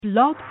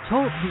Blog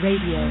Talk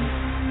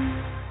Radio.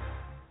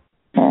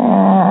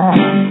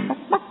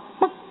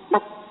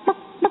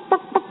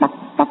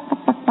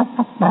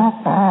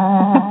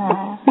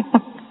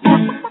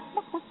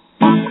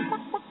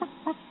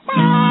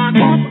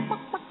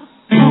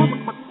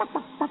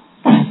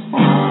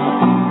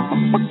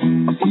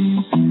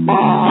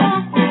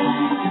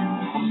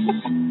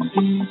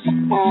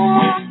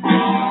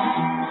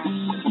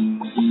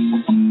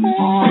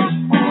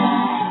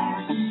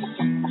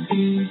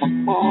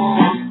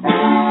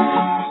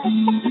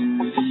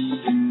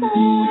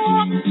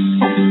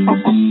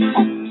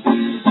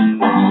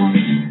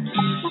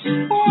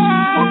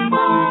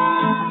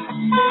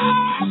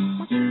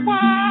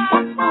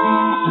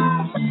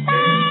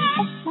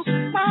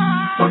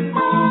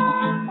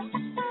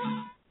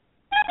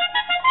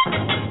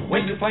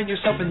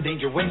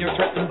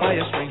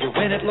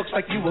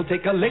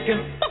 Take a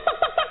licking.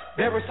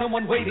 There is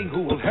someone waiting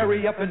who will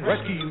hurry up and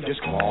rescue you. Just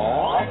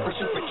call for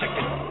Super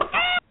Chicken.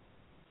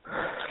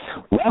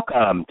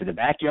 Welcome to the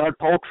Backyard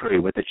Poultry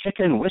with the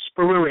Chicken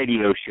Whisperer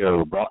radio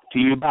show, brought to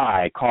you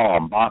by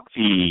Kalmbach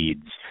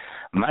Feeds.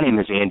 My name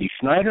is Andy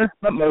Schneider,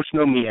 but most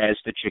know me as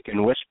the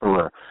Chicken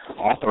Whisperer,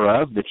 author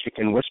of The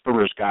Chicken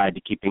Whisperer's Guide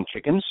to Keeping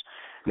Chickens,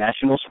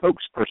 National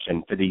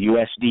Spokesperson for the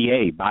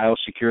USDA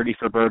Biosecurity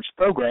for Birds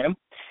program,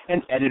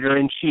 and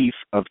editor-in-chief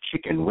of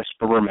Chicken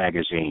Whisperer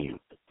magazine.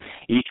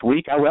 Each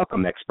week, I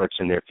welcome experts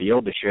in their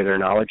field to share their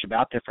knowledge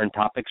about different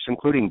topics,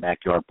 including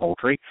backyard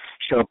poultry,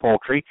 show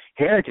poultry,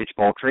 heritage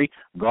poultry,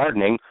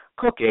 gardening,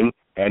 cooking,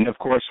 and, of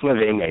course,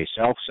 living a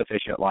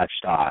self-sufficient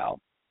lifestyle.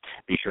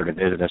 Be sure to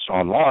visit us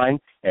online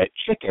at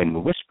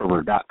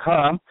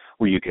chickenwhisperer.com,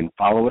 where you can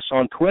follow us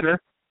on Twitter,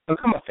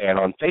 become a fan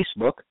on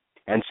Facebook,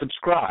 and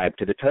subscribe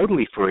to the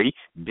totally free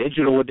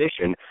digital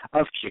edition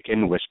of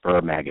Chicken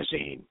Whisperer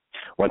magazine.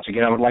 Once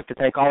again, I would like to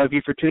thank all of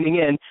you for tuning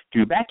in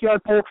to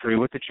Backyard Poultry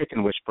with the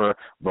Chicken Whisperer,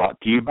 brought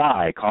to you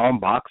by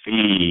Kalmbach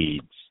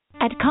Feeds.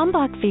 At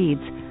Kalmbach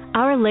Feeds,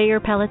 our layer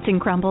pellets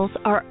and crumbles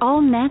are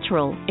all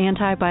natural,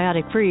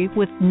 antibiotic-free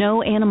with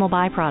no animal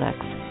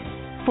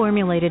byproducts.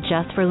 Formulated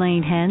just for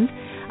laying hens,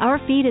 our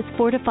feed is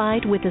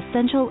fortified with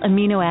essential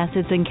amino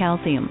acids and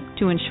calcium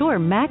to ensure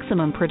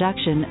maximum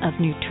production of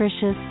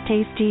nutritious,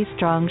 tasty,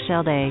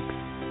 strong-shelled eggs.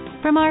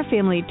 From our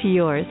family to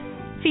yours,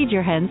 feed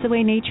your hens the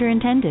way nature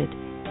intended.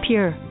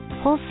 Pure,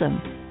 wholesome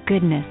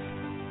goodness.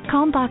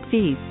 Kalmbach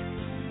Feeds.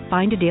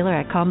 Find a dealer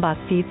at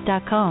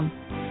kalmbachfeeds.com.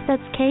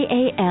 That's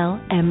KALMBACH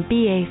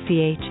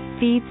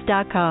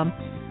feeds.com.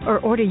 Or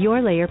order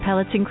your layer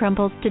pellets and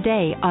crumbles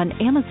today on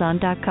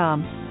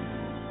Amazon.com.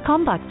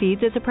 Kalmbach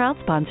Feeds is a proud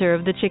sponsor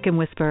of the Chicken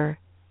Whisperer.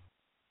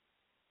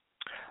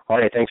 All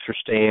right, thanks for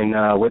staying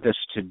with us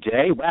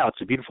today. Wow,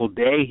 it's a beautiful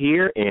day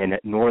here in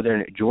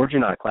northern Georgia,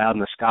 not a cloud in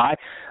the sky.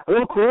 A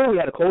little cool. We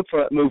had a cold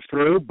front move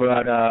through,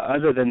 but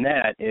other than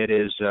that, it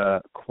is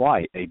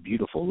quite a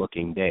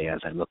beautiful-looking day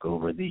as I look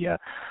over the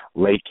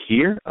lake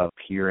here, up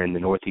here in the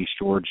northeast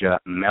Georgia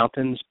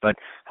mountains, but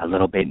a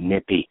little bit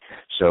nippy.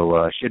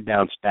 So should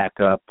bounce back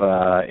up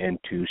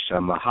into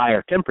some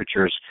higher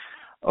temperatures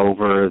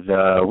over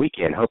the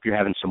weekend. Hope you're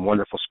having some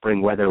wonderful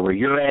spring weather where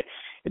you're at.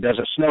 It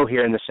doesn't snow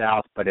here in the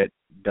south, but it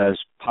does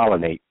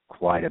pollinate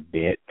quite a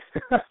bit.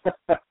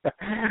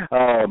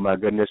 Oh, my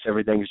goodness,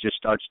 everything just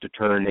starts to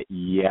turn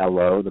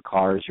yellow. The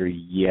cars are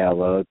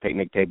yellow. The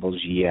picnic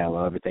table's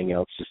yellow. Everything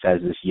else just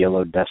has this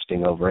yellow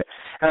dusting over it.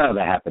 Oh,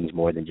 that happens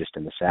more than just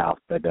in the south.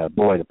 But,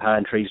 boy, the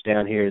pine trees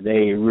down here,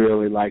 they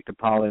really like to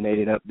pollinate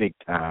it up big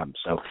time.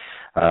 So,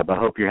 but I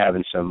hope you're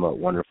having some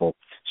wonderful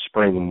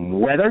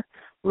spring weather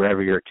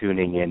wherever you're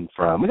tuning in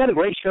from. We've got a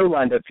great show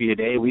lined up for you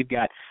today. We've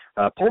got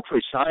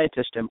poultry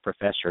scientist and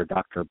professor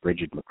Dr.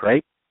 Brigid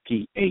McCrea,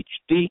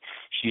 Ph.D.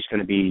 She's going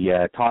to be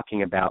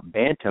talking about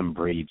Bantam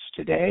Breeds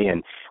today,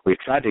 and we've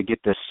tried to get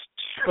this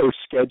show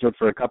scheduled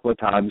for a couple of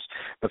times.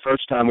 The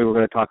first time we were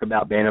going to talk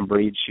about Bantam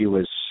Breeds, she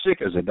was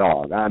sick as a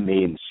dog. I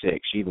mean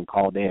sick. She even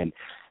called in,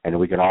 and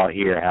we could all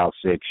hear how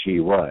sick she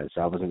was.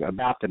 I was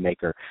about to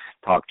make her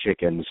talk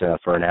chickens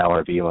for an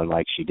hour viewing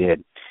like she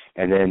did.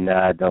 And then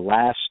the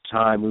last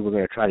time we were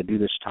going to try to do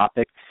this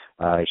topic,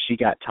 she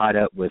got tied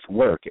up with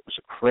work. It was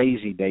a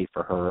crazy day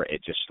for her.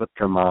 It just slipped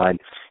her mind.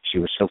 She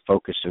was so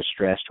focused and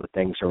stressed with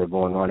things that were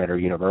going on at her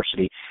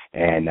university,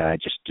 and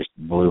just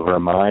blew her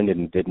mind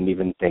and didn't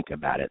even think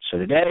about it. So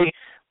today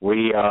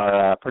we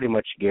are pretty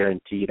much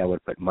guaranteed, I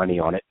would put money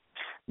on it,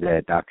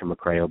 that Dr.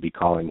 McCrea will be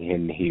calling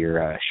in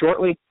here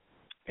shortly,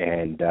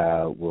 and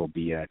we'll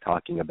be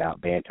talking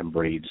about Bantam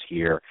Breeds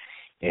here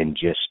in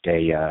just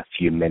a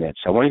few minutes.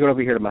 I want to go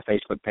over here to my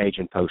Facebook page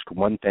and post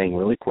one thing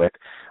really quick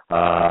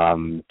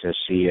to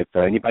see if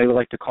anybody would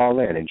like to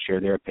call in and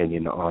share their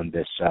opinion on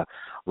this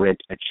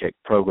Rent a Chick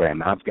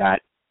program. I've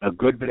got a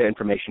good bit of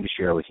information to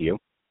share with you,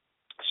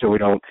 so we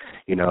don't,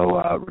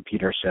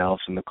 repeat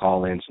ourselves in the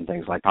call-ins and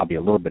things like that. Probably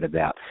a little bit of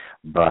that.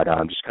 But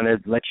I'm just going to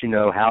let you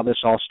know how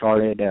this all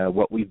started,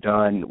 what we've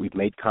done. We've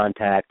made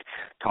contact,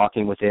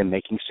 talking with them,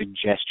 making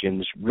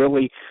suggestions.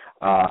 Really,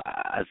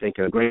 I think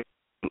a great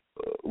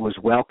was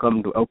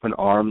welcomed with open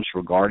arms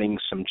regarding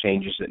some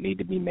changes that need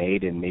to be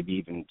made, and maybe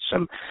even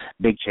some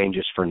big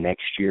changes for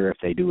next year if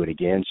they do it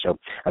again. So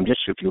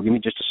if you'll give me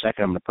just a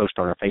second, I'm going to post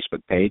on our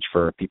Facebook page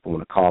for people who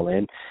want to call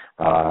in,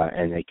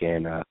 and they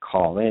can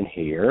call in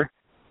here.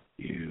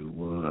 You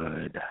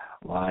would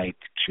like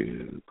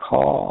to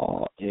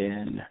call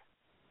in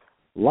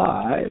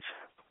live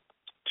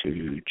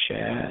to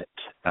chat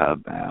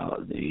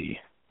about the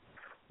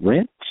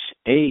Rent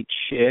a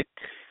Chick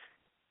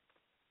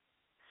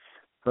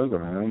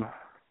program,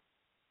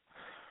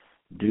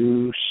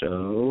 do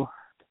so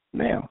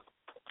now.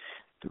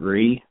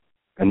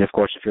 And of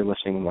course, if you're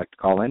listening and would like to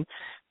call in,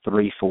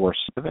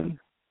 347-637-3237,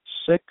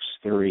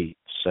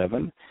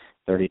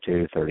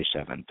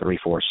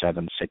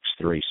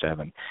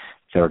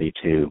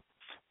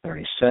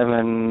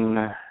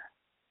 347-637-3237.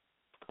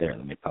 There,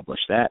 let me publish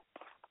that.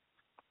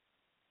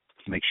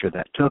 Make sure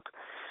that took.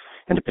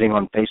 And depending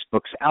on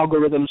Facebook's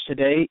algorithms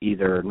today,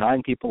 either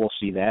 9 people will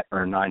see that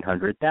or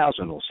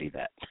 900,000 will see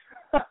that.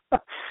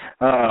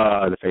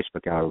 The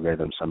Facebook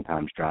algorithms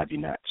sometimes drive you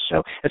nuts.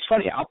 So it's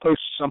funny, I'll post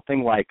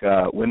something like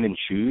women's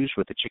shoes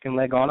with a chicken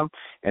leg on them,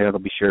 and it'll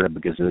be shared a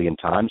gazillion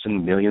times,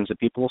 and millions of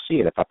people will see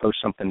it. If I post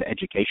something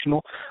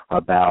educational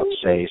about,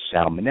 say,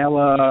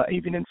 salmonella,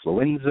 avian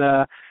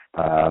influenza,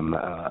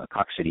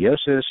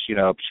 coccidiosis,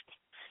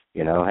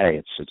 hey,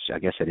 it's I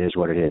guess it is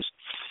what it is.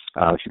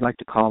 If you'd like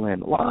to call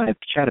in live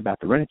to chat about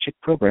the Rent a Chick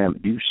program,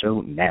 do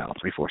so now,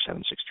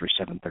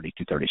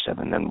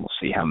 347-637-3237, and we'll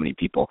see how many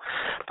people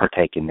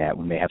partake in that.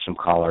 We may have some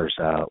callers.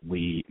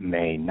 We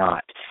may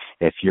not.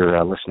 If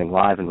you're listening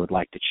live and would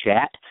like to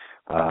chat,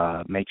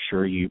 make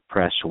sure you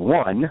press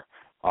 1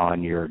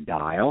 on your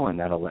dial, and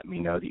that'll let me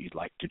know that you'd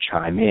like to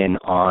chime in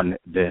on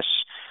this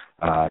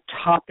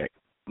topic.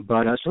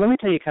 But so let me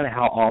tell you kind of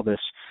how all this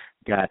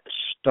got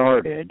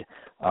started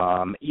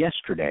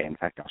yesterday. In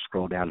fact, I'll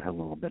scroll down a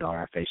little bit on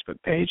our Facebook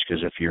page,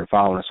 because if you're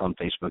following us on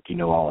Facebook, you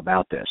know all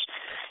about this.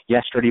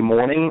 Yesterday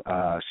morning,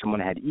 someone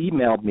had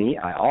emailed me.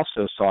 I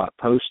also saw it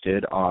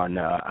posted on,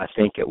 I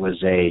think it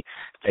was a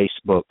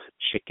Facebook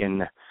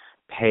chicken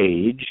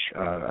page,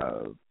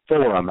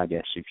 forum, I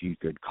guess if you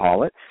could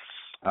call it,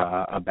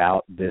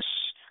 about this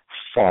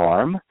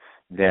farm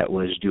that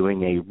was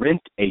doing a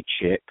Rent a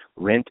Chick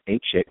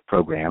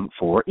program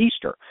for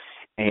Easter.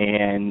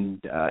 And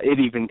it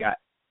even got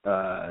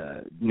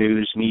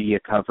news media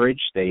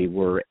coverage. They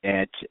were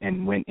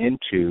went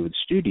into the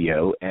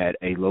studio at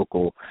a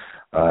local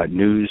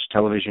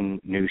television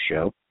news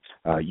show,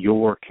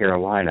 Your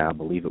Carolina, I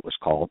believe it was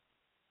called,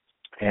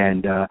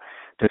 and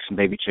took some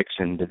baby chicks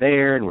into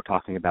there, and we're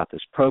talking about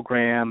this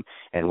program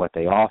and what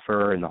they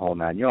offer and the whole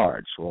 9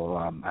 yards. Well,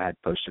 I had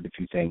posted a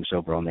few things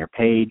over on their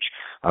page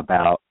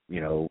about,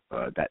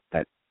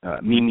 that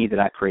meme that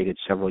I created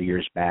several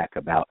years back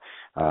about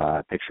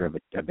a picture of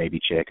a baby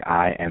chick.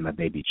 I am a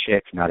baby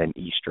chick, not an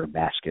Easter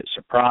basket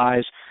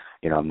surprise.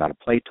 I'm not a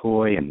play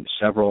toy, and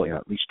several,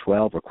 at least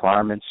 12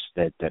 requirements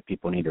that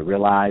people need to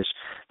realize,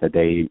 that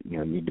they,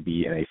 need to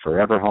be in a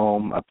forever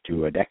home up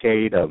to a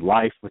decade of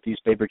life with these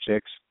baby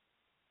chicks.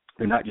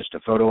 They're not just a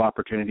photo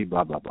opportunity,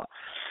 blah, blah, blah.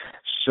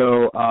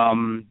 So,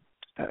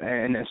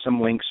 and some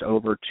links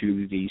over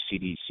to the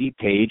CDC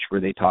page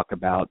where they talk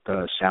about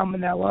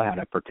salmonella, how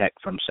to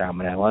protect from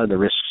salmonella, the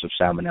risks of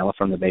salmonella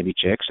from the baby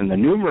chicks, and the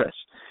numerous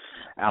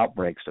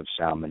outbreaks of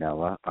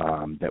salmonella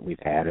that we've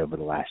had over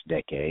the last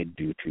decade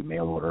due to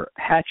mail-order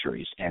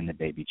hatcheries and the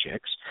baby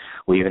chicks.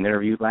 We even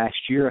interviewed last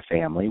year a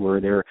family where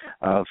their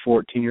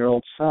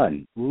 14-year-old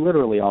son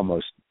literally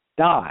almost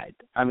died.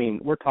 I mean,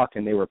 we're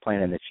talking they were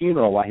planning the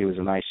funeral while he was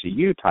in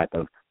ICU type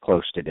of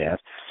close to death.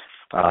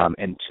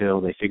 Until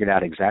they figured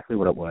out exactly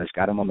what it was,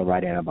 got him on the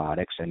right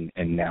antibiotics, and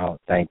now,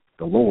 thank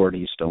the Lord,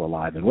 he's still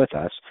alive and with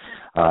us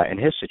in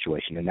his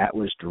situation. And that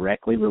was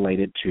directly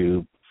related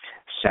to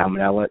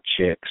salmonella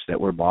chicks that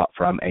were bought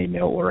from a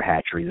mail-order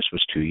hatchery. This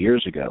was 2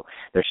 years ago.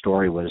 Their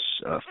story was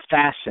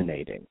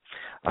fascinating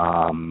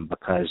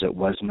because it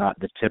was not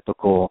the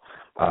typical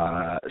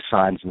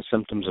signs and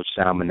symptoms of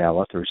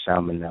salmonella through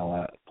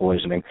salmonella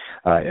poisoning.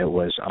 It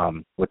was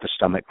with the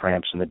stomach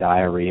cramps and the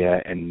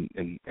diarrhea and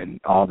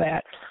all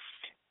that.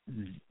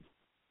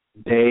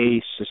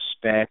 They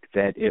suspect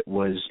that it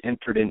was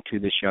entered into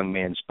this young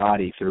man's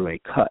body through a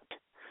cut.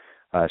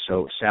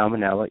 So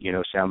salmonella,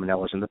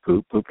 salmonella's in the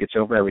poop. Poop gets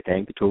over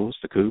everything, the tools,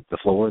 the coop, the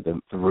floor,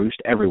 the roost,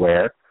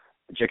 everywhere.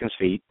 The chicken's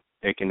feet,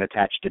 they can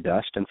attach to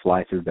dust and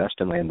fly through dust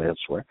and land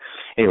elsewhere.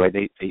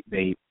 Anyway,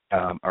 they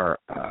are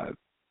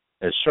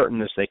as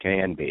certain as they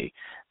can be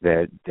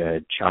that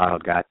the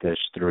child got this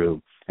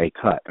through a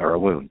cut or a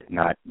wound,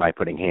 not by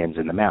putting hands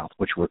in the mouth,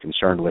 which we're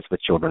concerned with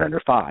children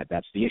under 5.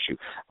 That's the issue.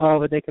 Oh,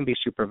 but they can be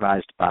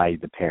supervised by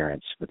the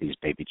parents with these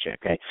baby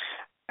chicks. Okay?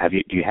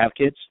 Do you have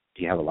kids?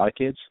 Do you have a lot of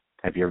kids?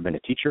 Have you ever been a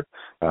teacher?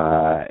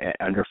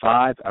 Under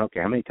 5? I don't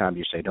care how many times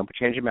you say, don't put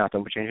your hands in your mouth,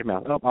 don't put your hands in your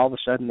mouth. Oh, all of a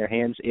sudden their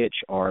hands itch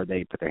or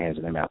they put their hands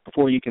in their mouth.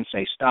 Before you can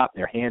say stop,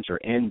 their hands are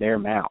in their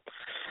mouth.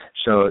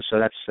 So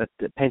that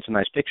paints a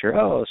nice picture.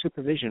 Oh,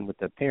 supervision with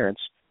the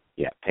parents.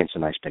 Yeah, paints a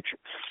nice picture.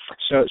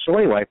 So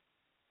anyway,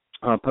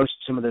 posted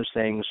some of those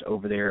things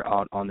over there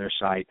on their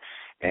site,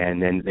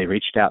 and then they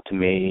reached out to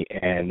me,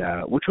 and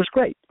which was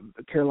great.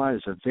 Caroline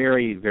is a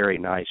very, very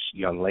nice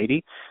young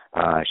lady.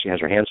 She has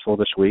her hands full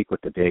this week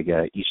with the big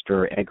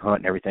Easter egg hunt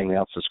and everything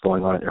else that's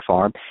going on at their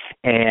farm.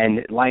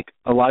 And like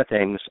a lot of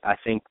things, I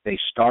think they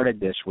started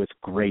this with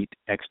great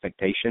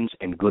expectations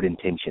and good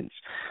intentions.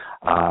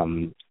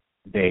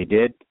 They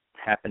did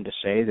happen to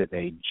say that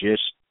they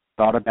just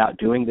thought about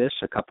doing this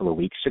a couple of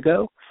weeks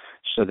ago,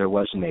 so there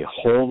wasn't a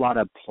whole lot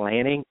of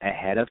planning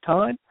ahead of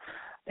time.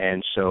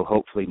 And so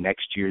hopefully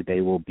next year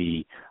they will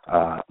be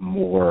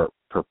more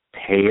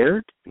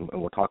prepared, and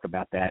we'll talk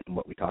about that and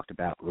what we talked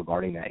about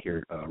regarding that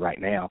here right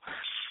now.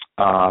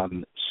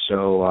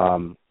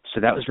 So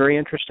that was very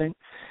interesting.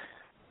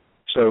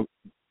 So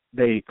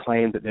they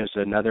claim that there's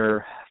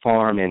another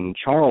farm in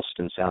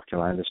Charleston, South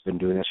Carolina, that's been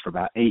doing this for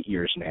about 8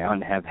 years now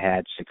and have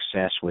had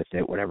success with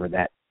it,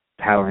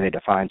 however they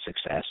define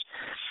success.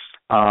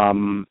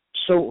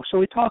 So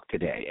we talked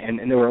today, and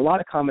there were a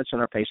lot of comments on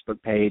our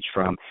Facebook page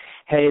from,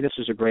 hey, this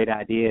is a great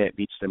idea. It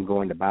beats them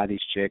going to buy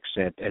these chicks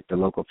at the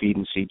local feed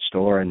and seed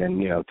store, and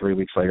then 3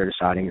 weeks later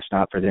deciding it's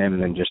not for them,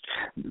 and then just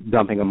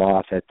dumping them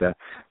off at the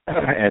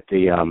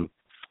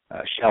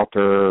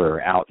shelter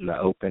or out in the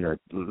open, or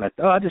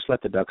just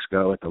let the ducks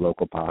go at the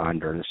local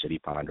pond or in the city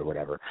pond or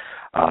whatever.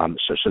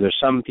 So there's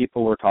some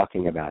people were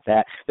talking about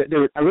that.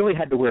 I really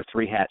had to wear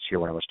 3 hats here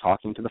when I was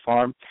talking to the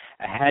farm.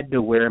 I had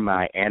to wear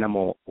my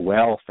animal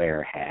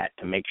welfare hat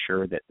to make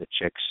sure that the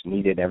chicks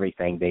needed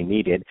everything they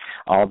needed,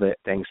 all the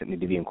things that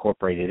need to be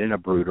incorporated in a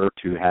brooder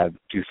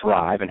to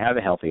thrive and have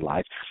a healthy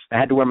life. I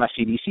had to wear my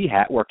CDC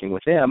hat working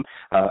with them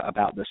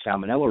about the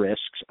salmonella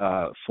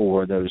risks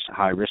for those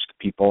high-risk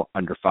people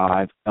under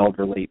 5,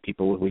 elderly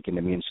people with weakened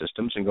immune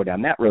systems, and go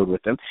down that road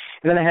with them.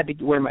 And then I had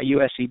to wear my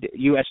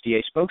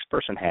USDA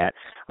spokesperson hat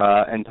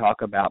and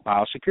talk about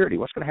biosecurity.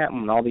 What's going to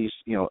happen when all these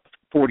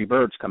 40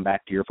 birds come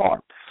back to your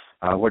farm?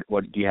 What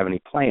do you have any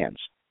plans?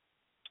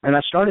 And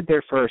I started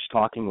there first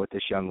talking with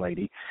this young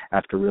lady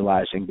after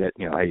realizing that,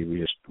 hey,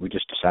 we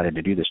just decided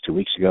to do this 2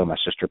 weeks ago. My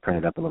sister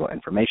printed up a little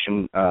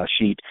information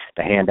sheet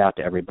to hand out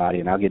to everybody,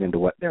 and I'll get into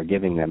what they're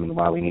giving them and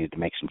why we needed to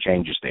make some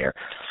changes there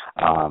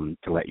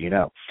to let you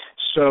know.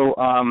 So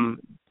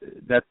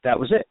that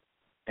was it.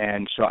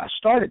 And so I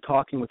started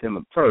talking with them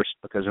at first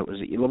because it was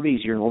a little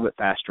easier, a little bit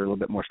faster, a little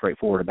bit more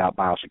straightforward about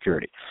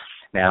biosecurity.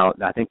 Now,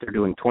 I think they're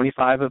doing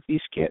 25 of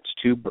these kits,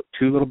 two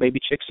little baby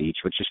chicks each,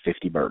 which is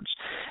 50 birds.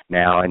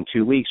 Now, in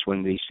 2 weeks,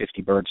 when these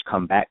 50 birds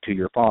come back to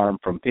your farm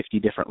from 50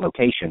 different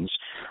locations,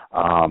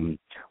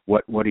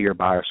 what are your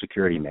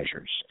biosecurity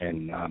measures?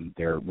 And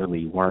there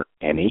really weren't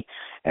any.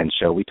 And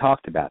so we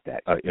talked about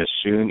that. As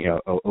soon,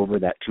 over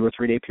that 2 or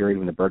 3 day period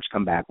when the birds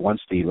come back,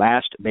 once the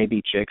last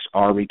baby chicks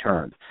are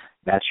returned,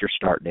 that's your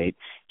start date,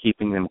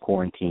 keeping them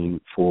quarantined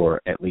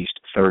for at least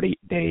 30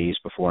 days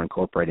before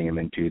incorporating them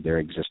into their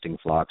existing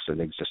flocks or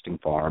the existing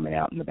farm and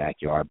out in the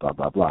backyard, blah,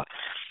 blah, blah.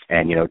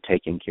 And,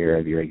 taking care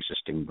of your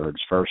existing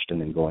birds first and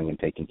then going and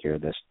taking care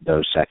of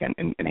those second,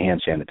 and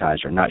hand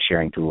sanitizer, not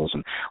sharing tools,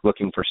 and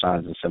looking for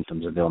signs and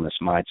symptoms of illness,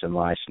 mites and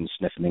lice, and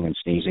sniffing and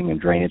sneezing and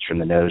drainage from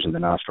the nose and the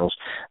nostrils,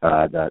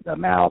 the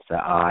mouth, the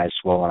eyes,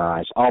 swollen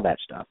eyes, all that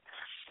stuff.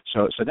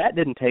 So that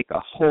didn't take a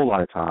whole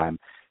lot of time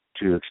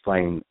to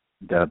explain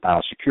the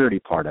biosecurity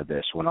part of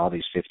this when all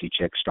these 50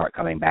 chicks start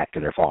coming back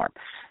to their farm.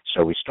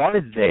 So we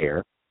started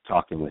there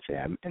talking with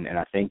them, and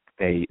I think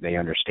they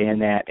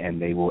understand that, and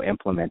they will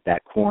implement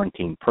that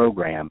quarantine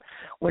program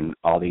when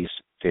all these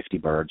 50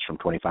 birds from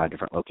 25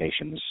 different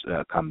locations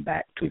come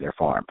back to their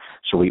farm.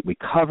 So we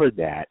covered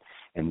that,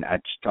 and I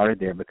started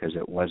there because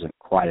it wasn't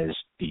quite as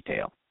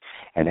detailed.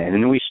 And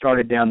then we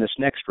started down this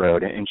next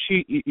road, and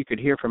you could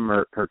hear from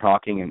her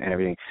talking and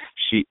everything.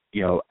 She,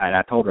 and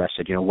I told her, I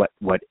said,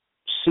 what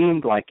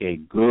seemed like a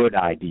good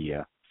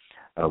idea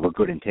with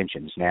good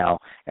intentions. Now,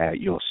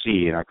 you'll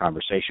see in our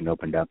conversation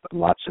opened up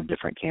lots of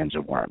different cans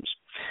of worms.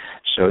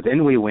 So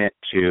then we went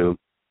to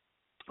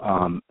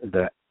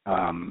the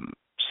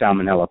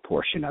salmonella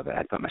portion of it.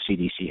 I put my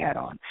CDC hat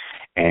on,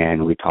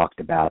 and we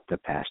talked about the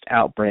past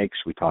outbreaks.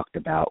 We talked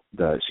about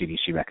the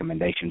CDC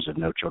recommendations of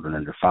no children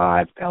under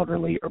 5,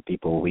 elderly, or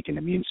people with weakened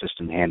immune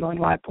system handling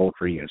live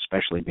poultry,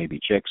 especially baby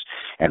chicks,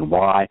 and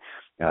why.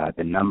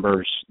 The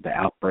numbers, the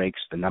outbreaks,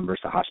 the numbers,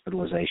 the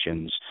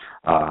hospitalizations,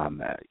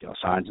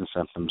 signs and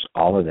symptoms,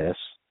 all of this,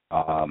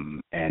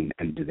 and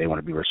do they want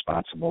to be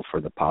responsible for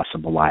the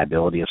possible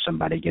liability of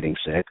somebody getting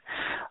sick?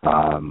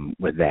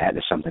 With that,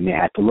 is something they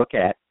have to look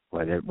at,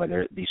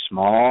 whether it be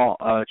small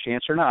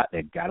chance or not.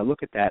 They've got to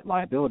look at that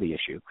liability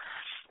issue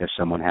if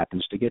someone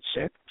happens to get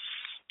sick.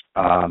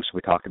 So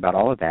we talked about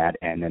all of that,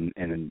 and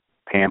then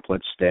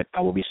pamphlets that I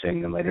will be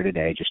sending them later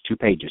today, just 2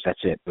 pages. That's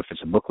it. If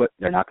it's a booklet,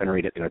 they're not going to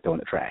read it. They're going to throw it in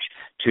the trash.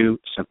 2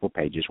 simple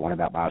pages, one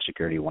about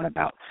biosecurity, one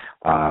about,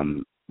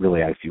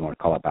 really, if you want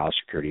to call it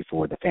biosecurity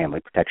for the family,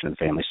 protection of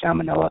the family,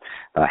 salmonella,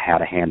 how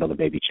to handle the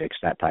baby chicks,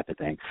 that type of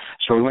thing.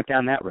 So we went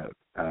down that road.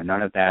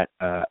 None of that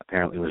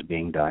apparently was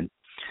being done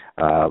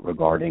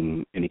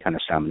regarding any kind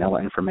of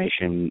salmonella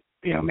information.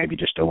 maybe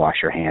just to wash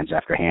your hands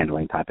after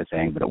handling type of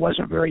thing, but it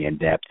wasn't very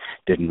in-depth,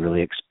 didn't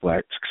really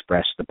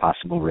express the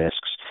possible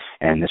risks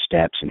and the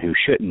steps and who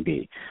shouldn't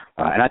be.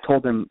 And I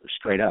told them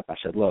straight up, I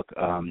said, look,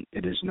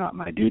 it is not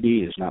my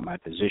duty, it is not my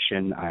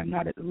position, I'm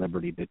not at the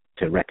liberty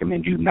to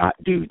recommend you not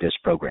do this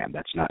program.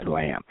 That's not who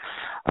I am.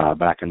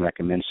 But I can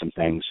recommend some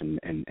things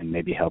and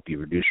maybe help you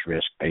reduce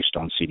risk based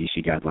on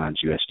CDC guidelines,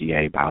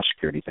 USDA,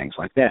 biosecurity, things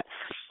like that.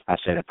 I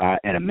said,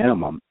 at a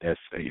minimum, if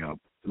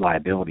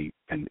liability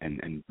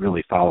and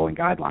really following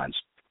guidelines,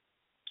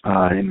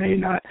 it may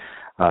not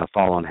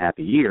fall on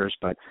happy years,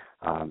 but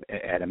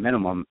at a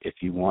minimum, if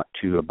you want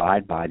to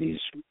abide by these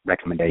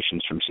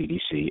recommendations from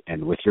CDC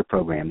and with your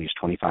program, these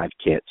 25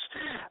 kits,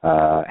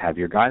 have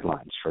your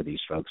guidelines for these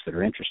folks that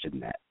are interested in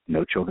that.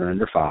 No children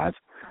under 5,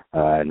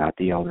 not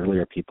the elderly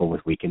or people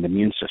with weakened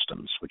immune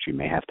systems, which you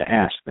may have to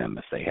ask them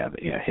if they have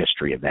a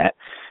history of that.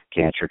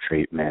 Cancer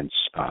treatments,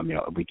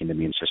 a weakened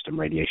immune system,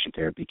 radiation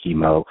therapy,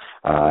 chemo,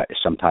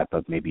 some type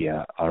of maybe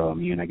a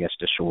autoimmune,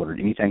 disorder,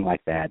 anything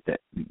like that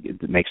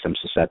makes them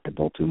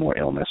susceptible to more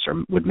illness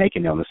or would make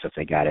an illness if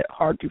they got it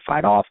hard to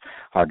fight off,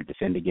 hard to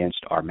defend against,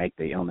 or make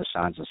the illness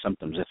signs and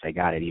symptoms if they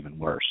got it even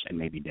worse and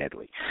maybe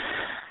deadly.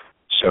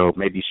 So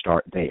maybe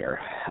start there,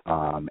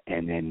 and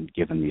then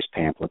give them these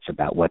pamphlets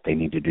about what they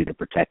need to do to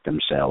protect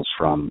themselves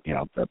from,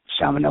 the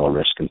salmonella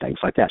risk and things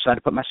like that. So I had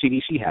to put my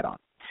CDC hat on.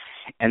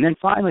 And then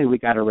finally we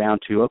got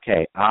around to,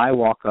 okay, I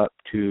walk up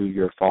to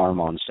your farm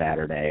on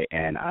Saturday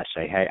and I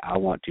say, hey, I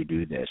want to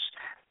do this.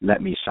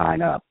 Let me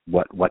sign up.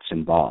 What's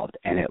involved?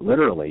 And it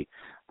literally,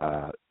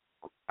 I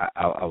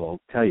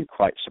will tell you,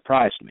 quite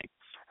surprised me.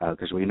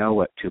 Because we know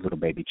what 2 little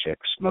baby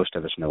chicks, most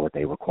of us know what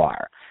they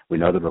require. We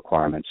know the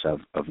requirements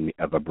of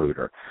a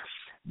brooder.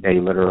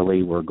 They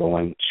literally were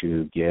going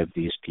to give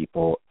these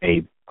people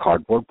a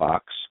cardboard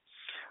box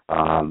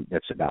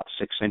that's about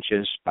 6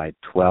 inches by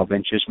 12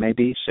 inches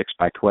maybe, 6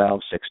 by 12,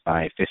 6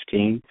 by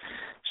 15,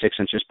 6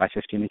 inches by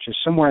 15 inches,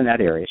 somewhere in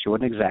that area. She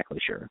wasn't exactly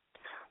sure.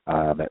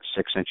 But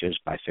 6 inches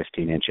by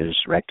 15 inches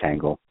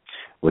rectangle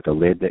with a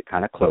lid that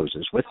kind of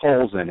closes with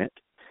holes in it,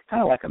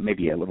 kind of like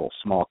maybe a little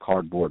small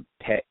cardboard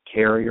pet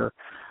carrier.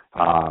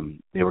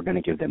 They were going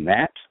to give them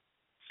that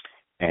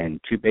and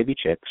 2 baby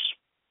chicks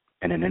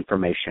and an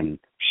information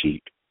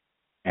sheet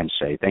and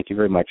say, thank you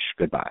very much,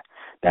 goodbye.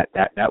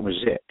 That was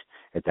it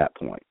at that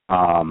point.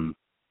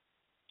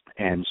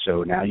 And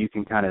so now you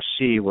can kind of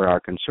see where our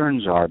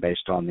concerns are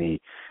based on the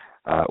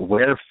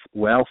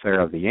welfare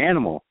of the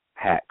animal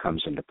hat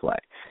comes into play.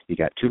 You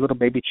got 2 little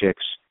baby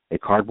chicks, a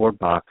cardboard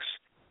box,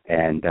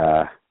 and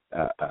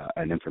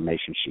an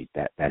information sheet.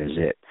 That is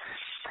it.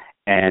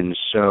 And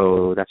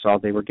so that's all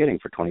they were getting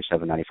for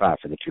 $27.95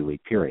 for the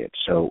 2-week period.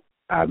 So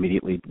I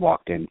immediately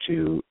walked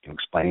into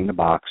explaining the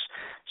box,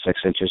 6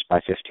 inches by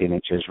 15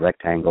 inches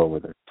rectangle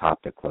with a top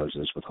that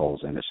closes with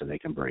holes in it so they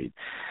can breathe.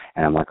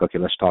 And I'm like, okay,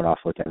 let's start off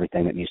with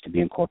everything that needs to be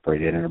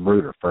incorporated in a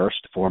brooder.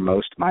 First,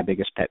 foremost, my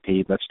biggest pet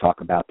peeve, let's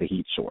talk about the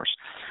heat source.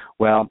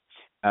 Well,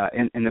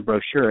 in the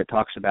brochure, it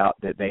talks about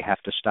that they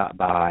have to stop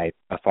by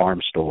a farm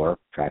store,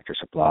 Tractor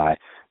Supply,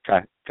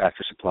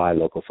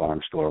 local farm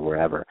store,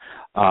 wherever,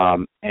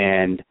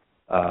 and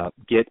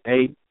get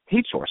a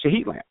heat source, a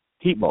heat lamp,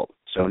 heat bulb.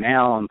 So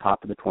now on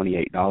top of the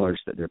 $28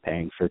 that they're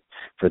paying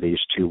for these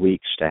 2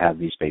 weeks to have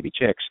these baby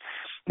chicks,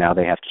 now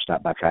they have to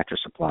stop by Tractor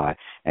Supply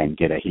and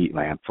get a heat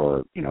lamp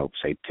for,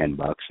 say $10,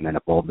 and then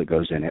a bulb that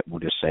goes in it, we'll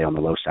just say on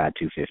the low side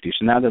 $2.50.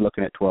 So now they're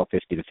looking at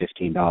 $12.50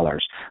 to $15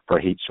 for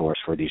a heat source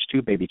for these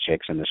 2 baby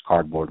chicks in this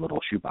cardboard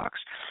little shoebox.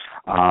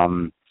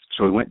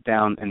 So we went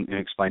down and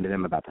explained to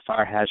them about the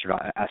fire hazard.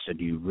 I said,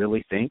 do you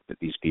really think that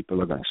these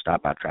people are going to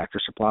stop by Tractor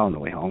Supply on the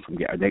way home from?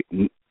 Are they?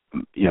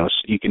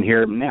 You can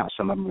hear them now.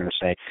 Some of them are going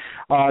to say,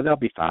 oh, they'll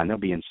be fine. They'll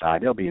be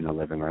inside. They'll be in the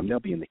living room.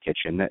 They'll be in the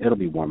kitchen. It'll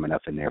be warm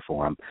enough in there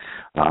for them.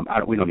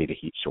 We don't need a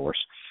heat source.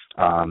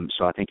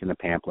 So I think in the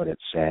pamphlet it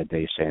said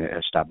they say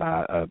stop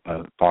by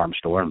a farm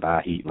store and buy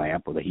a heat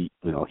lamp with a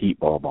heat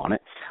bulb on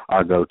it,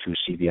 or go to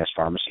CVS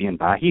Pharmacy and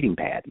buy a heating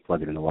pad and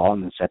plug it in the wall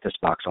and then set this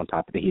box on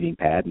top of the heating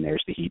pad, and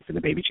there's the heat for the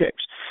baby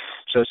chicks.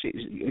 So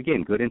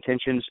again, good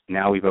intentions.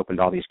 Now we've opened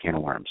all these can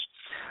of worms.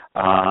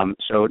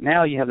 So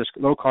now you have this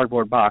little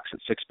cardboard box at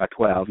 6 by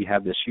 12. You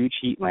have this huge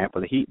heat lamp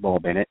with a heat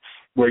bulb in it.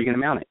 Where are you going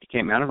to mount it? You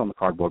can't mount it on the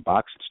cardboard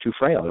box. It's too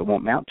frail. It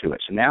won't mount to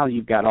it. So now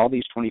you've got all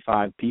these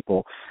 25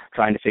 people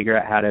trying to figure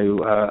out how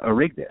to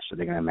rig this. So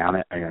they're going to mount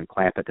it, they're going to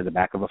clamp it to the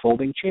back of a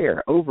folding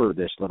chair over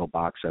this little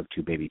box of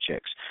 2 baby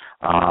chicks.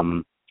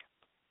 So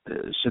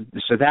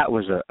that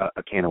was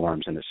a can of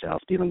worms in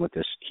itself, dealing with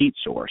this heat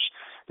source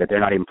that they're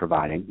not even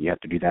providing. You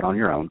have to do that on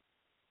your own.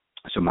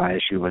 So my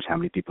issue was how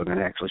many people are going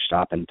to actually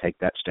stop and take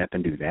that step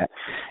and do that.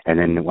 And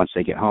then once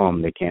they get home,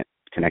 they can't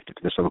connect it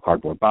to this little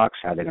cardboard box.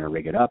 How are they going to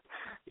rig it up?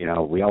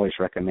 We always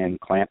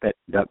recommend clamp it,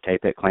 duct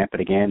tape it, clamp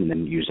it again, and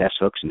then use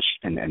S-hooks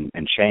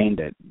and chain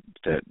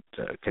to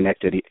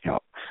connect it.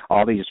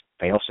 All these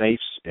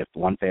fail-safes. If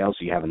one fails,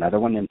 you have another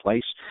one in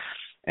place.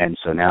 And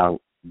so now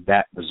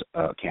that was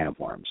a can of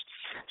worms.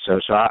 So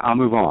I'll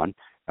move on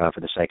for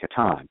the sake of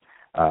time.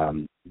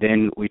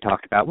 Then we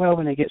talked about,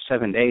 when they get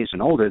 7 days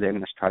and older, they're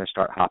going to try to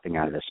start hopping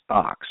out of this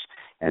box.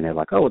 And they're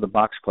like, oh, the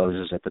box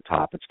closes at the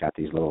top. It's got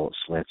these little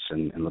slits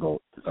and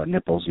little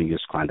nipples, and you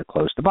just kind of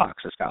close the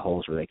box. It's got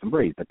holes where they can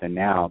breathe. But then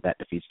now that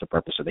defeats the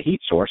purpose of the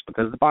heat source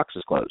because the box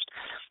is closed,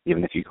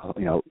 even if you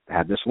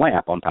have this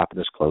lamp on top of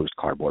this closed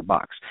cardboard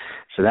box.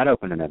 So that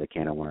opened another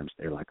can of worms.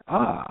 They're like,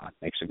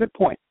 makes a good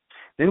point.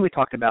 Then we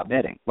talked about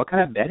bedding. What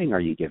kind of bedding are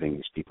you giving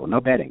these people? No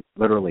bedding.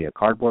 Literally a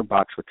cardboard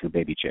box with 2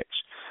 baby chicks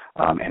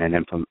and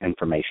an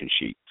information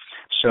sheet.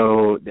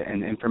 So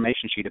an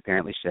information sheet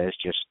apparently says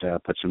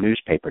just put some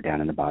newspaper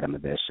down in the bottom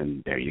of this,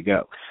 and there you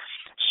go.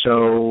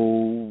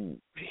 So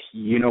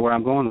you know where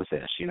I'm going with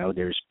this.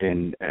 There's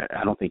been,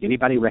 I don't think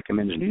anybody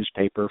recommends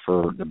newspaper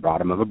for the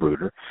bottom of a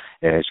brooder.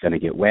 It's going to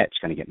get wet. It's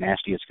going to get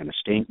nasty. It's going to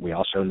stink. We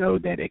also know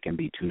that it can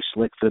be too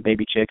slick for the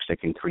baby chicks. It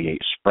can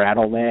create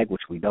spraddle leg,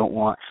 which we don't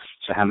want.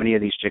 So how many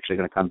of these chicks are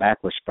going to come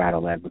back with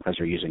spraddle leg because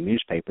they're using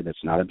newspaper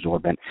that's not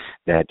absorbent,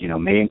 that,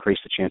 may increase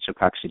the chance of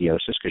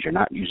coccidiosis because you're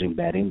not using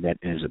bedding that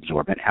is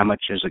absorbent? How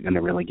much is it going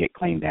to really get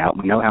cleaned out?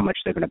 We know how much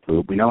they're going to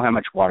poop. We know how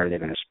much water they're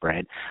going to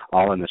spread,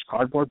 all in this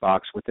cardboard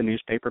box with the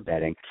newspaper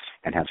bedding,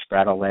 and have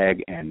spraddle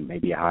leg and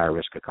maybe a higher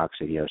risk of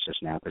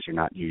coccidiosis now because you're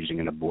not using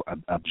an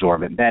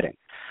absorbent bedding.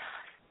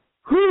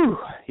 Whew,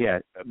 yeah,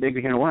 a big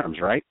can of worms,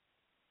 right?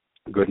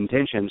 Good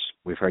intentions,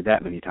 we've heard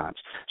that many times.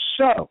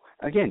 So,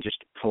 again,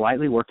 just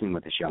politely working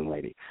with this young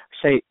lady.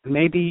 Say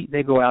maybe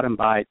they go out and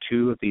buy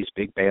 2 of these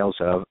big bales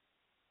of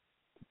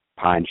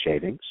pine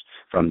shavings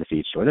from the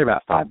feed store. They're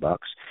about $5,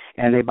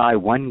 and they buy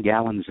 1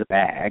 gallons of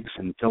bags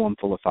and fill them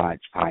full of pine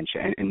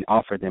and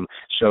offer them.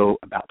 So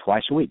about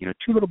twice a week,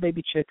 2 little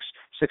baby chicks,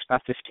 6 by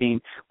 15.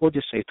 We'll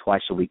just say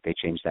twice a week they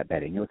change that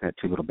bedding. You're looking at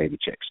 2 little baby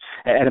chicks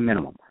at a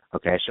minimum.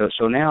 Okay,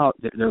 so now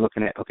they're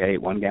looking at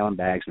 1 gallon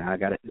bags. Now I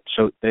got it.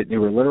 So they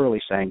were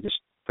literally saying just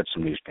put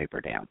some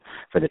newspaper down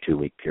for the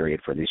 2-week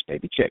period for these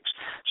baby chicks.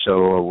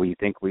 So we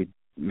think we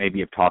maybe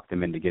have talked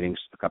them into getting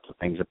a couple of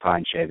things of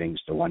pine shavings,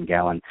 the 1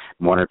 gallon,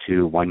 1 or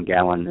 2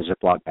 1-gallon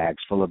Ziploc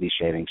bags full of these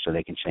shavings so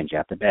they can change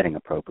out the bedding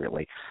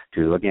appropriately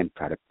to, again,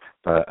 try to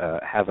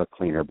have a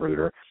cleaner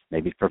brooder,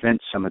 maybe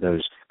prevent some of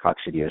those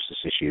coccidiosis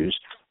issues,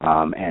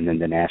 and then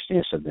the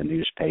nastiness of the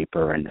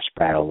newspaper and the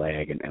spraddle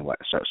leg and what.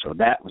 So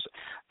that was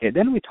okay.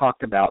 Then we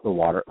talked about the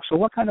water. So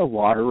what kind of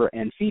water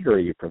and feeder are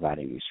you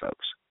providing these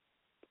folks?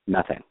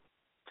 Nothing.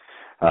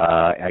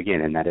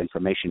 Again, in that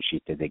information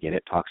sheet that they get,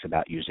 it talks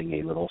about using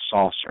a little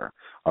saucer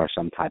or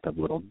some type of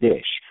little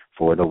dish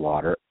for the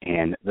water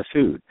and the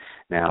food.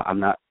 Now, I'm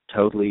not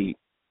totally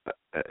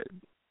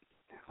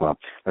well,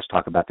 let's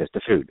talk about this,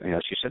 the food.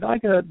 She said, I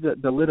got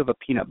the lid of a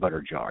peanut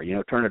butter jar.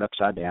 Turn it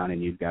upside down,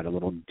 and you've got a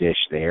little dish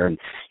there, and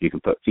you can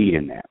put feed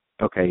in that.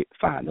 Okay,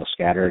 fine. They'll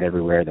scatter it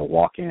everywhere. They'll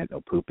walk in it.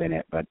 They'll poop in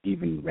it. But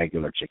even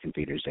regular chicken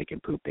feeders, they can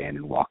poop in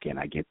and walk in.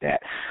 I get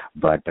that.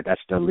 But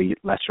that's the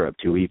lesser of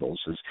 2 evils,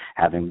 is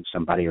having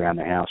somebody around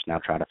the house now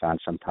try to find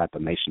some type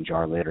of mason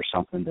jar lid or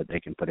something that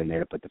they can put in there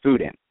to put the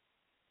food in.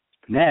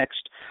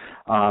 Next,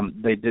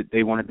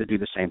 they wanted to do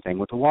the same thing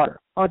with the water.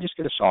 I'll just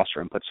get a saucer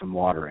and put some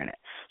water in it.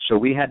 So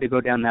we had to go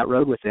down that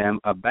road with them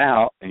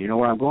about, and you know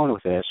where I'm going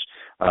with this,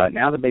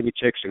 now the baby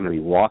chicks are going to be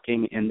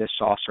walking in this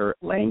saucer,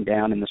 laying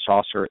down in the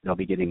saucer. They'll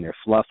be getting their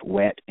fluff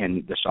wet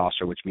in the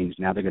saucer, which means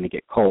now they're going to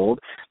get cold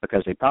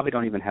because they probably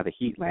don't even have a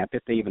heat lamp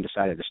if they even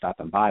decided to stop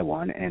and buy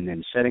one, and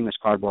then setting this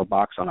cardboard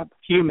box on a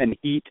human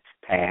heat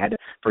pad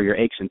for your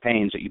aches and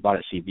pains that you bought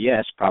at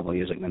CVS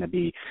probably isn't going to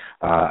be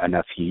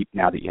enough heat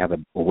now that you have a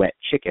wet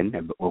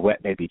chicken, a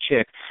wet baby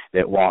chick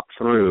that walked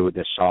through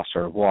this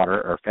saucer of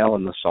water or fell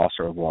in the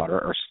saucer of water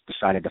or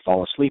decided to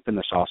fall asleep in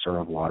the saucer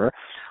of water,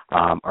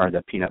 or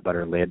the peanut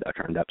butter lid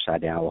turned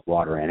upside down with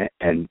water in it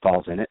and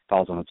falls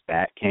on its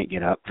back, can't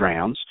get up,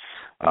 drowns,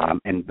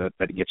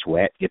 but it gets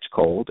wet, gets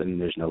cold, and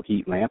there's no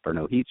heat lamp or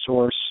no heat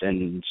source,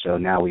 and so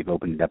now we've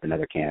opened up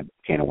another can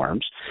of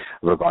worms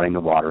regarding the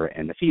water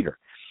and the feeder.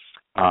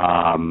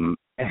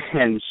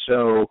 And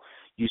so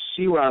you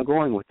see where I'm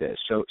going with this.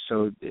 So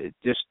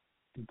just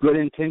good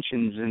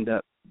intentions end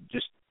up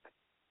just,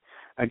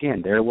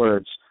 again, their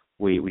words,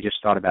 we just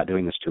thought about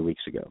doing this 2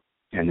 weeks ago.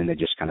 And then they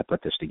just kind of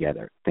put this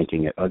together,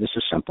 thinking, this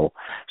is simple.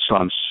 So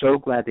I'm so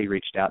glad they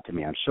reached out to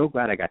me. I'm so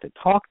glad I got to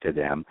talk to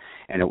them,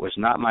 and it was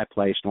not my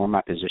place nor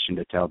my position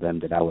to tell them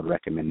that I would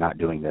recommend not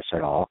doing this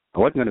at all. I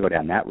wasn't going to go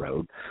down that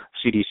road.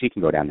 CDC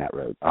can go down that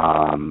road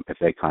if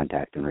they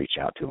contact and reach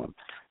out to them,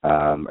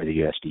 or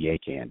the USDA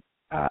can.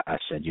 I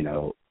said,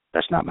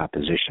 that's not my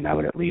position. I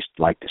would at least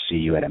like to see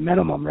you at a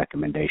minimum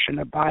recommendation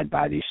abide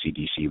by these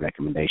CDC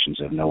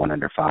recommendations of no one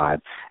under 5,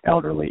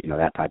 elderly,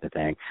 that type of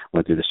thing.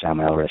 Went through the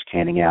salmonella risk,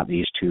 handing out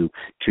these two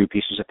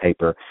pieces of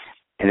paper.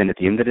 And then at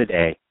the end of the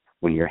day,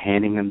 when you're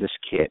handing them this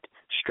kit,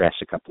 stress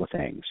a couple of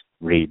things.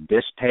 Read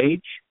this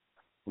page,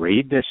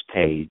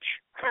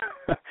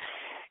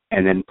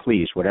 and then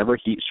please, whatever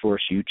heat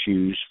source you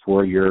choose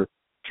for your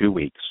 2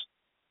 weeks,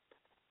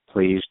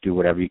 please do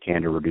whatever you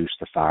can to reduce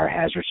the fire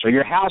hazard so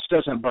your house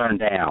doesn't burn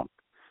down.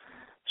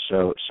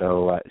 So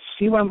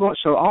see what I'm going.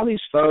 So all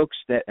these folks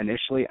that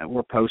initially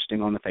were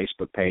posting on the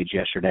Facebook page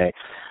yesterday,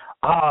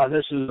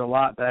 this is a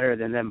lot better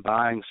than them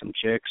buying some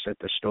chicks at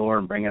the store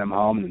and bringing them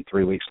home and then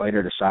 3 weeks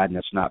later deciding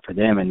it's not for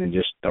them and then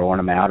just throwing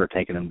them out or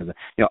taking them to the,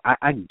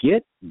 I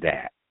get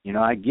that.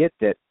 I get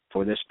that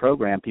for this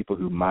program, people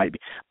who might be,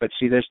 but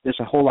see, there's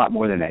a whole lot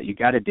more than that. You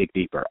got to dig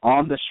deeper.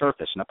 On the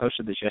surface, and I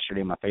posted this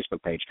yesterday on my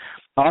Facebook page,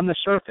 on the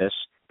surface,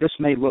 this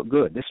may look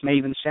good. This may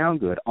even sound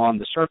good on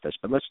the surface,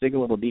 but let's dig a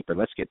little deeper.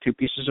 Let's get 2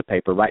 pieces of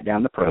paper, write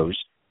down the pros,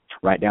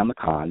 write down the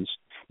cons.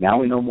 Now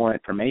we know more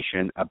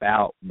information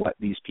about what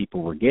these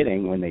people were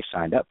getting when they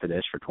signed up for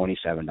this for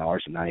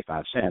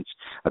 $27.95,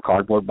 a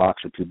cardboard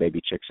box with 2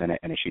 baby chicks in it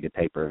and a sheet of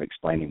paper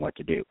explaining what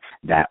to do.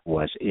 That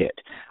was it.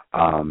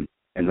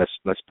 And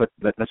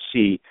let's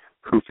see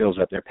who fills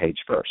up their page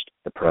first,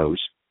 the pros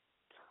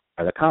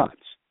or the cons.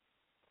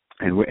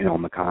 And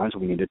on the cons,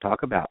 we need to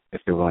talk about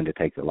if they're willing to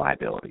take the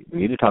liability. We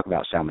need to talk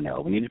about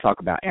salmonella. We need to talk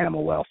about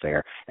animal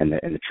welfare and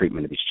the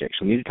treatment of these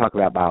chicks. We need to talk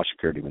about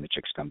biosecurity when the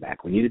chicks come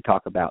back. We need to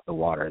talk about the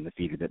water and the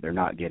feeder that they're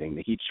not getting,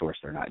 the heat source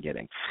they're not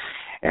getting.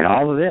 And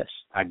all of this,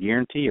 I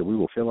guarantee you, we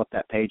will fill up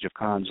that page of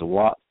cons a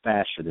lot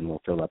faster than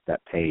we'll fill up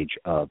that page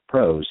of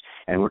pros.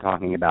 And we're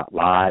talking about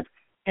live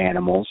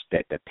animals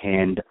that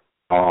depend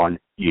on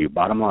you.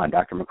 Bottom line,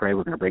 Dr. McCrea,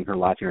 we're going to bring her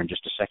live here in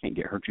just a second,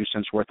 get her 2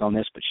 cents worth on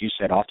this, but she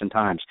said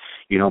oftentimes,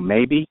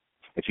 maybe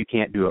if you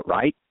can't do it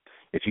right,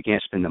 if you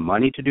can't spend the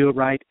money to do it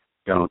right,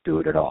 don't do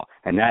it at all.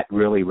 And that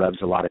really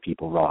rubs a lot of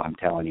people raw. I'm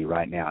telling you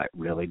right now, it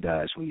really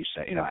does when you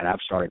say, and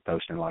I've started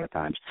posting a lot of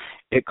times,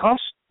 it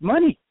costs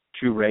money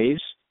to raise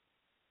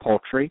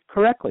poultry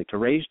correctly, to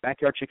raise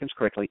backyard chickens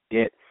correctly.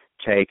 It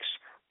takes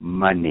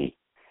money.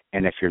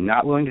 And if you're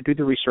not willing to do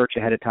the research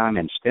ahead of time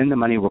and spend the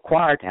money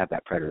required to have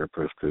that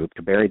predator-proof coop,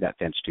 to bury that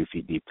fence 2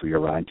 feet deep for your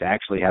run, to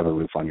actually have a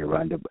roof on your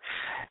run,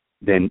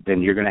 then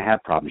you're going to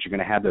have problems. You're going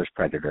to have those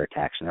predator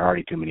attacks, and there are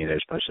already too many of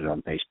those posted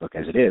on Facebook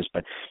as it is,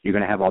 but you're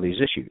going to have all these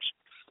issues.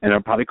 And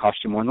it'll probably cost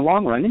you more in the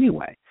long run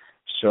anyway.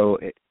 So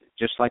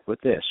just like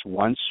with this,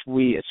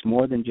 it's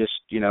more than just,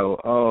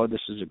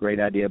 this is a great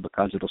idea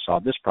because it'll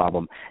solve this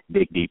problem.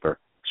 Dig deeper.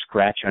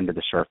 Scratch under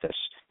the surface.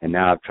 And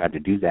now I've tried to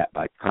do that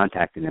by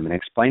contacting them and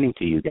explaining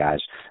to you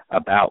guys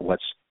about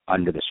what's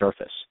under the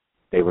surface.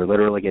 They were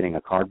literally getting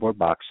a cardboard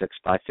box 6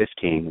 by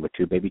 15 with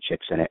 2 baby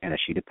chicks in it and a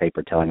sheet of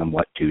paper telling them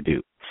what to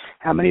do.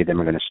 How many of them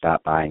are going to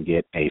stop by and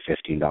get a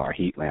 $15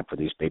 heat lamp for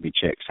these baby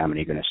chicks? How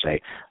many are going to say,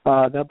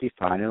 they'll be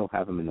fine, it'll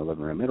have them in the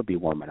living room, it'll be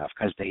warm enough,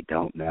 because they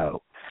don't know.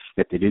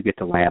 If they do get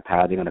the lamp, how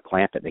are they going to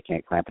clamp it? They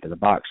can't clamp it to the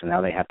box, and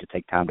now they have to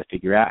take time to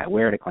figure out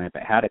where to clamp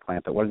it, how to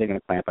clamp it, what are they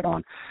going to clamp it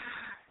on?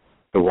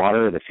 The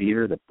water, the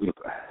feeder, I'm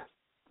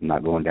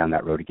not going down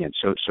that road again.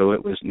 So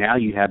it was, now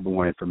you have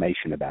more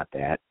information about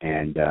that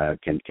and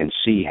can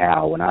see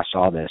how, when I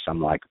saw this,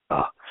 I'm like,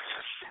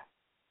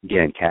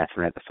 Again,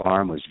 Catherine at the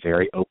farm was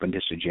very open to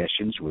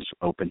suggestions, was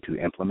open to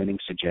implementing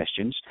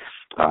suggestions.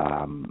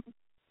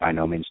 By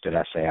no means did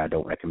I say I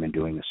don't recommend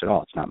doing this at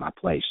all. It's not my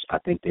place. I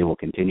think they will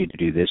continue to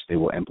do this. They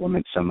will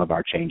implement some of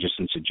our changes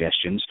and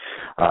suggestions,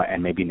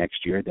 and maybe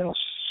next year they'll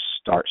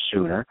start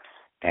sooner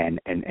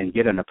and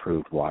get an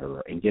approved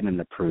waterer and get an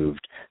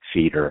approved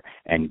feeder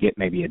and get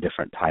maybe a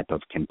different type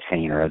of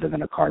container other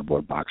than a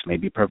cardboard box.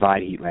 Maybe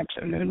provide heat lamps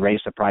and then raise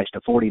the price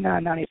to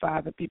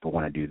 $49.95 if people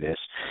want to do this,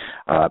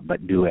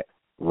 but do it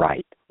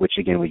right, which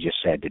again we just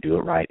said, to do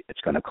it right,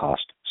 it's going to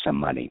cost some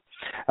money,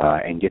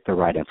 and get the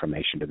right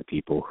information to the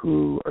people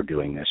who are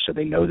doing this so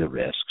they know the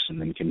risks and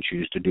then can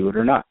choose to do it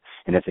or not.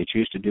 And if they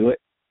choose to do it,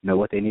 know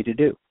what they need to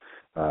do.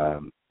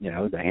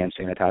 The hand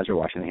sanitizer,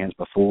 washing the hands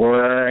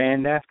before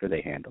and after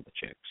they handle the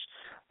chicks,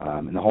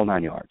 and the whole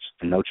 9 yards.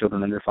 And no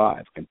children under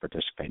 5 can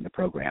participate in the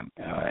program,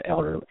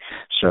 elderly.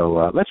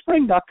 So let's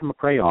bring Dr.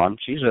 McCrea on.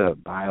 She's a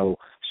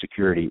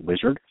biosecurity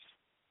wizard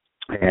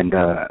and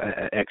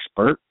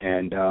expert,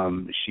 and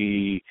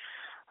she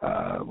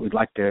we'd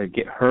like to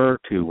get her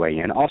to weigh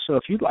in. Also,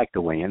 if you'd like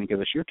to weigh in and give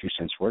us your 2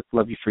 cents worth,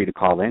 love you free to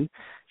call in,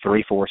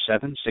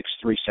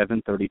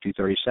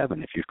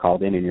 347-637-3237. If you've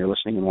called in and you're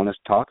listening and want us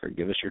to talk or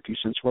give us your 2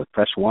 cents worth,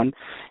 press 1,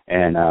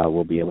 and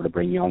we'll be able to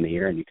bring you on the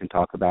air and you can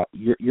talk about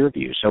your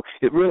views. So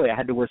I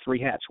had to wear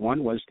 3 hats.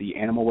 One was the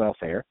animal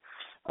welfare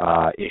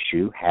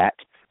issue hat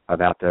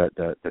about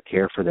the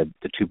care for the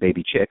 2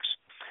 baby chicks,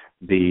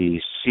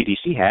 the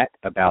CDC hat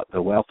about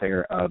the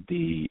welfare of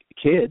the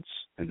kids,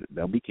 and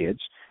they'll be kids,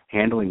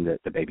 handling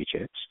the baby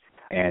chicks,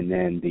 and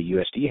then the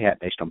USDA hat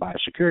based on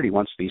biosecurity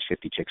once these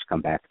 50 chicks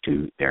come back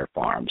to their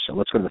farm. So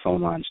let's go to the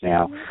phone lines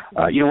now.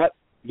 You know what?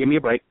 Give me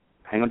a break.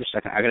 Hang on just a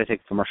second. I got to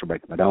take a commercial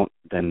break. If I don't,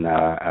 then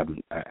I'll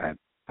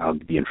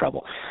be in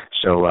trouble.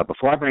 So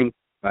before I bring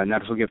now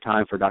this will give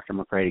time for Dr.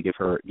 McCrea to get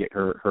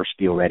her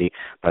spiel ready.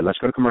 But let's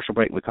go to commercial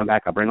break. When we come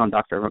back, I'll bring on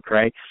Dr.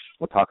 McCrea.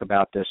 We'll talk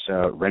about this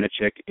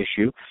rent-a-chick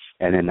issue,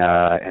 and then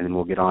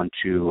we'll get on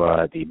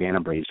to the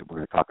Bantam Breeds that we're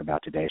going to talk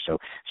about today. So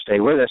stay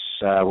with us.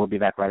 We'll be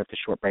back right after this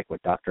short break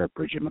with Dr.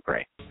 Brigid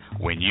McCrea.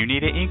 When you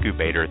need an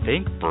incubator,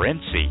 think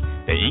Brincy,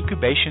 the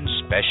incubation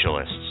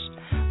specialists.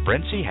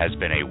 Brincy has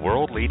been a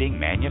world-leading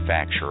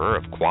manufacturer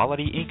of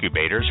quality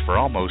incubators for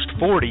almost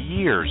 40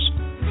 years.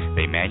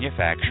 They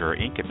manufacture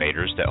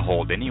incubators that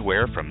hold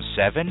anywhere from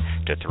 7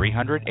 to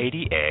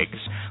 380 eggs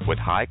with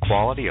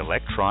high-quality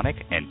electronic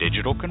and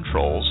digital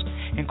controls,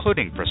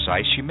 including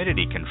precise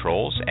humidity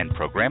controls and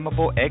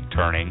programmable egg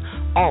turning,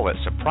 all at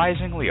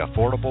surprisingly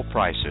affordable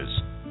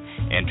prices.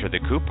 Enter the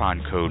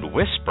coupon code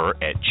WHISPER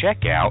at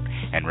checkout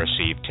and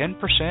receive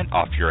 10%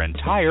 off your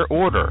entire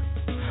order.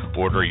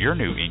 Order your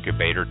new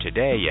incubator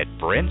today at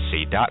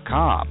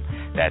Brinsea.com.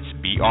 That's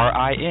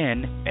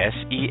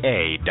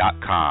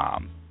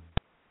BRINSEA.com.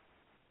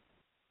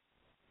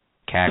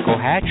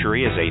 Cackle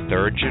Hatchery is a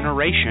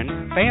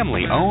third-generation,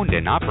 family-owned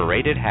and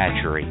operated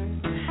hatchery.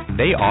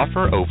 They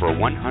offer over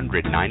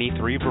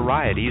 193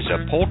 varieties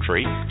of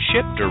poultry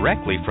shipped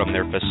directly from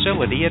their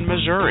facility in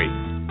Missouri.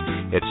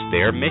 It's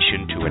their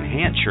mission to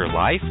enhance your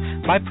life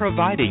by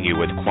providing you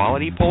with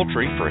quality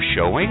poultry for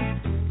showing,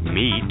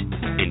 meat,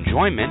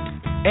 enjoyment,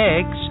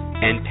 eggs,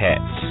 and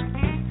pets.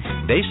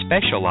 They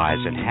specialize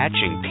in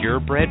hatching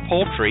purebred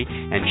poultry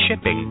and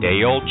shipping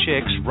day-old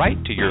chicks right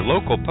to your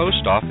local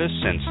post office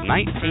since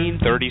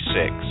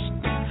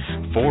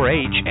 1936.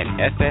 4-H and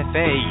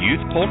FFA youth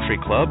poultry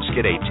clubs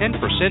get a 10%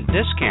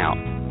 discount.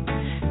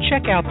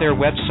 Check out their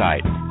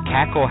website,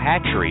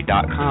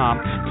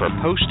 cacklehatchery.com, for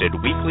posted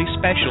weekly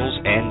specials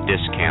and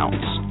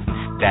discounts.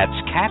 That's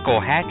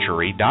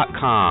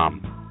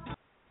cacklehatchery.com.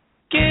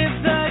 Give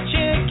the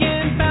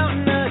chicken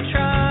fountain a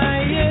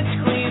try.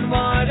 It's clean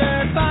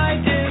water by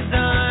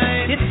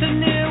design. It's a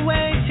new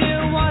way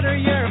to water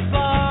your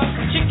flock.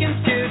 Chickens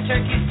to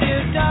turkeys to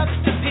ducks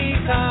to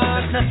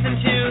peacocks. Nothing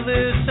to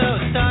lose, so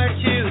start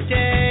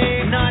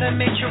today. Not a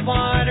major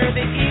water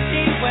the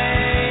easy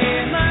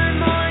way.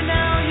 Learn more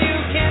now, you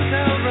can't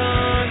go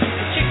wrong.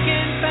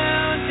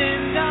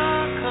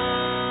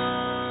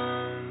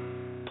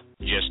 ChickenFountain.com.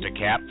 Just a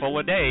capful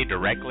a day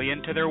directly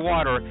into their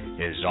water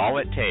is all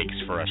it takes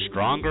for a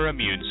stronger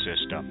immune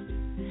system.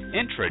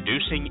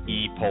 Introducing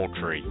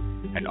ePoultry,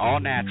 an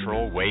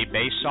all-natural,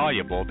 whey-based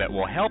soluble that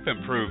will help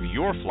improve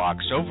your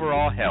flock's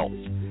overall health.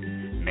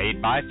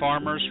 Made by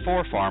farmers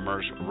for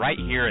farmers right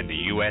here in the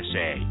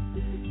USA.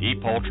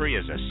 ePoultry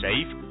is a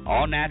safe,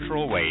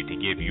 all-natural way to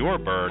give your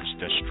birds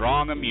the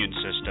strong immune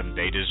system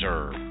they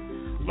deserve.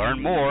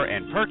 Learn more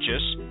and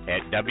purchase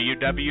at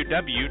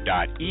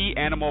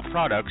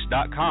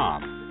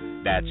www.eanimalproducts.com.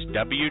 That's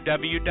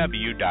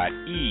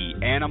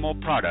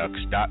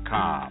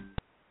www.eanimalproducts.com.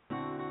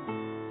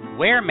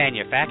 Ware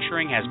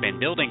Manufacturing has been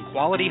building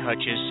quality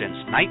hutches since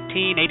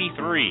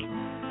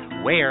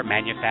 1983. Ware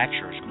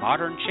manufactures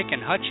modern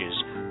chicken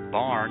hutches,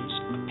 barns,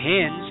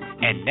 pens,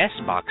 and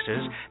nest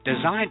boxes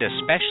designed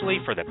especially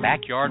for the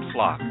backyard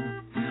flock.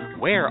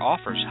 Ware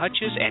offers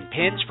hutches and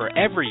pens for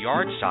every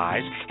yard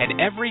size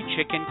and every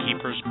chicken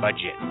keeper's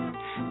budget.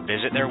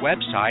 Visit their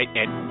website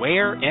at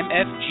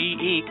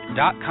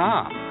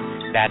waremfginc.com.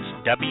 That's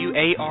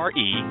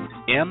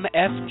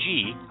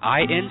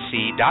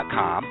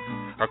WAREMFGINC.com,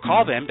 or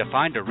call them to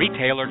find a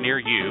retailer near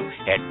you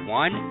at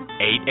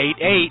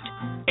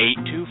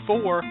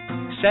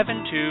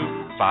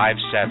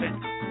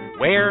 1-888-824-7257.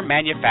 Ware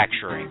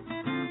Manufacturing.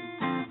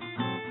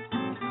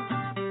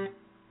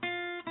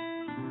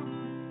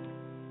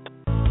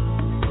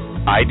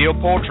 Ideal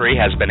Poultry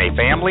has been a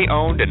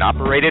family-owned and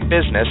operated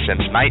business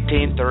since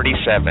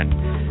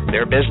 1937.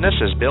 Their business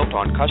is built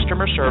on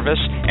customer service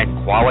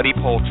and quality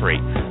poultry,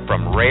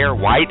 from rare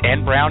white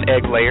and brown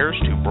egg layers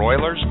to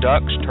broilers,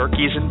 ducks,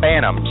 turkeys, and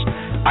bantams.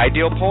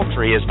 Ideal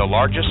Poultry is the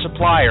largest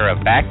supplier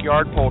of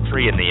backyard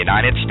poultry in the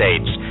United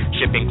States,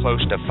 shipping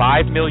close to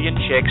 5 million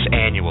chicks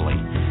annually.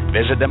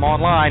 Visit them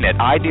online at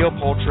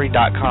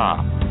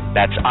idealpoultry.com.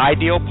 That's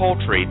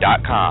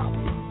idealpoultry.com.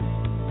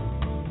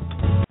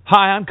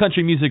 Hi, I'm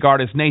country music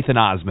artist Nathan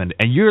Osmond,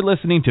 and you're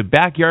listening to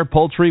Backyard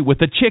Poultry with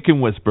the Chicken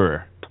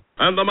Whisperer.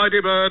 And the mighty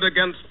bird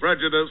against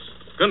prejudice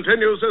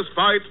continues his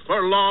fight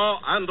for law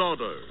and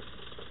order.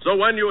 So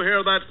when you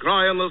hear that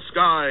cry in the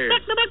sky,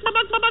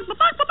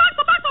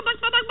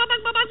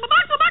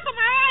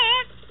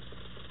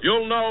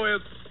 you'll know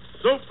it's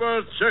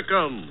Super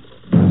Chicken.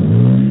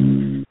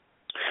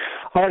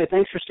 All right,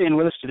 thanks for staying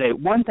with us today.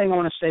 One thing I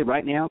want to say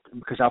right now,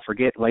 because I'll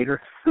forget later,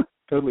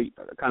 totally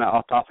kind of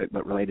off topic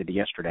but related to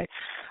yesterday.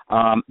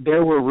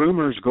 There were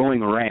rumors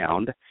going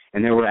around,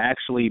 and there were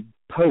actually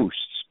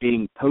posts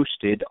being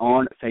posted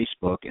on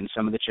Facebook in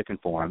some of the chicken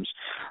forums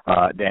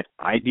that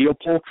Ideal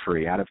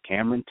Poultry out of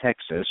Cameron,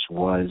 Texas,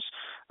 was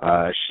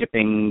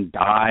shipping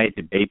dyed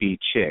baby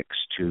chicks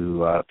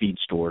to feed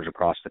stores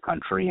across the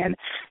country, and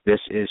this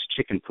is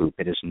chicken poop.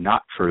 It is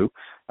not true.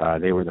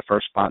 They were the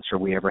first sponsor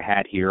we ever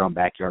had here on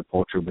Backyard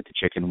Poultry with the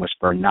Chicken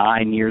Whisperer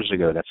 9 years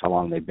ago. That's how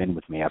long they've been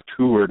with me. I've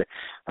toured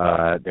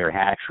their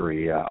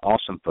hatchery.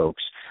 Awesome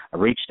folks. I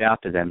reached out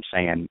to them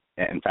saying,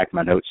 in fact,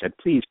 my note said,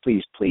 please,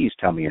 please, please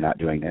tell me you're not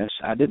doing this.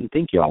 I didn't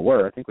think y'all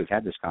were. I think we've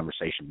had this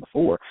conversation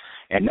before.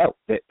 And no,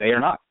 they are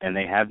not. And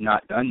they have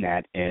not done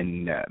that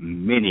in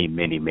many,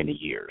 many, many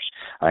years.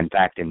 In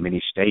fact, in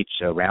many states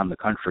around the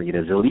country, it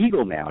is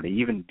illegal now to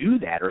even do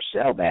that or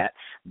sell that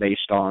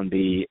based on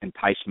the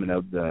enticement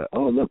of the,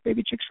 oh, look,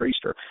 baby chicks for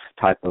Easter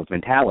type of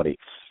mentality.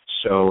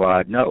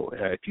 So, no,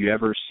 if you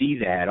ever see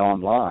that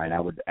online, I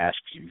would ask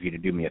you to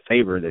do me a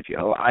favor. That if you,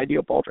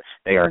 Ideal Poultry,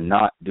 they are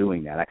not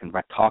doing that. I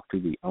talked to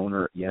the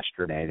owner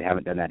yesterday. They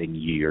haven't done that in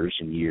years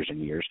and years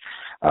and years.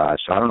 So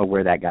I don't know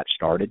where that got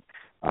started.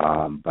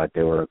 But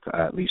there were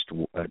at least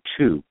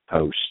 2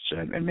 posts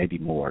and maybe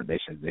more. They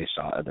said they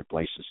saw other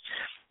places.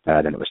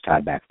 Then it was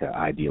tied back to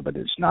Ideal, but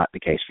it's not the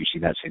case. If you see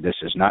that, say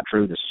this is not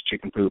true. This is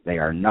chicken poop. They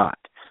are not.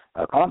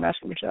 Call and ask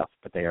them yourself,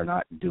 but they are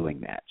not doing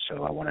that.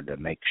 So I wanted to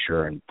make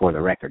sure and for the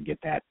record get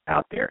that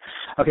out there.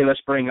 Okay, let's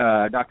bring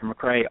Dr.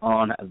 McCrea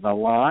on the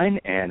line,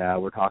 and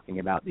we're talking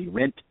about the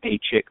Rent a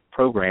Chick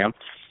program.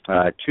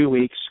 2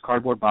 weeks,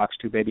 cardboard box,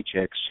 2 baby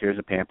chicks. Here's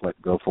a pamphlet.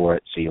 Go for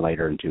it. See you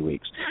later in 2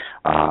 weeks.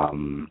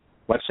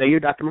 What say you,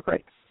 Dr.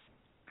 McCrea?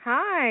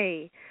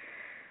 Hi.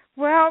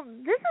 Well,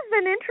 this has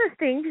been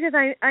interesting because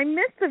I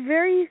missed the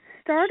very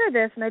start of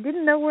this, and I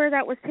didn't know where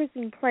that was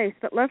taking place,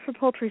 but Love for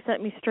Poultry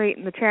sent me straight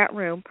in the chat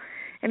room,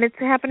 and it's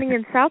happening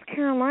in South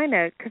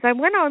Carolina because I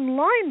went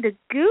online to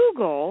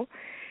Google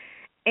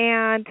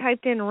and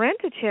typed in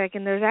Rent-A-Chick,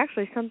 and there's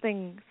actually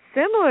something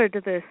similar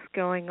to this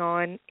going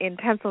on in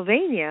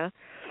Pennsylvania.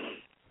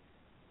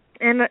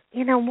 And,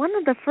 one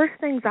of the first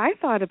things I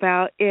thought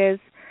about is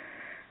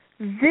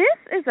this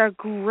is a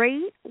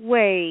great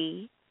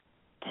way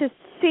to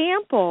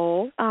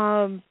sample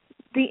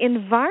the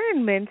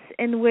environments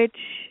in which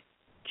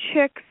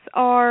chicks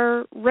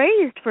are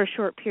raised for a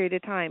short period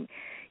of time.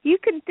 You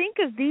can think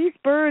of these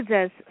birds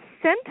as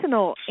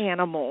sentinel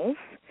animals.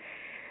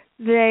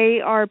 They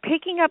are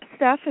picking up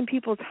stuff in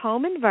people's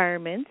home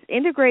environments,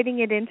 integrating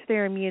it into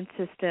their immune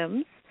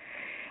systems,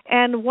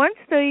 and once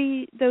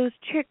those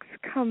chicks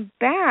come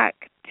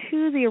back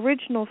to the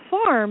original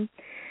farm,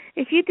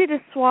 if you did a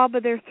swab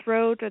of their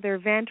throat or their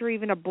vent or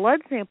even a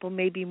blood sample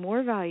may be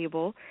more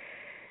valuable,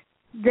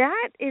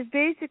 that is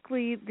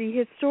basically the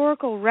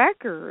historical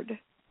record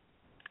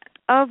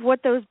of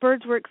what those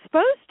birds were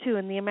exposed to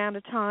in the amount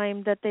of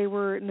time that they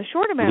were, in the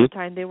short amount of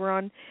time they were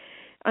on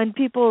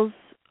people's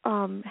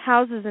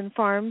houses and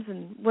farms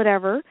and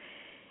whatever.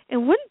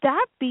 And wouldn't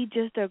that be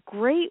just a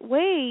great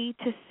way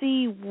to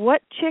see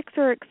what chicks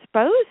are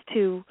exposed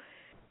to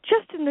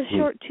just in the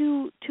short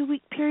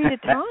two-week period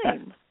of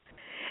time?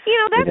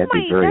 That's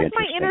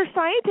my inner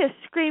scientist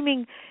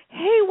screaming,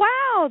 hey,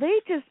 wow, they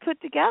just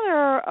put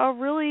together a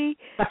really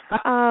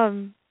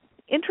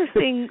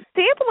interesting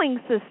sampling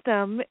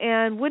system,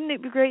 and wouldn't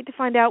it be great to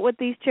find out what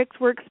these chicks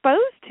were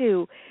exposed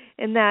to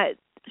in that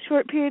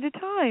short period of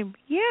time?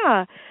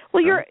 Yeah.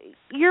 Well,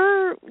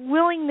 your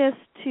willingness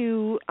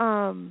to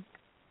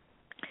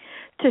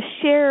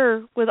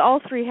share with all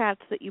 3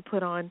 hats that you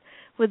put on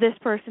with this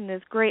person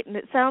is great, and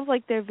it sounds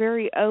like they're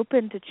very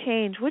open to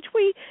change, which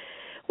we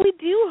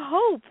do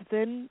hope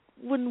then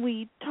when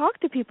we talk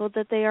to people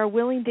that they are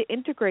willing to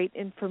integrate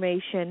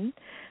information,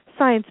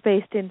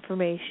 science-based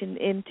information,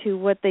 into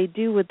what they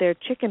do with their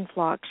chicken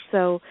flocks.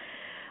 So,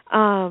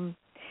 I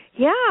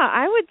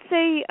would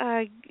say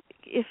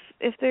if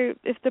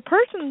the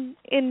person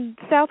in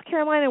South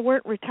Carolina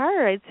weren't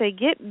retired, I'd say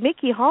get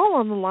Mickey Hall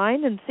on the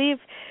line and see if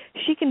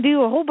she can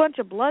do a whole bunch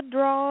of blood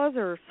draws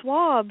or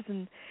swabs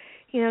and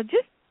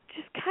just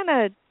kind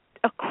of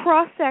a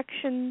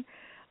cross-section,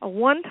 a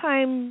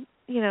one-time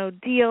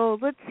deal.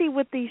 Let's see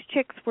what these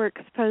chicks were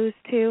exposed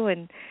to,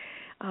 and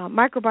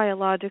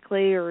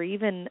microbiologically, or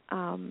even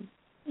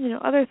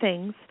other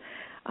things.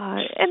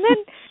 And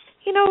then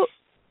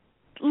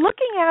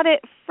looking at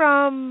it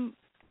from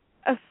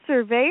a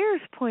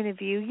surveyor's point of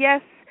view,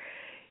 yes,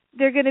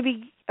 they're going to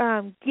be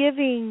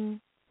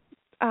giving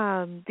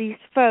these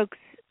folks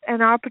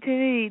an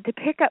opportunity to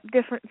pick up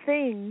different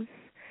things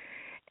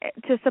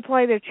to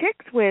supply their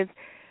chicks with.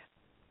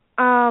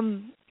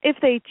 If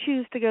they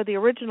choose to go the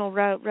original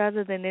route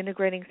rather than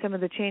integrating some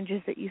of the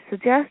changes that you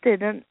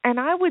suggested. And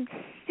I would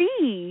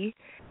be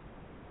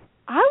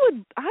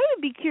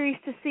curious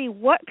to see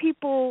what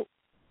people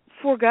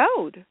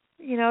forgoed.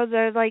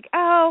 They're like,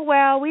 oh,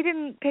 well, we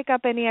didn't pick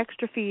up any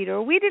extra feed,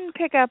 or we didn't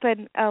pick up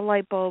a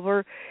light bulb,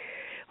 or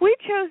we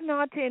chose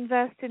not to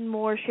invest in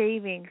more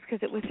shavings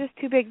because it was just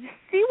too big.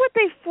 See what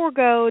they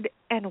forgoed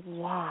and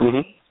why.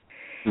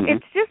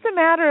 It's just a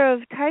matter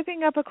of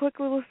typing up a quick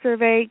little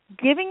survey,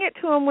 giving it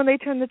to them when they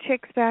turn the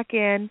chicks back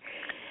in,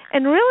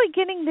 and really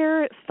getting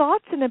their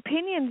thoughts and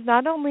opinions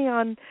not only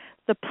on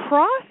the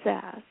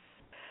process,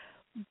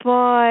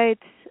 but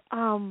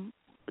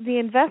the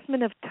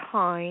investment of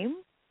time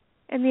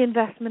and the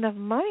investment of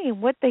money and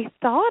what they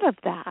thought of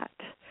that.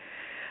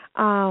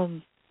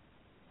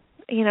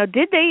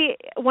 Did they,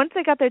 once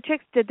they got their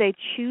chicks, did they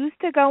choose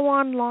to go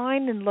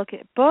online and look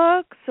at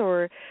books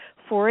or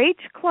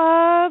 4-H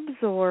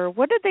clubs, or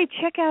what did they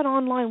check out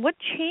online? What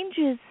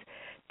changes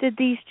did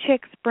these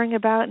chicks bring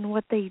about in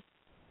what they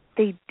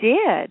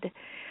did?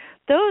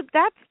 Though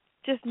that's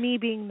just me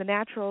being the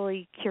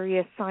naturally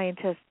curious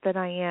scientist that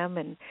I am,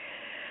 and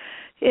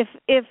if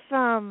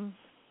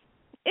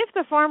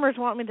the farmers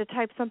want me to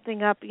type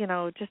something up,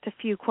 just a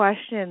few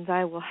questions,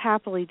 I will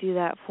happily do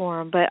that for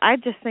them. But I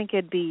just think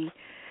it'd be,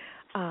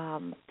 a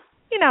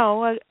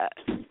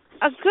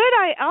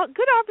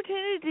good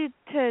opportunity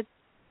to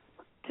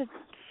to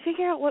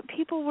figure out what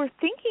people were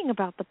thinking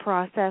about the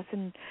process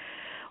and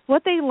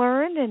what they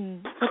learned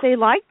and what they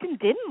liked and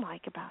didn't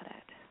like about it.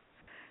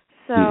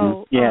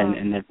 So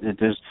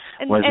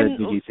did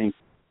you think?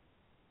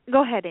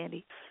 Go ahead,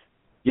 Andy.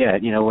 Yeah,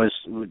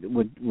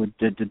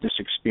 did this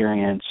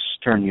experience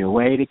turn you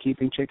away to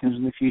keeping chickens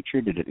in the future?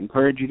 Did it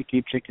encourage you to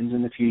keep chickens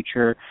in the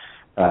future?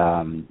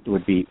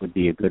 Would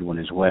be a good one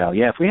as well.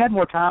 Yeah, if we had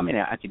more time,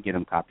 I could get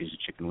them copies of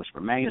Chicken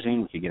Whisperer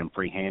magazine. We could get them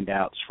free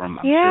handouts from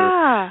the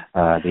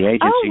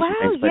agencies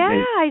and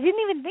things. I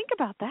didn't even think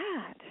about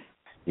that.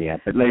 Yeah,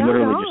 but they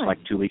literally just like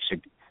 2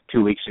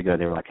 weeks ago,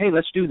 they were like, hey,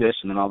 let's do this.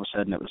 And then all of a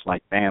sudden it was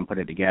like, bam, put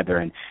it together.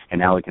 And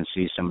now we can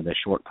see some of the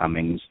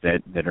shortcomings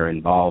that are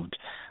involved,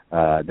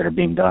 that are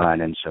being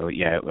done. And so,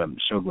 I'm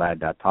so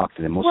glad I talked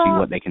to them. We'll see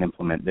what they can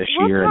implement this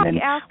year. We'll and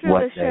then after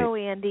the show,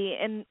 Andy,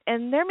 and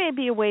there may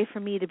be a way for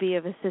me to be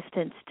of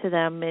assistance to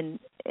them in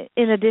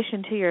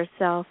addition to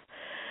yourself.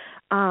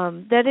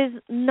 That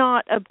is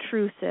not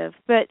obtrusive.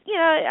 But,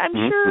 I'm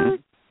sure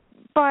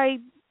by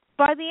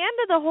the end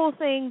of the whole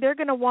thing, they're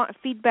going to want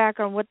feedback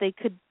on what they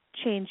could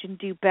change and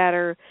do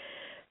better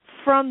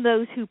from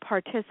those who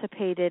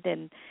participated.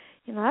 And,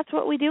 that's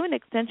what we do in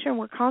Extension.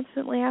 We're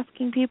constantly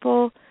asking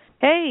people,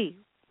 hey,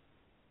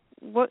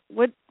 what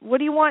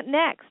do you want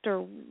next?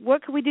 Or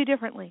what could we do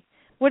differently?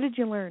 What did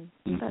you learn?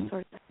 That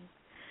sort of thing.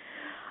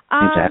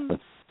 Exactly.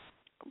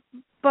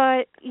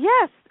 But,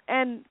 yes,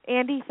 and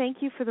Andy,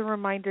 thank you for the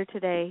reminder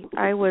today.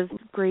 I was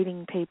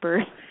grading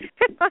papers.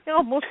 I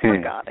almost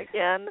forgot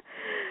again.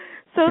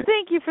 So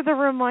thank you for the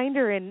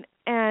reminder, and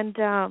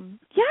I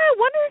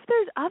wonder if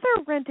there's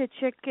other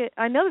rent-a-chicken.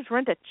 I know there's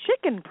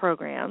rent-a-chicken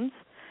programs,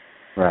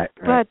 right?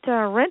 But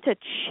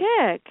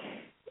rent-a-chick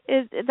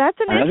that's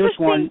an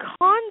interesting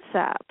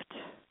concept.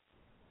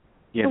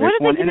 Yeah, so what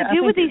are they going to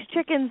do with these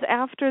chickens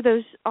after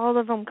all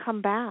of them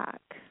come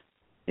back?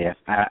 Yeah,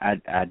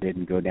 I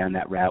didn't go down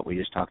that route. We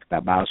just talked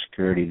about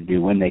biosecurity to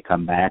do when they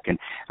come back, and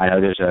I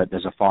know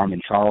there's a farm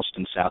in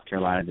Charleston, South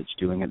Carolina that's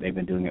doing it. They've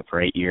been doing it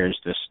for 8 years.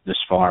 This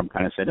farm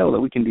kind of said,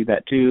 we can do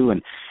that too,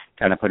 and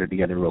kind of put it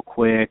together real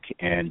quick.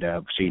 And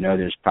so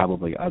there's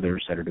probably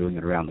others that are doing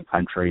it around the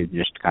country,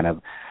 just kind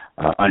of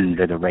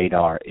under the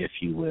radar, if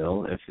you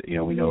will. If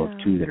we know of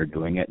 2 that are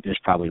doing it, there's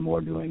probably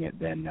more doing it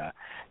than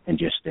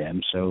just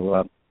them.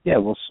 So.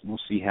 We'll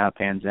see how it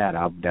pans out.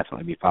 I'll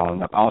definitely be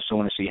following up. I also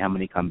want to see how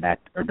many come back,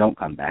 or don't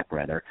come back,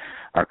 rather,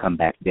 or come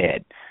back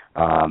dead.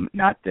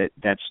 Not that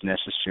that's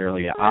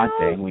necessarily an odd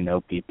thing. We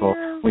know people.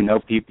 We know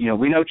people.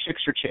 We know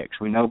chicks are chicks.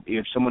 We know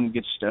if someone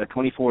gets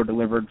 24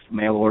 delivered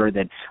mail order,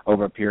 that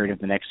over a period of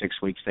the next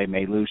 6 weeks they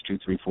may lose 2,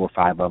 3, 4,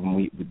 5 of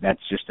them. That's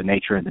just the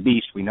nature of the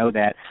beast. We know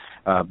that.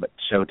 But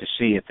so to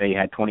see if they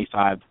had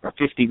 25 or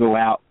 50 go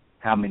out,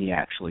 how many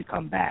actually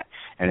come back?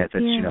 And if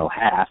it's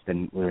half,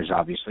 then there's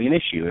obviously an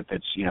issue. If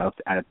it's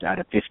out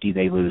of 50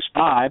 they lose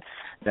 5,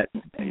 that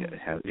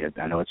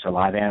I know it's a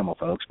live animal,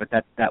 folks, but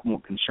that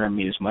won't concern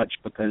me as much,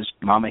 because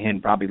mama hen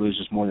probably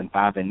loses more than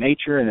 5 in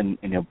nature, and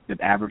then the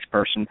average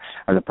person,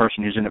 or the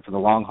person who's in it for the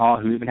long haul,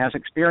 who even has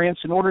experience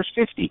and orders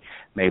 50,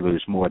 may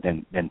lose more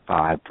than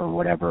 5 for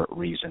whatever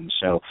reason.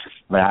 So,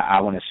 but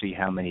I want to see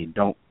how many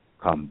don't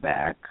come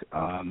back,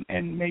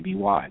 and maybe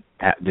why.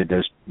 How many people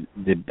actually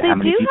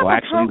went? They do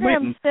have a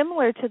program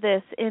similar to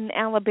this in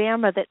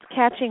Alabama that's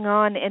catching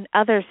on in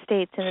other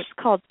states, and it's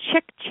called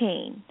Chick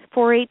Chain,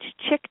 4-H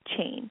Chick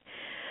Chain,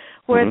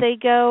 where they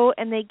go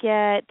and they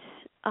get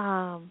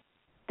the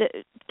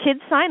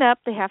kids sign up.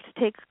 They have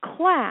to take a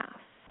class.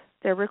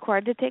 They're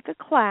required to take a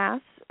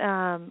class,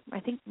 I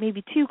think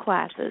maybe 2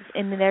 classes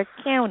in their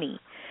county.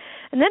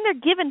 And then they're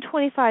given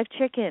 25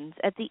 chickens.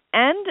 At the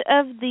end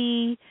of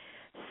the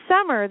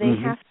summer, they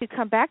have to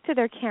come back to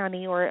their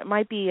county, or it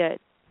might be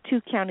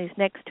 2 counties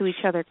next to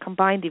each other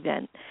combined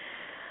event,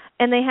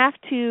 and they have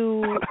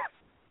to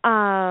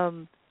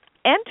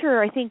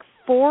enter, I think,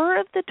 4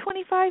 of the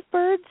 25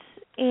 birds,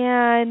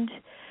 and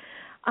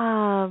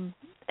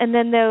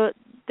then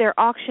they're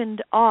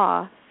auctioned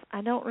off.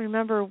 I don't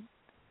remember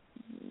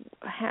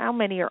how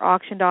many are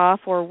auctioned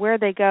off or where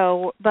they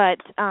go, but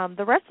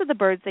the rest of the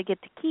birds they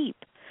get to keep.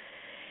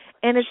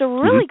 And it's a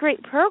really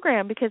great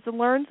program, because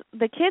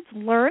the kids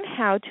learn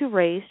how to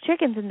raise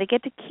chickens, and they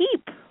get to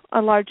keep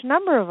a large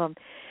number of them.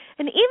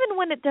 And even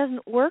when it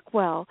doesn't work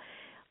well,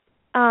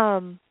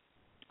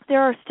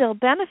 there are still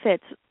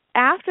benefits.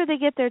 After they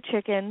get their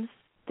chickens,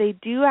 they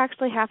do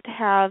actually have to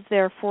have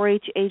their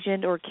 4-H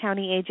agent or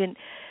county agent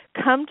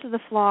come to the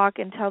flock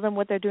and tell them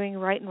what they're doing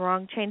right and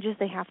wrong, changes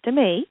they have to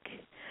make,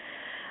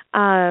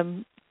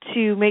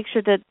 to make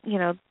sure that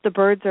the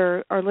birds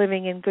are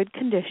living in good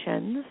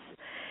conditions.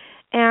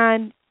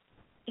 And,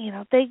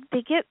 they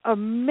get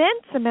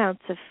immense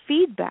amounts of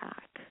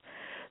feedback.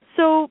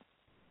 So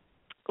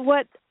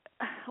what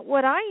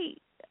I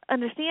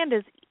understand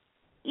is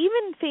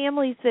even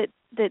families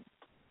that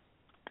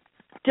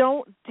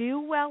don't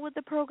do well with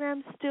the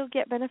program still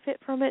get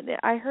benefit from it.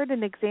 I heard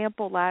an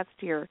example last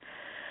year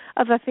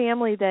of a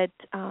family that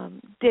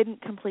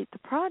didn't complete the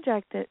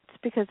project. It's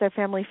because their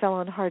family fell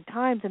on hard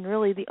times, and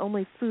really the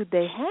only food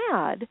they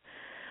had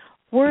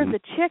were the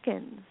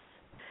chickens.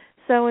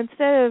 So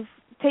instead of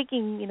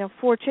taking,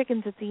 4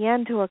 chickens at the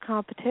end to a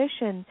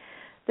competition,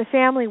 the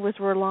family was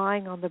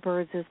relying on the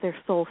birds as their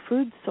sole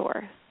food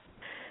source.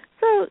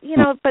 So,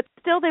 but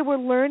still they were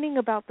learning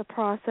about the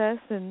process,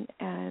 and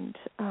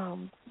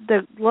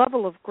the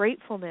level of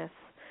gratefulness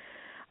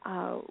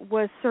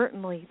was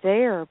certainly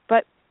there.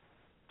 But,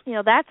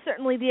 that's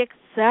certainly the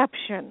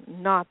exception,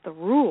 not the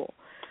rule.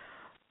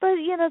 But,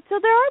 so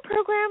there are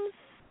programs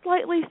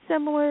slightly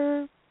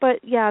similar,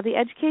 but, the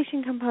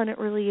education component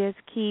really is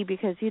key,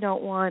 because you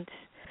don't want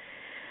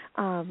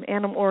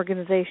animal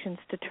organizations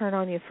to turn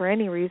on you for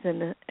any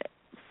reason,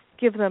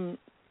 give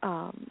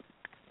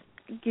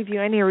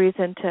you any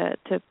reason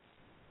to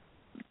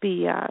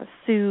be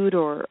sued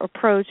or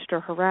approached or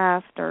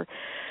harassed, or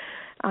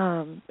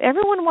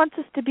everyone wants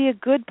us to be a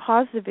good,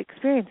 positive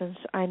experience, and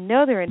I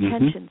know their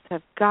intentions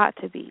have got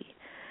to be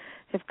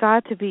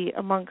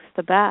amongst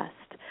the best.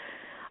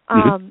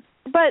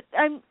 But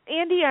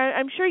Andy,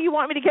 I'm sure you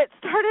want me to get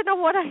started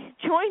on what I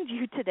joined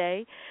you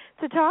today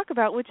to talk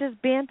about, which is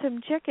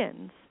bantam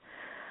chickens.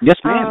 Yes,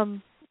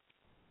 ma'am.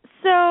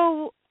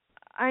 So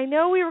I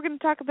know we were going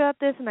to talk about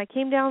this, and I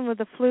came down with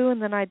the flu,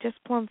 and then I just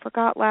plumb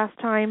forgot last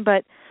time.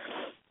 But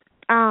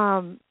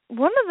one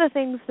of the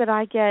things that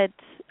I get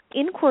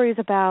inquiries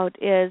about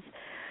is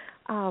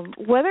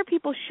whether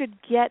people should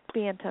get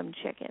bantam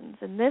chickens.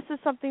 And this is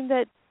something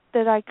that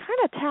I kind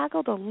of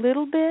tackled a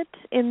little bit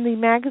in the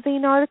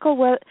magazine article,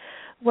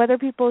 whether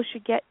people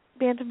should get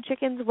bantam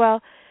chickens.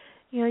 Well,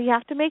 you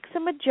have to make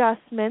some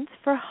adjustments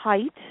for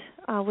height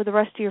with the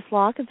rest of your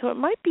flock, and so it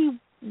might be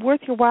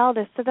worth your while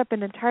to set up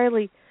an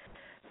entirely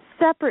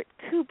separate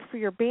coop for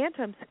your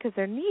bantams, because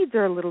their needs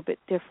are a little bit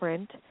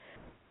different.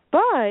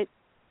 But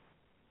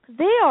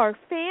they are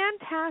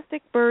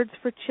fantastic birds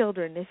for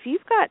children. If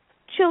you've got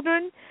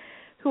children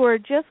who are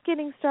just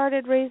getting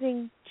started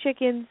raising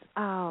chickens,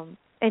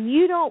 and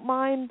you don't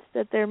mind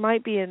that there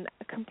might be a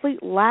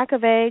complete lack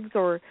of eggs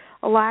or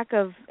a lack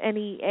of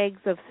any eggs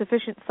of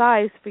sufficient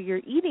size for your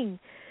eating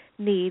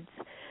needs,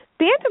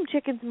 bantam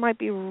chickens might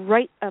be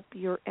right up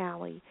your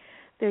alley.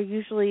 They're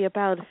usually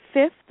about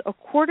a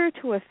quarter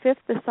to a fifth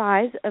the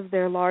size of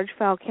their large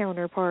fowl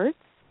counterparts.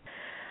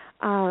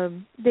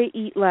 They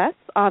eat less,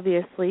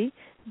 obviously.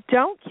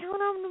 Don't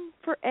count on them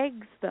for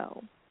eggs,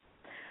 though.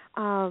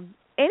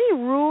 Any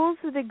rules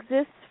that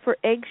exist for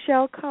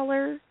eggshell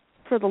color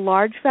for the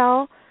large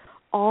fowl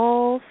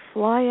all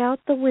fly out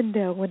the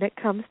window when it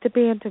comes to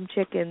bantam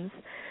chickens,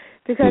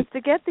 because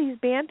to get these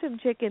bantam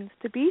chickens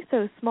to be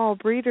so small,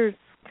 breeders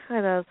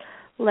kind of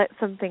let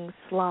some things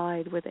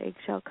slide with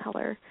eggshell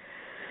color.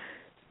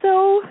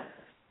 So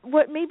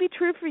what may be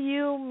true for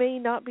you may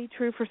not be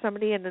true for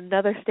somebody in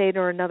another state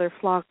or another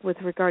flock with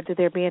regard to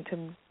their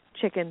bantam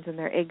chickens and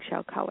their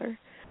eggshell color.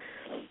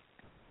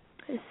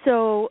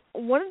 So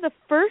one of the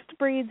first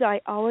breeds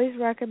I always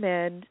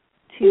recommend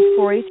to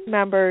 4-H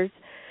members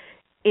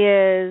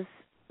is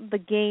the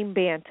game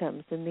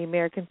bantams in the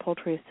American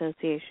Poultry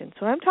Association.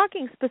 So I'm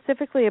talking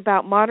specifically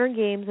about modern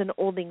games and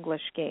Old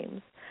English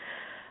games.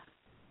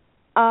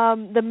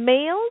 The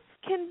males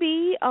can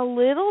be a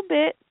little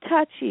bit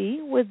touchy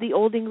with the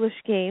Old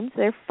English games.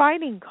 They're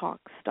fighting cock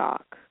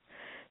stock.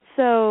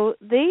 So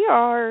they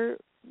are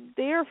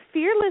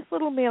fearless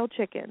little male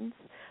chickens.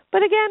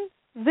 But again,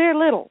 they're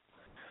little.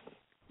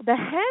 The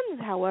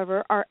hens,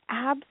 however, are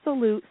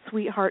absolute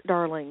sweetheart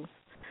darlings.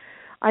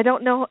 I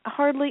don't know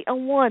hardly a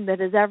one that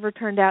has ever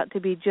turned out to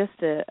be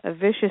just a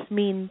vicious,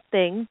 mean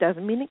thing.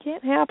 Doesn't mean it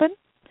can't happen.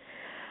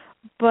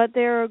 But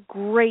they're a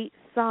great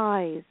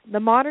size. The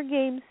modern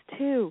games,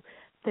 too.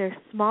 They're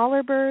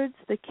smaller birds.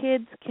 The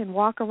kids can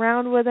walk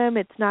around with them.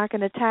 It's not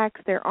going to tax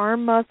their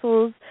arm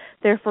muscles,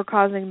 therefore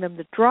causing them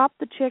to drop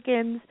the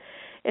chickens.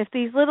 If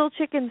these little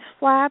chickens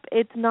flap,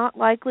 it's not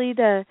likely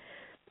to,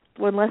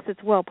 unless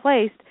it's well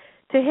placed,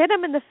 to hit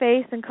them in the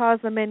face and cause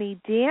them any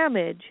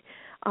damage.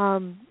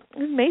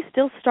 It may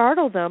still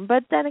startle them,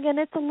 but then again,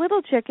 it's a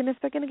little chicken. If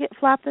they're going to get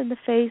flapped in the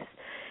face,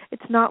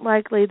 it's not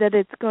likely that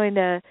it's going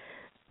to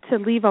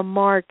leave a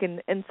mark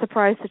and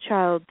surprise the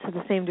child to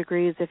the same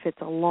degree as if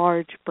it's a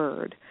large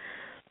bird.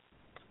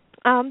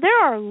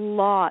 There are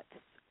lots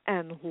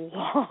and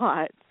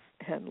lots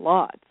and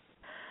lots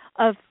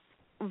of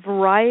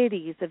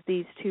varieties of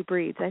these two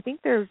breeds. I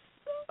think there's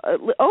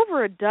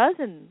over a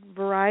dozen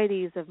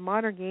varieties of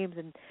modern games,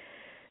 and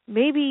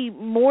maybe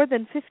more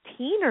than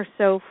 15 or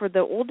so for the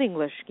Old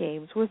English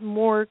games, with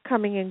more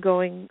coming and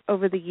going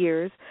over the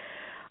years.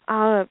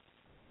 I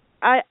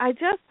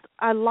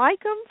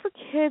like them for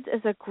kids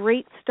as a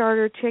great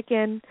starter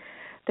chicken.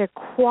 They're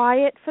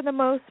quiet for the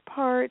most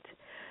part.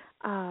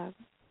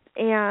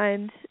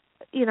 And,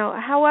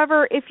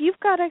 however, if you've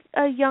got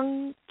a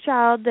young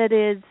child that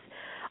is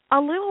a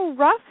little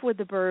rough with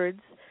the birds,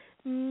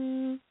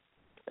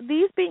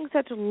 these being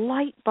such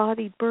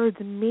light-bodied birds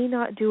may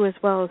not do as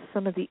well as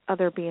some of the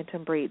other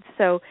bantam breeds.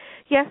 So,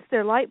 yes,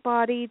 they're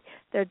light-bodied,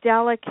 they're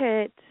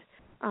delicate,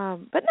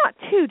 but not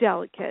too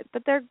delicate,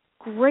 but they're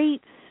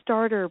great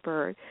starter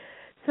birds.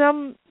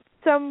 Some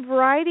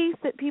varieties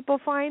that people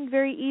find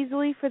very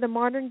easily for the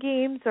modern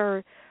games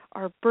are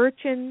are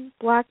birchen,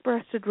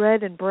 black-breasted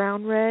red, and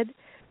brown red.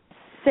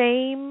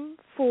 Same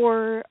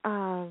for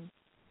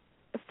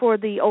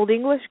the Old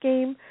English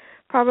game.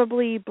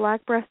 Probably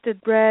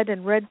black-breasted red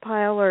and red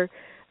pile are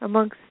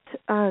amongst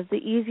the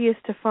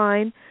easiest to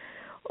find.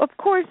 Of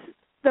course,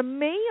 the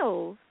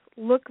males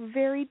look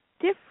very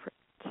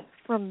different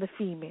from the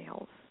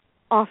females,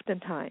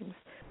 oftentimes.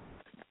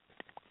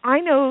 I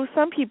know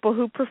some people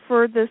who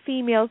prefer the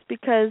females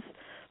because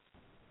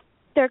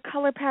their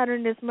color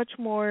pattern is much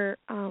more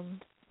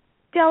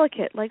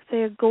delicate, like,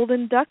 say, a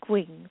golden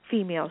duckwing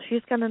female.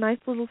 She's got a nice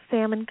little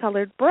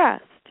salmon-colored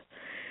breast,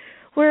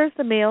 whereas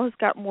the male has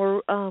got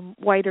more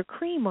white or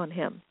cream on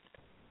him.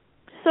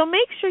 So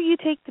make sure you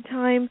take the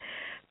time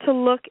to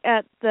look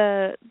at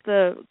the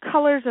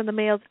colors of the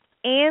males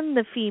and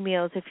the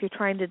females if you're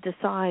trying to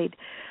decide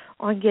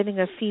on getting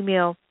a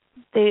female.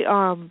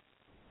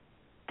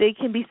 They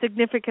can be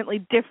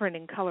significantly different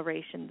in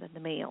coloration than the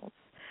males.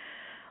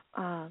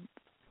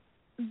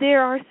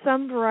 There are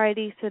some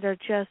varieties that are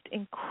just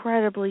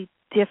incredibly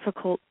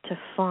difficult to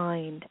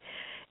find,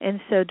 and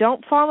so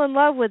don't fall in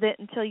love with it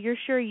until you're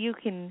sure you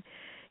can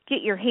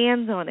get your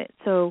hands on it.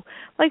 So,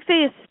 like,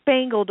 say, a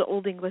spangled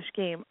Old English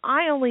game.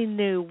 I only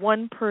knew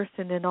one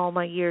person in all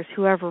my years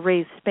who ever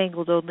raised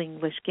spangled Old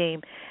English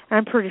game, and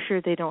I'm pretty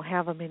sure they don't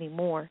have them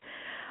anymore.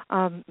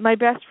 My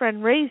best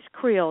friend raised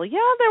Creole. Yeah,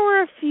 there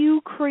were a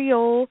few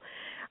Creole,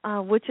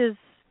 which is,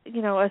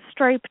 a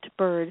striped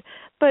bird,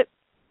 but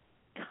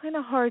kind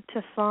of hard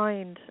to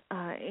find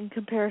in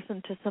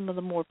comparison to some of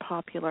the more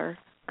popular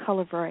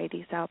color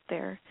varieties out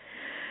there.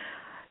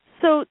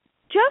 So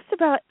just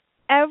about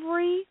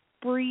every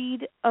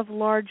breed of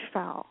large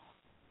fowl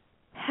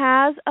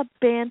has a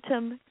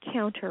bantam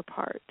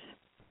counterpart.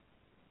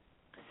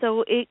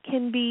 So it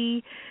can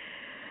be,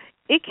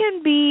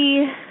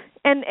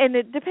 and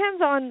it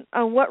depends on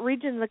what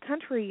region of the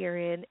country you're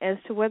in as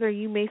to whether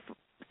you may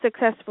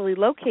successfully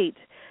locate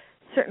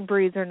certain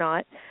breeds or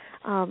not.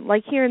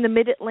 Like here in the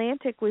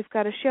Mid-Atlantic, we've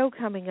got a show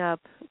coming up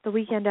the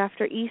weekend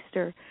after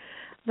Easter,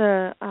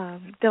 the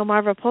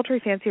Delmarva Poultry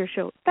Fancier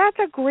Show. That's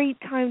a great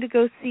time to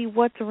go see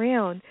what's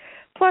around.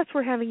 Plus,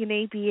 we're having an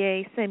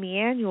ABA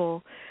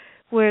semi-annual,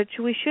 which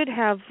we should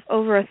have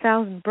over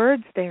 1,000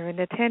 birds there in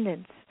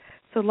attendance,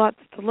 so lots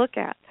to look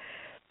at.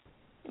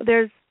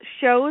 There's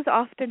shows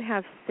often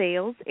have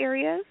sales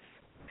areas.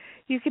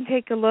 You can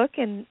take a look,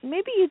 and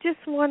maybe you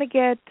just want to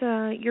get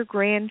your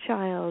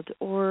grandchild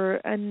or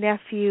a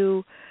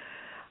nephew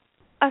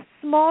a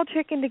small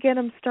chicken to get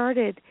them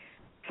started.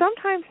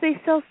 Sometimes they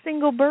sell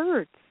single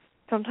birds.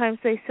 Sometimes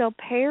they sell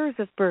pairs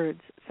of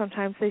birds.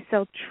 Sometimes they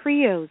sell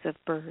trios of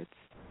birds.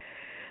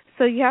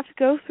 So you have to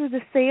go through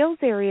the sales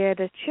area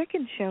at a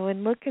chicken show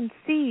and look and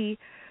see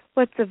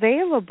what's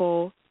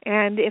available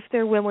and if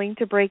they're willing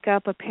to break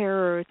up a pair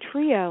or a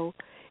trio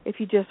if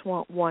you just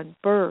want one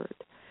bird.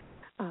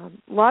 A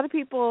lot of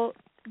people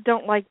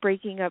don't like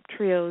breaking up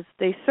trios.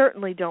 They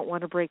certainly don't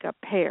want to break up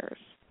pairs.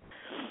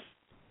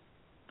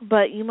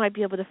 But you might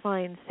be able to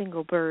find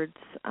single birds,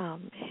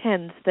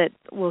 hens that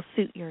will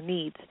suit your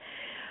needs.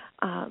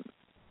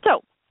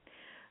 So,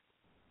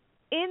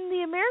 in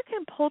the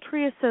American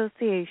Poultry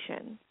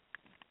Association,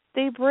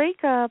 they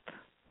break up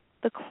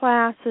the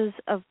classes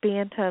of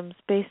bantams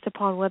based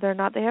upon whether or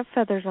not they have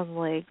feathers on the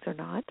legs or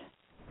not,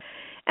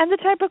 and the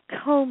type of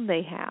comb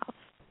they have.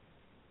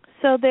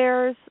 So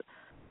there's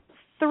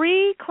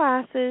 3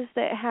 classes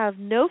that have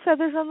no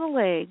feathers on the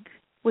leg,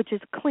 which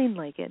is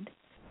clean-legged,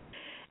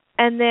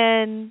 and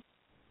then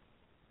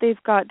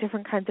they've got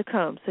different kinds of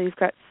combs. So you've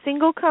got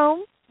single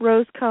comb,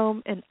 rose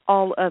comb, and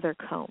all other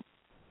comb.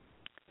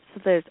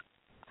 So there's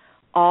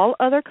all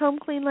other comb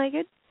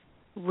clean-legged,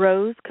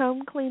 rose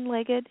comb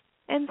clean-legged,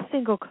 and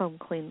single comb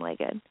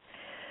clean-legged.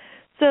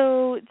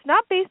 So it's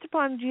not based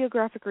upon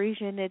geographic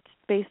region. It's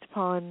based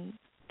upon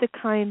the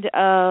kind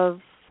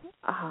of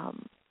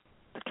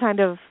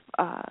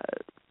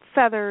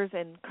feathers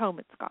and comb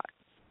it's got.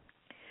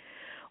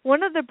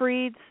 One of the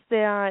breeds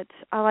that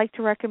I like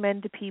to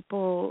recommend to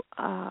people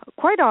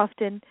quite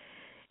often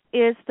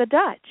is the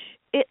Dutch.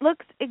 It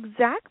looks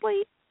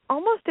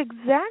almost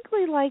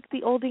exactly like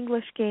the Old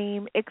English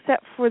game,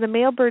 except for the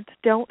male birds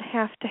don't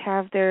have to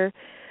have their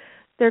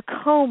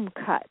comb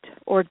cut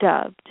or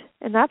dubbed,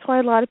 and that's why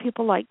a lot of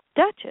people like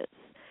Dutches.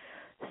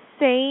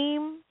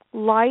 Same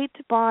light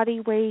body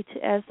weight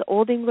as the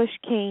Old English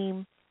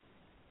game.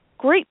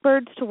 Great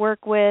birds to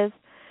work with.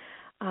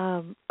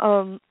 A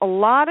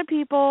lot of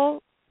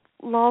people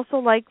also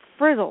like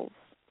frizzles.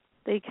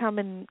 They come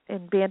in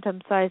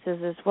bantam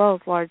sizes as well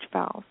as large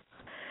fowls.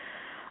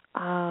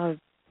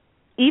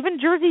 Even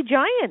Jersey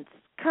Giants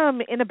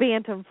come in a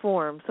bantam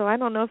form, so I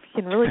don't know if you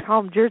can really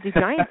call them Jersey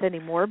Giants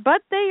anymore,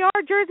 but they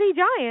are Jersey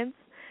Giants.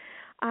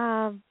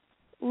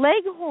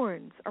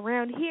 Leghorns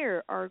around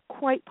here are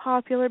quite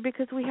popular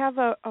because we have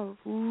a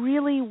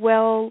really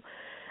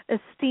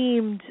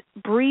well-esteemed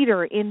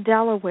breeder in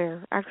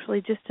Delaware,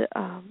 actually just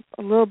a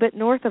little bit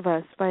north of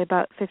us by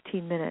about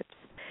 15 minutes.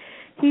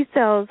 He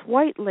sells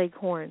white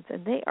leghorns,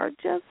 and they are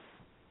just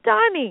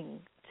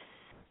stunning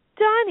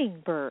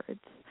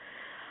birds.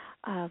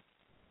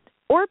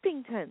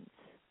 Orpingtons,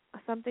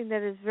 something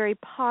that is very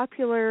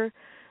popular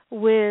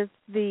with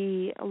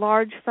the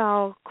large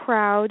fowl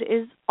crowd,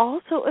 is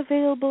also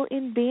available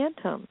in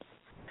bantams.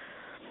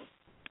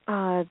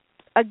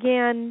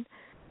 Again,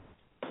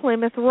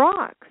 Plymouth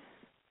Rocks,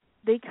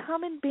 they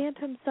come in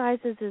bantam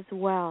sizes as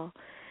well.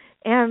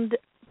 And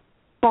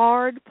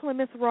barred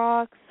Plymouth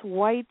Rocks,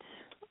 white,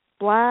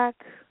 black,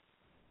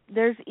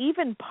 there's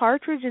even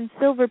partridge and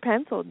silver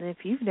penciled. And if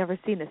you've never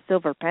seen a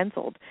silver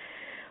penciled,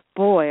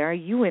 boy, are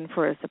you in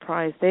for a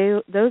surprise.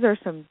 Those are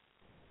some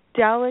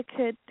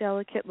delicate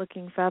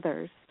looking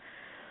feathers.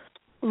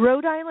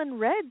 Rhode Island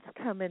Reds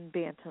come in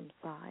bantam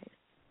size.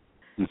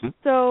 Mm-hmm.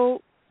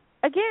 So,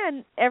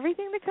 again,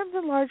 everything that comes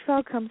in large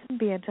fowl comes in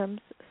bantams.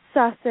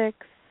 Sussex.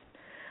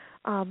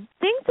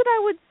 Things that I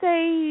would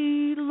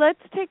say, let's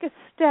take a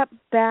step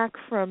back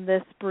from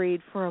this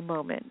breed for a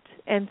moment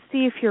and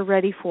see if you're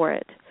ready for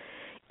it.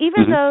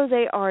 Even though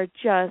they are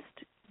just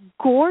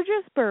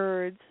gorgeous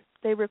birds,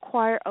 they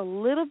require a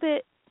little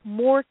bit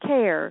more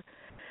care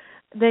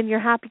than your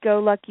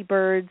happy-go-lucky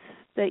birds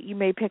that you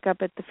may pick up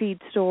at the feed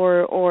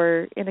store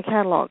or in a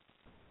catalog.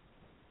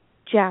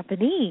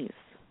 Japanese.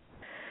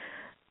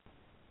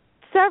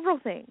 Several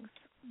things.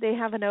 They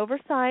have an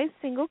oversized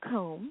single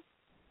comb.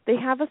 They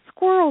have a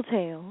squirrel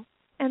tail,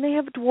 and they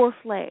have dwarf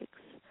legs.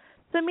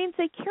 So it means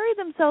they carry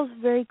themselves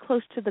very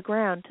close to the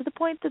ground, to the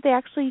point that they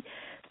actually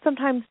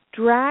sometimes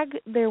drag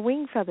their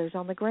wing feathers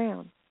on the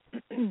ground.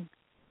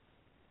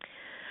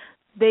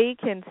 They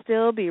can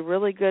still be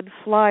really good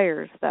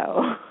flyers,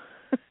 though.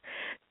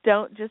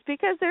 Just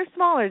because they're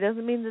smaller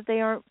doesn't mean that they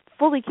aren't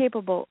fully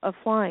capable of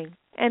flying.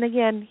 And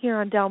again, here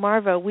on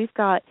Delmarva, we've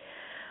got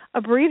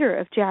a breeder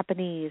of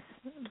Japanese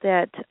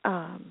that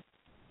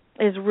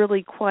is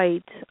really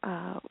quite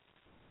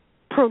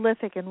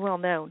prolific and well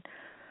known.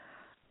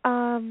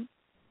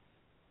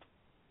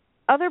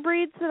 Other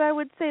breeds that I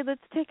would say,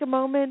 let's take a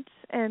moment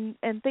and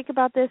think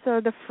about this,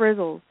 are the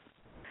frizzles.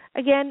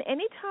 Again,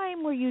 any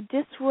time where you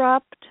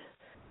disrupt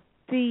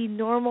the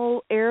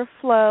normal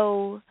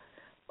airflow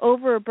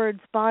over a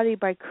bird's body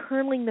by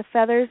curling the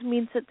feathers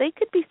means that they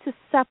could be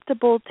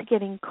susceptible to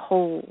getting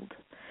cold.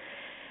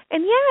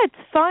 And yeah, it's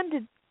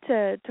fun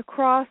to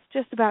cross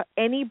just about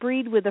any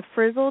breed with a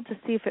frizzle to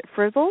see if it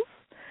frizzles.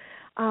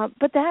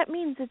 But that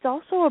means it's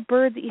also a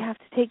bird that you have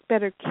to take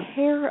better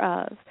care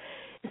of,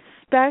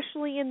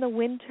 especially in the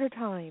winter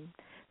time.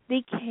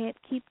 They can't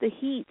keep the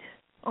heat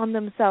on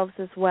themselves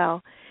as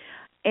well.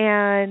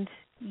 And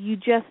you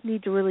just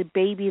need to really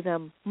baby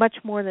them much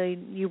more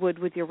than you would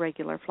with your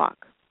regular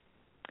flock.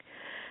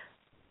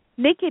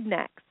 Naked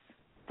necks,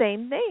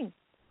 same thing.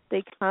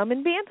 They come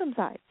in bantam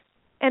size.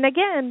 And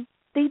again,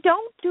 they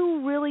don't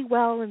do really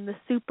well in the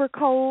super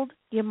cold.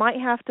 You might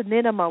have to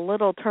knit them a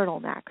little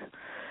turtleneck.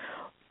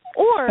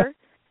 Or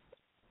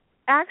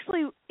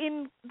actually,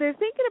 they're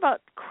thinking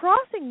about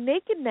crossing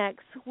naked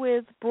necks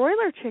with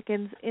broiler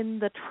chickens in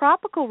the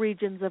tropical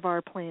regions of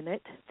our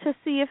planet to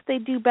see if they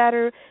do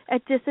better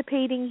at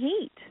dissipating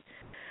heat.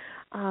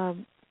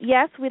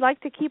 Yes, we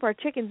like to keep our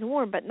chickens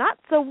warm, but not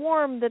so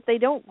warm that they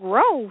don't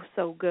grow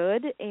so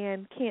good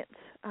and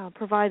can't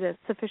provide a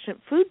sufficient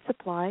food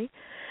supply.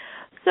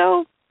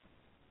 So,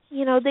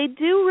 they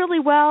do really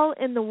well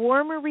in the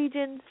warmer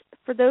regions.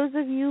 For those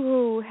of you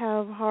who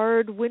have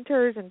hard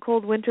winters and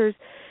cold winters,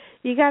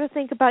 you got to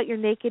think about your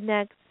naked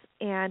necks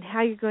and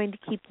how you're going to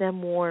keep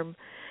them warm,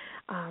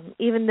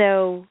 even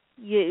though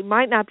you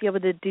might not be able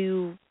to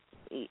do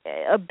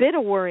a bit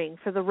of worrying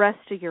for the rest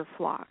of your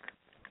flock.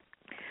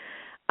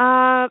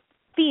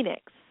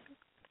 Phoenix.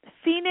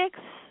 Phoenix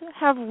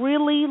have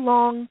really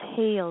long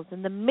tails,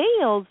 and the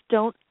males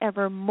don't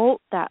ever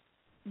molt that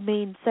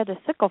main set of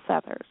sickle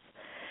feathers.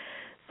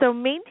 So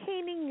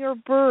maintaining your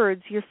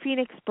birds, your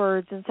phoenix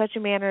birds, in such a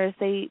manner as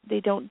they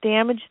don't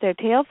damage their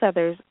tail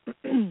feathers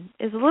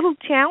is a little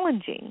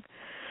challenging.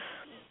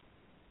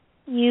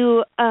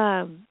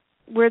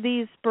 Where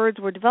these birds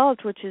were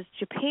developed, which is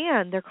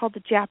Japan, they're called the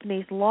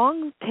Japanese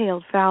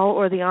long-tailed fowl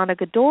or the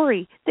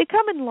onagadori. They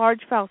come in large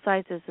fowl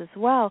sizes as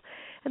well,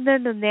 and they're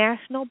the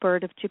national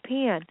bird of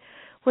Japan.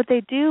 What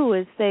they do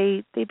is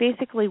they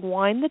basically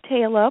wind the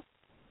tail up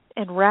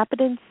and wrap it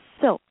in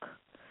silk,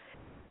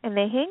 and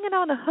they hang it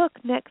on a hook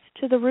next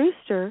to the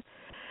rooster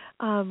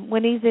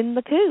when he's in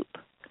the coop.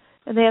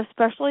 And they have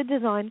specially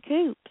designed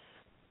coops.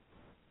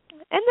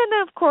 And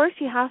then, of course,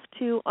 you have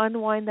to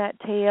unwind that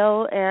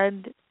tail,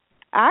 and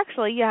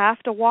actually you have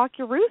to walk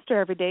your rooster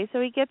every day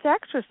so he gets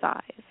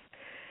exercise.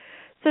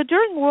 So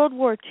during World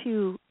War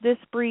II, this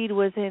breed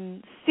was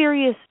in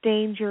serious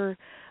danger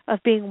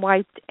of being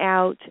wiped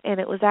out, and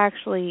it was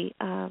actually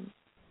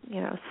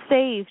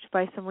saved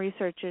by some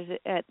researchers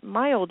at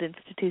my old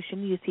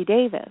institution, UC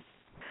Davis,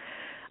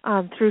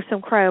 through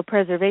some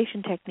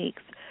cryopreservation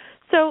techniques.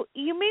 So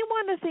you may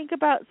want to think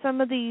about some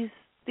of these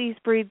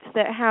breeds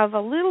that have a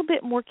little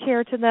bit more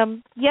care to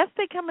them. Yes,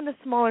 they come in a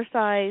smaller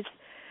size.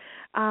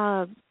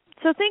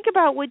 So think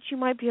about what you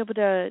might be able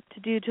to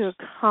do to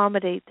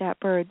accommodate that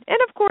bird. And,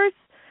 of course,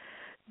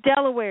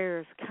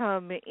 Delawares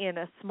come in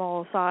a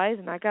small size,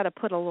 and I got to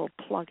put a little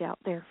plug out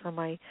there for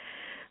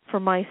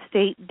my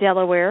state,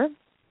 Delaware.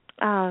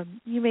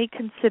 you may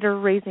consider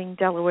raising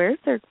Delawares.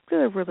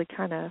 They're really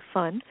kind of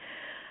fun.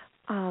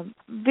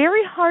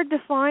 Very hard to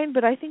find,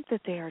 but I think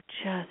that they are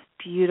just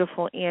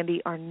beautiful,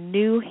 Andy, are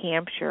New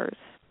Hampshires.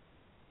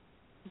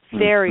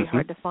 Very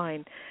hard to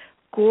find.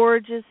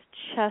 Gorgeous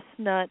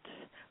chestnut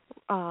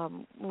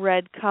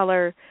red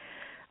color.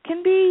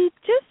 Can be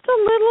just a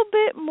little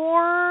bit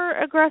more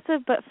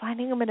aggressive, but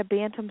finding them in a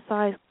bantam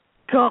size,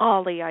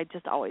 golly, I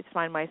just always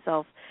find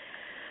myself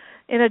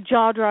in a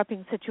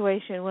jaw-dropping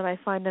situation when I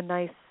find a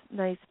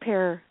nice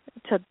pair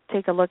to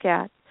take a look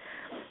at.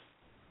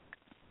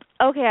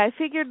 Okay, I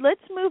figured let's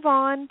move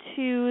on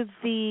to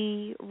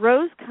the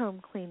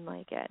rose-comb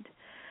clean-legged.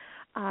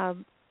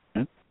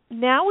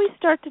 Now we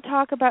start to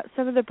talk about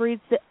some of the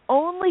breeds that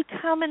only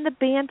come in the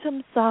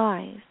bantam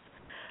size.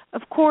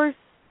 Of course,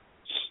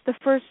 the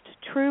first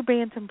true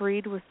bantam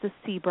breed was the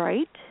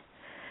Seabright,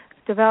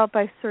 developed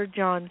by Sir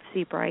John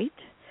Seabright.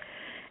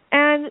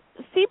 And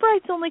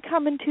Seabrights only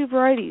come in two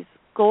varieties,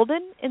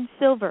 golden and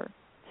silver.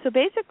 So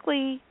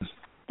basically,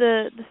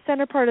 the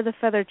center part of the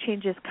feather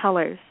changes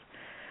colors.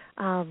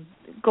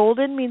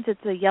 Golden means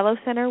it's a yellow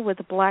center with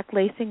black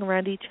lacing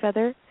around each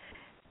feather.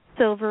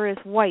 Silver is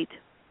white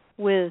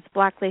with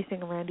black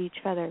lacing around each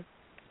feather.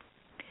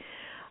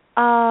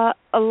 A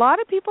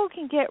lot of people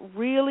can get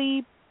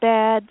really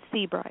bad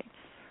Seabrights.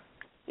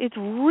 It's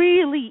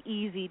really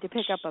easy to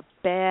pick up a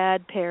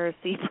bad pair of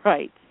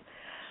Seabrights.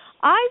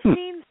 I've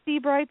seen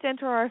Seabrights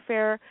enter our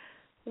fair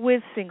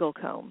with single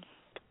combs.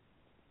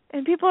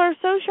 And people are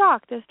so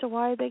shocked as to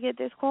why they get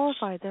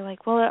disqualified. They're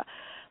like, well,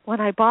 when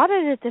I bought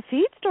it at the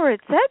feed store,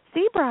 it said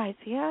Seabrights.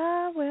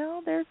 Yeah,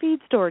 well, they're feed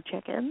store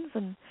chickens.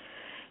 And,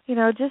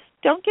 just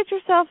don't get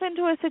yourself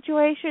into a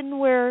situation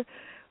where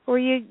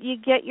you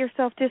get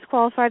yourself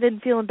disqualified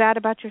and feeling bad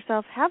about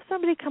yourself. Have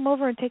somebody come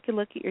over and take a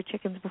look at your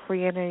chickens before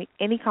you enter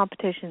any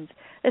competitions,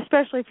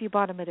 especially if you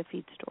bought them at a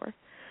feed store.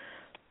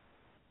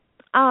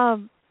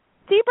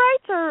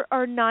 Seabrights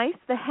are nice.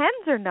 The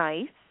hens are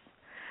nice.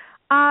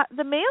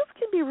 The males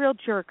can be real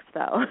jerks,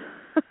 though.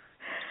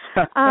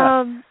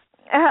 I'm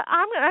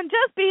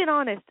just being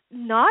honest.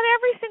 Not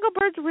every single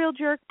bird's a real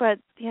jerk, but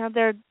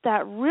they're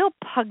that real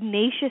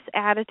pugnacious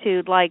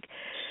attitude. Like,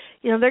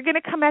 they're going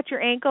to come at your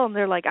ankle and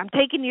they're like, "I'm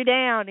taking you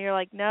down." And you're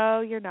like,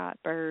 "No, you're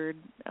not, bird."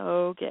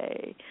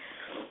 Okay.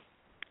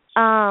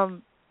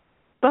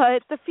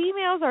 But the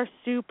females are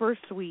super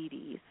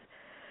sweeties.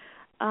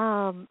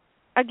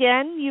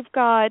 Again, you've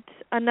got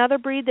another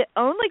breed that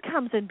only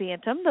comes in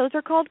bantam. Those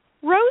are called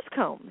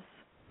rosecombs.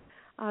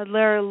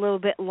 They're a little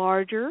bit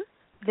larger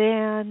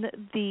than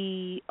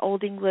the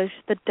Old English,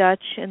 the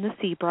Dutch, and the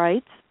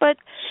Seabrights, but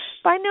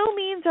by no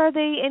means are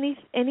they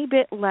any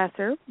bit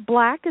lesser.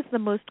 Black is the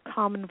most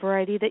common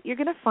variety that you're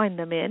going to find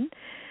them in,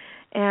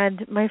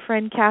 and my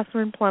friend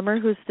Catherine Plummer,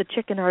 who's the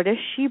chicken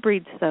artist, she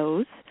breeds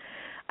those.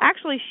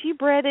 Actually, she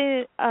bred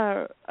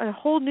a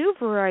whole new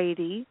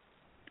variety,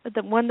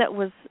 the one that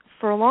was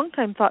for a long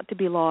time thought to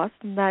be lost,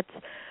 and that's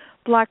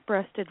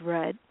black-breasted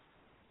red.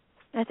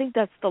 I think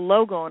that's the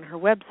logo on her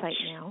website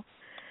now.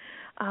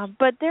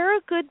 But they're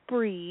a good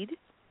breed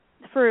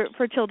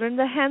for children.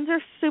 The hens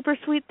are super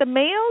sweet. The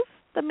males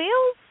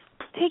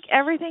take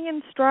everything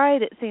in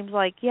stride, it seems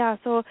like. Yeah,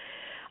 so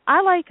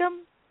I like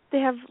them. They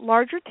have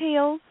larger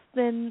tails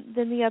than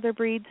the other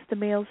breeds, the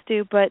males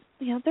do, but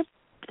they're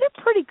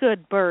pretty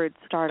good birds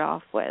to start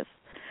off with.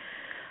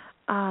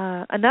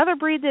 Another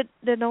breed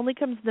that only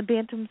comes in the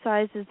bantam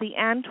size is the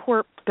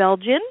Antwerp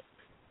Belgian.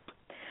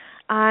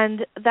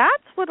 And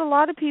that's what a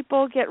lot of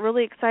people get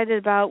really excited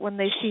about when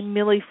they see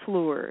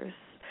millifleurs.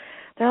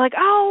 They're like,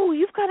 "Oh,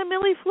 you've got a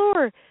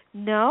millifleur."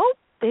 No,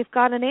 they've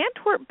got an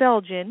Antwerp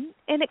Belgian,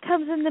 and it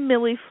comes in the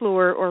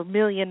millifleur or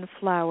million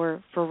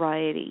flower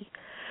variety.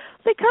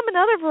 They come in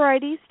other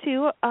varieties,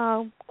 too.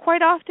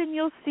 Quite often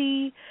you'll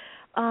see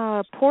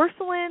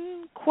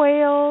porcelain,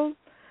 quail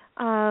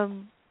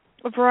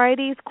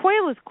varieties.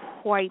 Quail is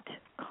quite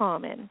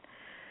common.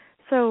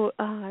 So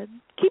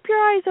keep your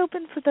eyes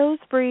open for those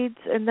breeds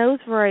and those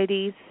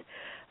varieties.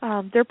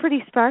 They're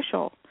pretty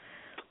special.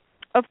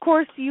 Of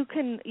course, you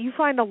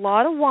find a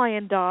lot of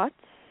Wyandottes,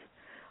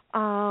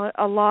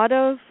 a lot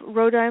of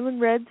Rhode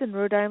Island Reds and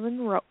Rhode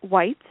Island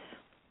Whites.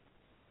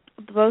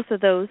 Both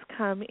of those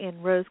come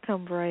in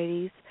rose-comb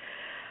varieties.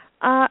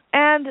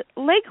 And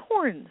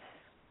Leghorns.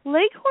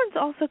 Leghorns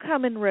also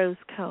come in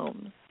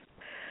rose-combs.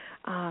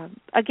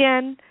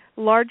 Again,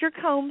 larger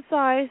comb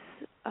size,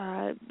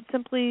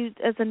 simply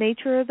as the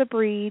nature of the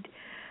breed.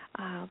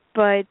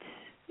 But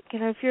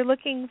if you're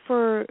looking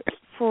for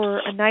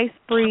a nice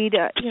breed,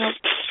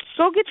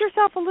 go get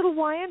yourself a little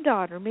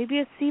Wyandotte or maybe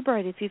a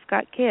Seabright if you've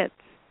got kids.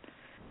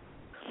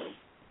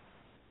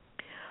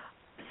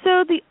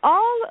 So the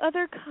all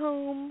other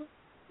comb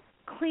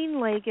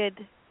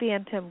clean-legged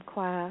bantam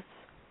class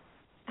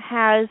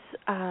has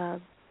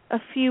a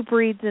few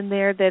breeds in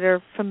there that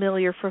are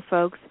familiar for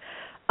folks.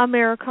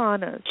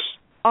 Americanas,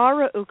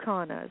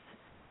 Araucanas,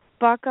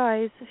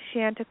 Buckeyes,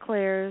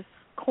 Chanticleers,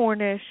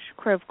 Cornish,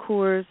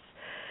 Crevecoeurs,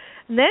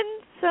 and then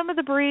some of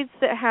the breeds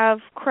that have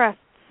crests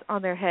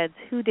on their heads,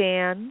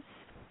 Houdans,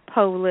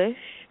 Polish,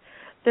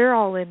 they're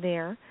all in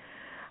there.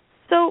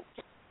 So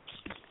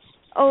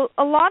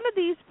a lot of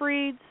these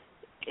breeds,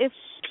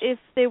 if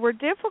they were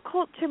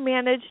difficult to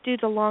manage due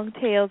to long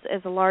tails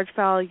as a large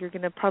fowl, you're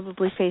going to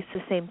probably face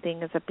the same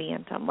thing as a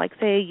bantam, like,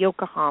 say, a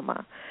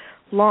Yokohama,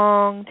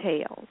 long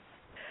tails.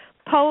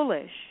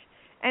 Polish,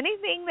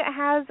 anything that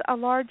has a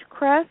large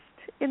crest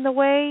in the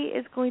way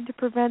is going to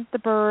prevent the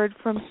bird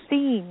from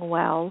seeing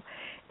well,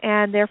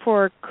 and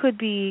therefore could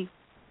be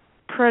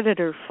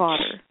predator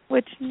fodder,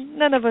 which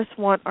none of us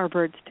want our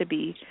birds to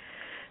be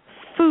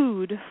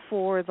food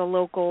for the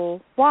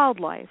local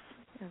wildlife.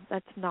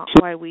 That's not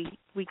why we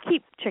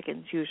keep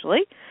chickens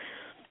usually.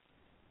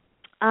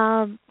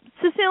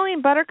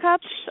 Sicilian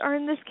buttercups are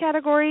in this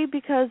category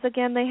because,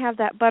 again, they have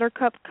that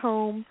buttercup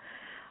comb.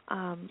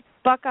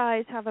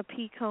 Buckeyes have a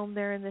pea comb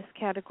there in this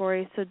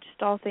category, so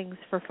just all things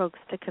for folks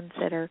to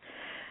consider.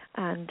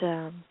 And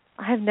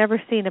I have never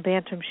seen a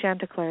Bantam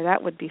Chanticleer.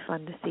 That would be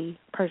fun to see,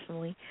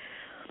 personally.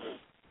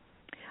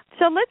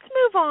 So let's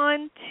move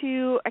on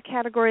to a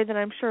category that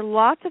I'm sure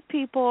lots of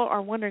people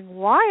are wondering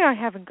why I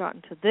haven't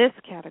gotten to this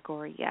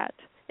category yet,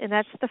 and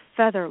that's the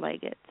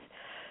feather-leggeds.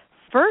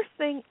 First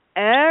thing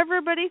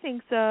everybody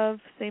thinks of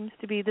seems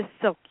to be the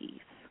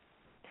Silkies.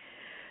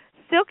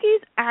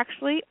 Silkies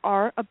actually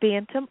are a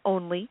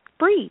Bantam-only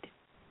breed.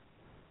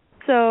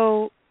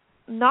 So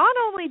not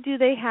only do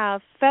they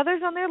have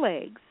feathers on their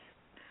legs,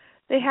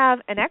 they have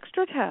an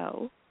extra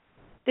toe,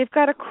 they've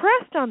got a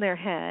crest on their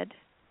head.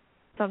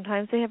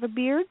 Sometimes they have a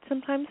beard,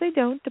 sometimes they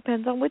don't.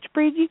 Depends on which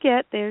breed you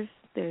get. There's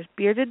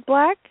bearded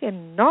black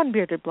and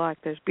non-bearded black.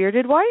 There's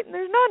bearded white and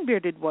there's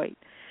non-bearded white.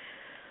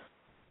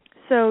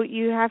 So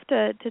you have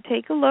to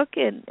take a look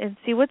and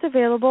see what's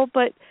available.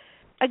 But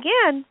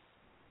again,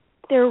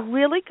 they're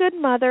really good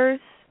mothers.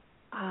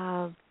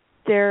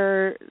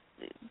 They're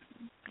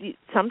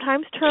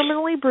sometimes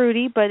terminally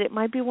broody, but it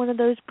might be one of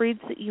those breeds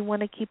that you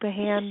want to keep a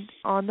hand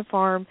on the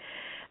farm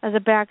as a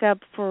backup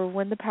for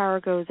when the power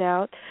goes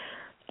out.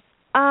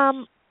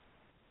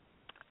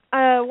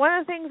 One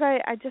of the things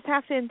I just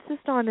have to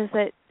insist on is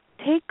that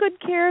take good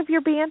care of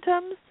your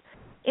bantams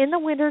in the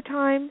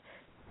wintertime.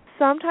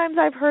 Sometimes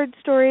I've heard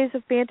stories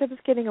of bantams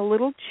getting a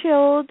little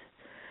chilled.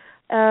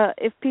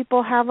 If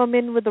people have them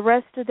in with the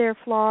rest of their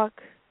flock,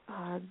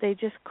 they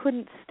just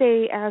couldn't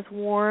stay as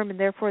warm, and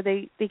therefore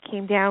they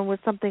came down with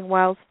something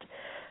whilst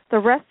the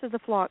rest of the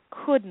flock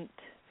couldn't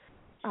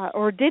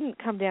or didn't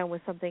come down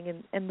with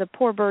something, and the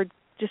poor bird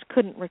just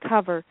couldn't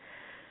recover.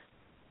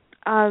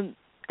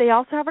 They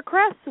also have a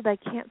crest, so they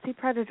can't see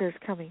predators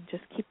coming.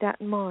 Just keep that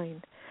in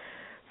mind.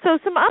 So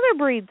some other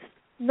breeds,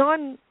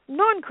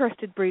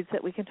 non-crested breeds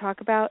that we can talk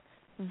about,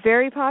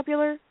 very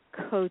popular,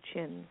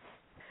 Cochins.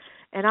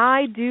 And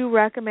I do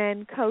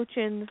recommend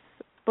Cochins,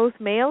 both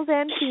males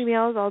and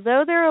females.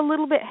 Although they're a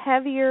little bit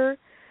heavier,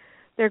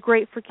 they're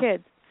great for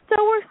kids. So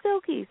are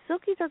Silkies.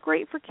 Silkies are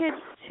great for kids,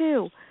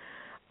 too.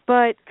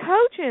 But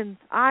Cochins,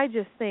 I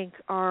just think,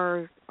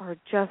 are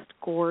just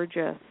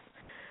gorgeous.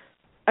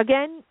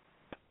 Again,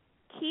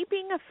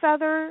 keeping a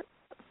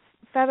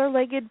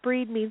feather-legged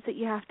breed means that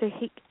you have to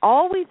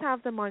always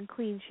have them on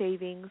clean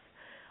shavings,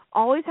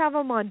 always have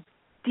them on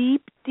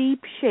deep,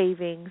 deep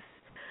shavings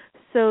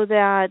so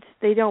that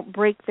they don't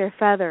break their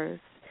feathers.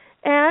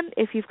 And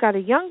if you've got a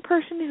young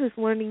person who's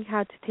learning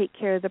how to take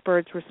care of the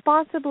birds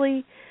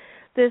responsibly,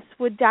 this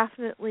would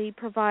definitely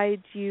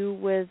provide you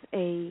with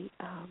an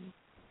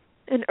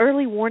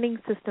early warning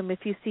system. If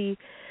you see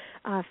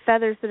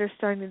feathers that are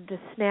starting to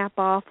snap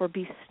off or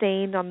be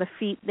stained on the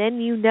feet, then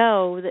you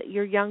know that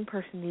your young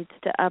person needs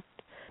to up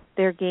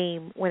their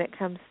game when it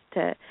comes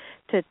to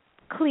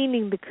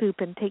cleaning the coop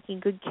and taking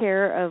good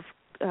care of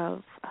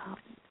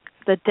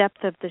the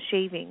depth of the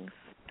shavings.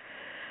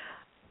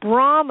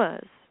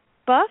 Brahmas.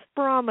 Buff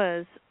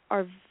Brahmas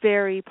are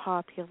very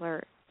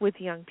popular with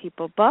young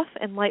people. Buff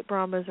and light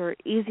Brahmas are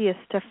easiest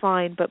to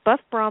find, but Buff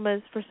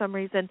Brahmas, for some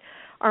reason,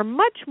 are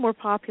much more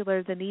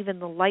popular than even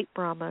the light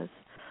Brahmas.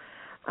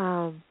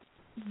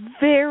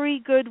 Very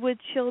good with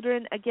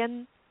children.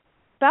 Again,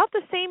 about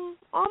the same,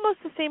 almost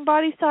the same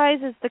body size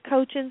as the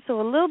Cochin,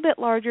 so a little bit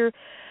larger,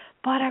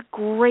 but a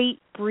great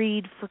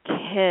breed for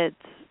kids,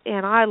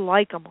 and I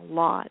like them a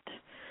lot.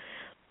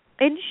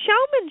 In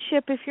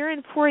showmanship, if you're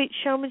in 4-H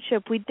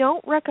showmanship, we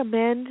don't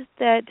recommend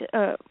that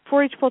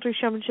 4-H poultry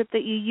showmanship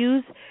that you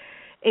use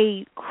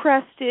a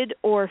crested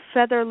or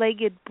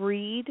feather-legged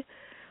breed.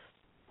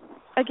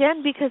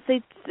 Again, because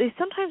they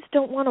sometimes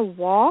don't want to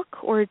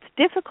walk, or it's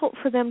difficult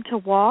for them to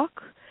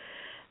walk.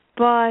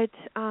 But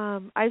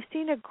I've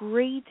seen a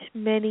great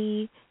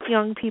many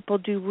young people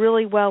do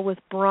really well with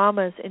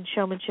Brahmas in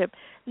showmanship.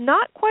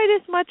 Not quite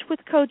as much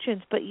with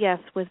Cochins, but yes,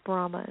 with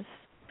Brahmas.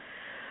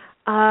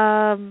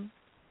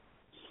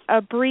 A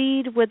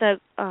breed with what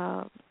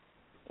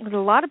a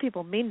lot of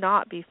people may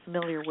not be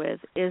familiar with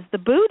is the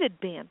booted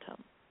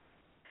bantam.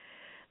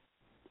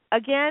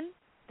 Again,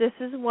 this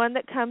is one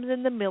that comes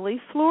in the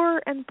millefleur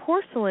and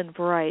porcelain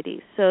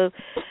varieties. So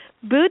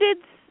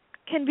booteds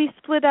can be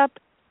split up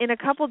in a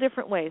couple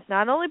different ways,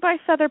 not only by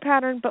feather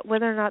pattern, but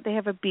whether or not they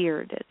have a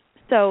beard.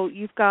 So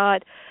you've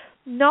got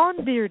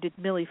non-bearded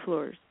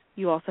millefleurs.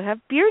 You also have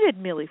bearded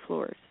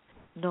millefleurs.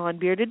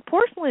 non-bearded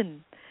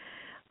porcelain,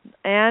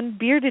 and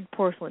bearded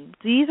porcelain.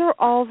 These are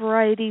all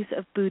varieties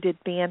of booted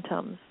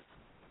bantams.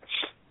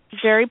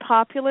 Very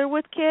popular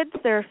with kids.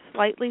 They're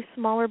slightly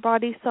smaller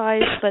body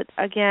size, but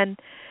again,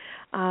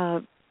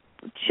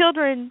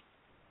 children,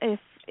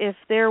 if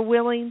they're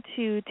willing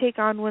to take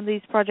on one of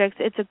these projects,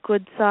 it's a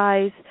good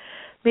size.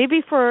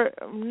 Maybe for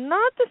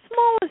not the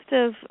smallest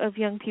of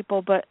young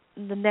people, but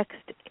the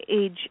next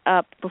age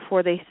up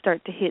before they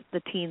start to hit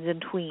the teens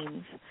and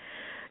tweens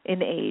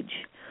in age.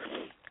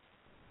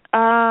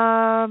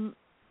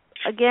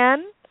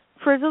 Again,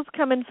 frizzles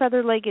come in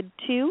feather-legged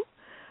too.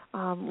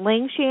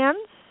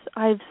 Langshans,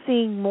 I've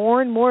seen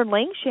more and more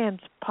Langshans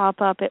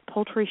pop up at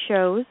poultry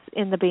shows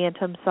in the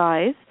bantam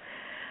size.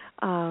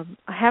 I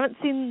haven't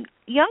seen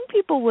young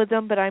people with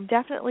them, but I'm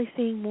definitely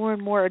seeing more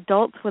and more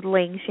adults with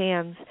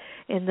Langshans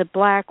in the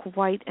black,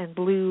 white, and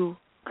blue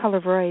color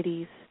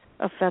varieties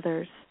of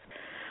feathers.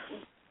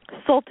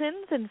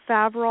 Sultans and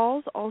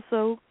Faverolles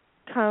also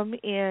come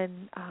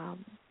in,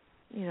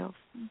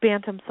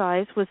 bantam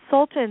size. With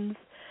sultans,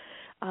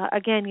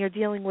 again, you're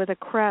dealing with a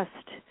crest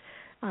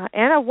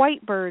and a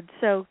white bird,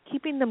 so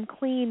keeping them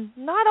clean,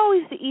 not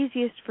always the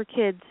easiest for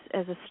kids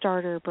as a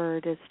starter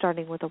bird is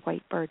starting with a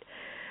white bird.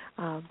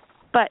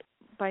 But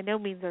by no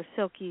means are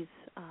silkies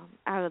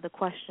out of the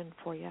question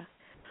for you.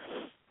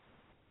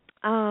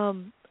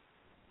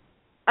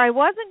 I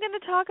wasn't going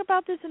to talk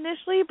about this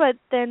initially, but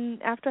then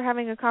after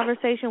having a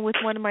conversation with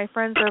one of my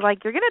friends, they're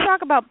like, you're going to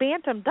talk about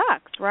bantam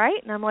ducks,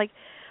 right? And I'm like,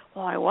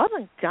 well, I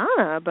wasn't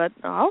gonna, but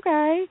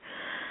okay.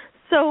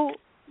 So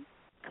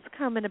it's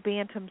come in a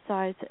bantam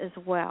size as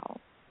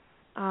well.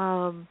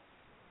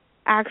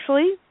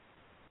 Actually,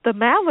 the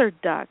mallard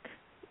duck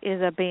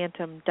is a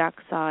bantam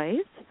duck size.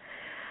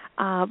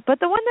 But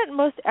the one that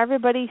most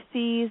everybody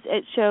sees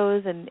at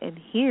shows and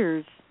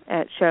hears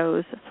at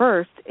shows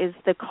first is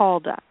the call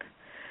duck.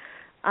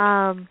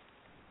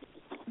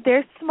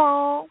 They're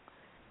small,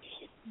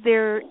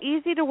 they're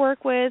easy to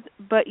work with,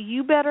 but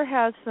you better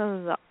have some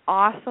of the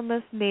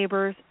awesomest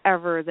neighbors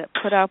ever that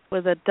put up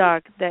with a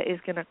duck that is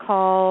going to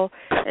call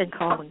and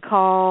call and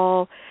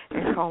call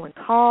and call and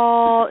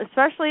call,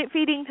 especially at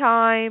feeding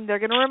time. They're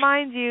going to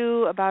remind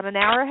you about an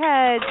hour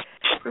ahead.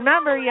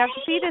 Remember, you have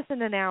to feed us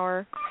in an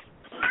hour.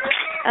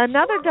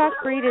 Another duck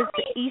breed is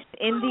the East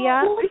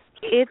India.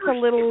 It's a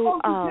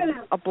little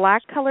a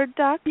black-colored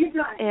duck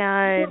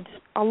and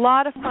a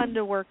lot of fun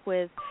to work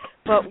with.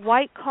 But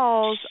white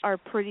calls are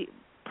pretty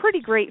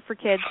great for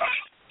kids.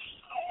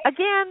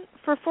 Again,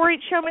 for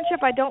 4-H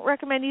showmanship, I don't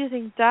recommend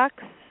using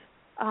ducks.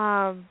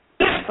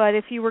 But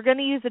if you were going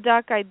to use a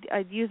duck,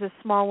 I'd use a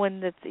small one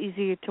that's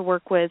easier to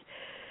work with.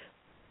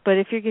 But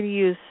if you're going to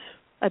use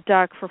a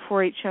duck for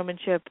 4-H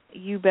showmanship,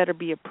 you better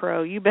be a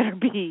pro. You better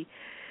be,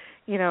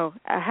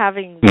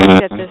 having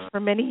worked at this for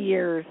many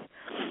years.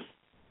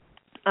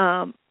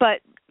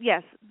 But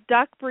yes,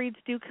 duck breeds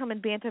do come in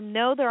bantam.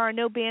 No, there are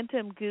no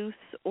bantam goose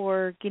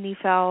or guinea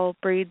fowl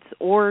breeds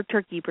or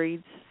turkey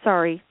breeds.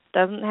 Sorry,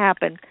 doesn't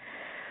happen.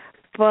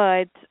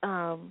 But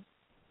those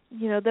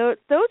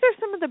are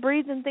some of the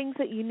breeds and things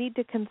that you need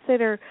to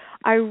consider.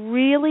 I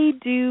really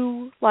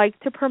do like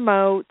to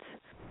promote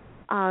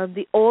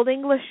the Old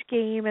English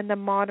game and the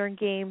modern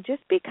game,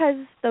 just because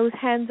those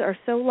hens are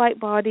so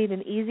light-bodied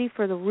and easy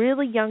for the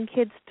really young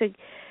kids to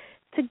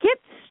get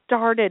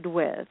started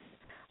with,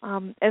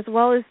 as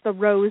well as the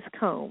rose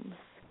combs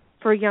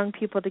for young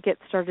people to get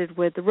started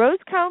with. The rose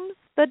combs,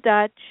 the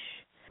Dutch,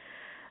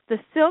 the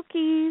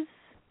silkies,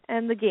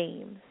 and the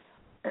games.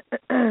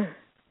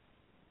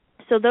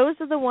 So those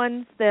are the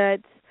ones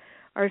that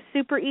are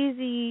super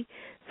easy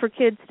for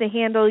kids to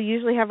handle,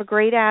 usually have a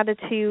great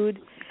attitude.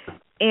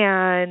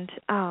 And,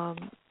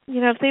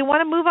 if they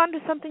want to move on to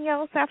something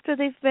else after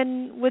they've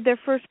been with their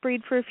first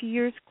breed for a few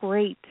years,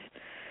 great.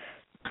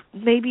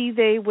 Maybe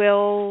they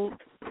will,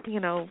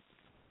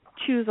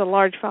 choose a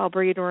large fowl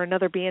breed or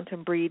another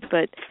bantam breed,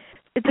 but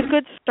it's a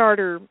good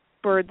starter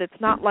bird that's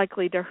not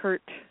likely to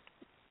hurt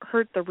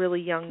the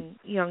really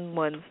young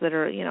ones that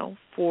are,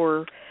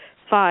 4,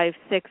 5,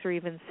 6, or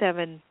even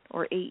 7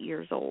 or 8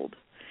 years old.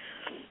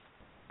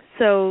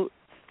 So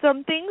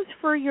some things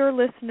for your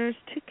listeners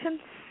to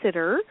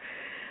consider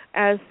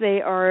as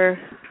they are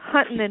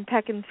hunting and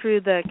pecking through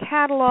the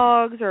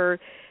catalogs or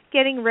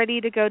getting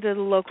ready to go to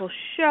the local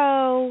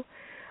show.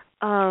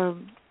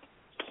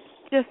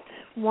 Just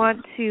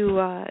want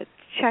to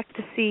check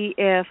to see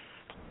if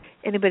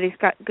anybody's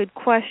got good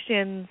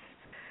questions.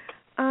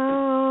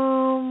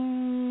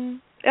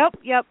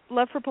 Yep.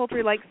 Love for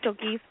Poultry likes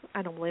silkies.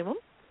 I don't blame them.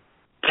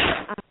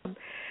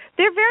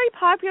 They're very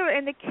popular,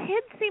 and the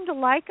kids seem to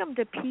like them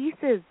to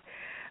pieces.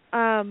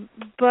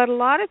 But a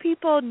lot of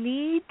people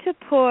need to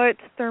put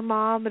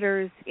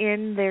thermometers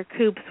in their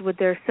coops with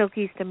their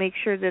silkies to make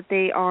sure that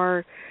they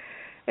are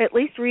at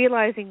least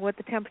realizing what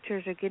the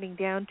temperatures are getting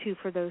down to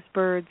for those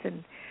birds.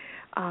 And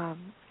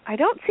I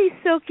don't see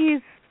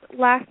silkies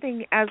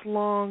lasting as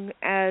long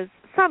as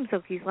some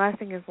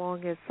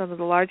of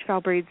the large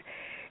fowl breeds,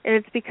 and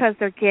it's because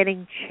they're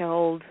getting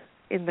chilled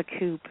in the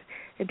coop,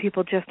 and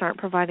people just aren't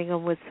providing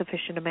them with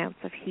sufficient amounts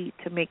of heat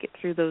to make it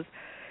through those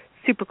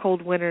super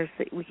cold winters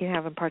that we can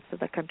have in parts of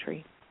the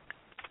country.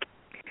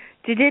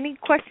 Did any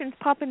questions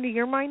pop into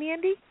your mind,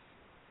 Andy?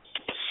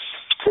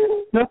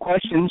 No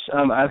questions.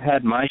 I've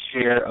had my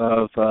share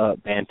of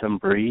Bantam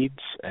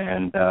Breeds,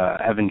 and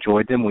have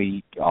enjoyed them.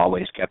 We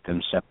always kept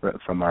them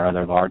separate from our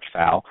other large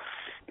fowl,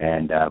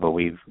 and but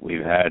we've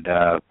had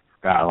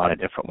got a lot of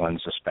different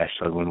ones,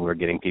 especially when we're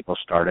getting people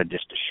started,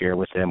 just to share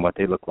with them what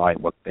they look like,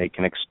 what they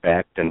can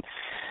expect, and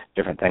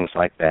different things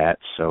like that.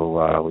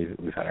 So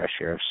we've had our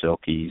share of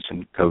silkies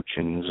and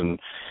cochins and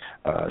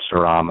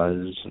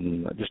seramas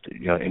and just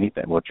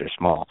anything, which are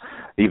small,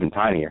 even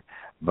tinier.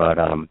 But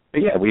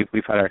yeah,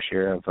 we've had our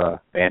share of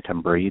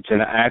Bantam Breeds,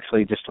 and I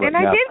actually just to let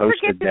you know, I did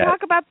forget to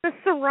talk about the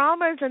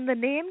seramas and the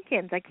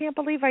nankins. I can't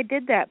believe I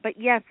did that. But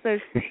yes,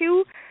 there's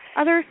two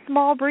other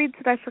small breeds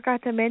that I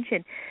forgot to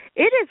mention.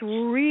 It is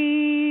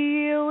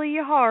really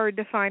hard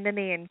to find a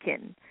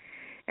nankin,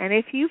 and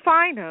if you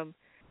find them,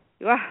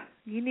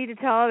 you need to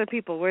tell other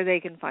people where they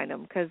can find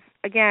them, because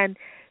again,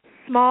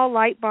 small,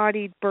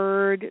 light-bodied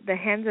bird. The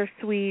hens are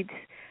sweet.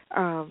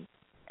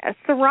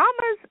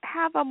 Seramas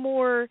have a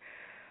more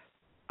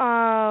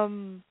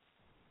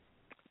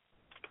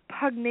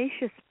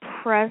pugnacious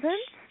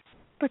presence,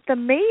 but the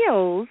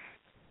males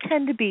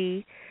tend to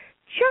be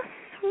just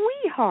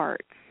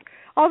sweethearts.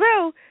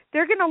 Although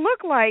they're going to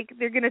look like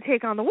they're going to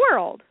take on the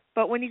world,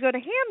 but when you go to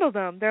handle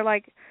them, they're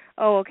like,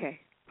 oh, okay,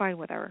 fine,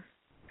 whatever.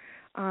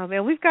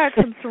 And we've got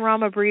some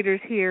Serama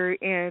breeders here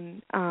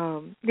in,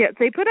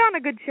 they put on a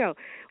good show.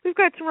 We've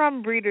got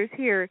Serama breeders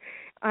here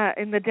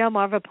in the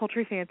Delmarva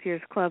Poultry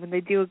Fanciers Club, and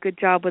they do a good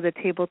job with a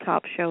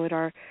tabletop show at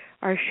our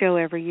show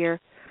every year.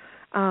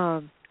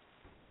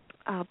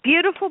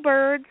 Beautiful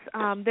birds.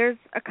 There's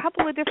a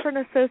couple of different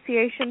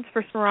associations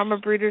for Serama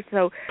breeders,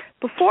 so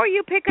before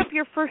you pick up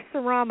your first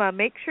Serama,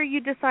 make sure you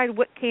decide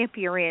what camp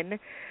you're in,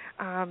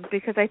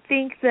 because I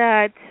think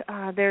that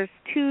there's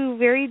two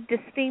very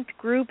distinct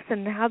groups,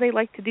 and how they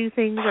like to do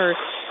things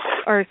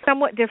are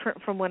somewhat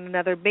different from one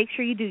another. Make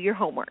sure you do your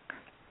homework.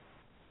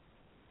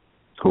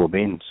 Cool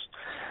beans.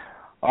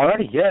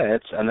 Alrighty, yeah,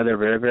 it's another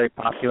very, very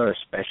popular,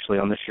 especially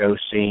on the show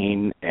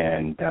scene,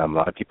 and a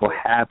lot of people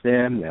have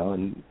them. They'll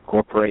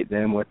incorporate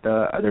them with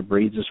other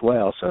breeds as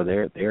well, so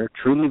they're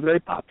truly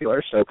very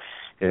popular. So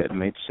it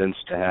made sense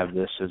to have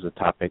this as a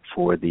topic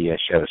for the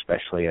show,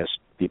 especially as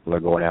people are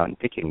going out and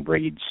picking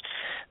breeds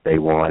they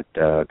want,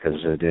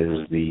 because it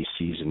is the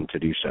season to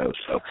do so.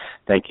 So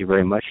thank you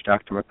very much,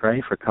 Dr.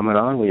 McCrea, for coming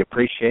on. We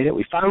appreciate it.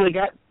 We finally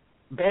got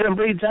Bantam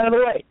Breeds out of the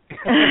way.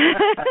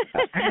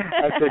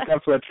 After a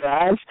couple of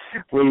tries,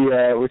 we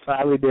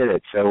finally did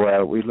it.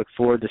 So we look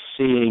forward to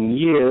seeing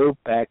you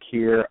back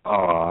here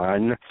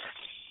on,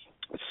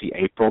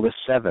 April the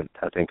 7th.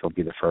 I think will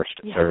be the first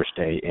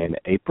Thursday in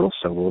April.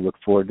 So we'll look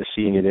forward to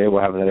seeing you there.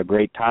 We'll have another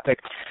great topic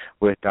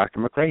with Dr.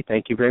 McCrea.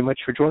 Thank you very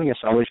much for joining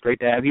us. Always great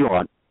to have you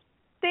on.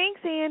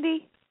 Thanks,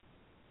 Andy.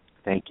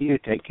 Thank you.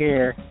 Take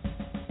care.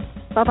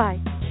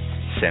 Bye-bye.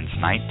 Since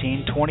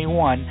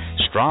 1921,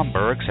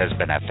 Stromberg's has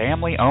been a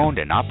family-owned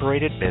and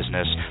operated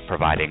business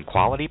providing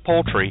quality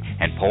poultry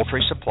and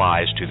poultry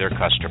supplies to their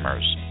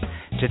customers.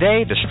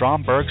 Today, the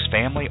Stromberg's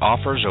family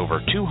offers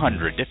over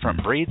 200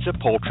 different breeds of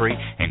poultry,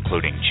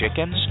 including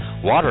chickens,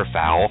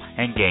 waterfowl,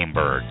 and game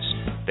birds.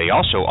 They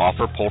also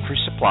offer poultry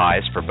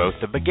supplies for both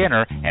the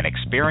beginner and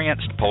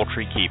experienced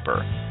poultry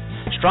keeper.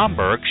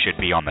 Stromberg should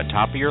be on the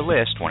top of your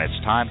list when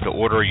it's time to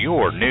order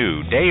your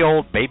new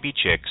day-old baby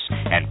chicks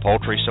and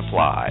poultry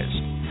supplies.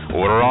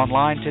 Order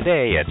online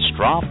today at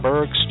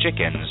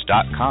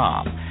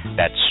strombergschickens.com.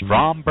 That's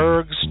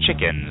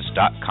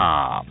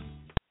strombergschickens.com.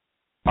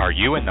 Are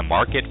you in the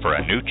market for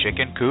a new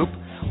chicken coop?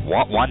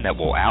 Want one that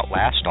will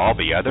outlast all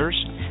the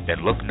others?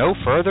 Then look no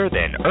further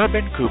than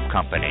Urban Coop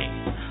Company.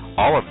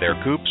 All of their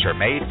coops are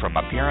made from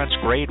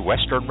appearance-grade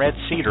Western red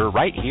cedar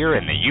right here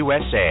in the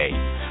USA.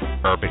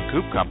 Urban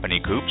Coop Company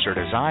coops are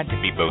designed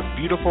to be both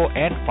beautiful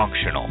and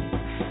functional.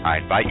 I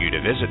invite you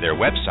to visit their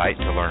website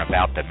to learn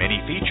about the many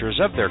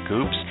features of their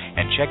coops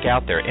and check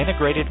out their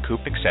integrated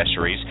coop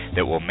accessories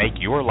that will make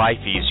your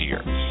life easier.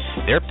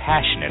 They're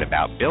passionate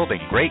about building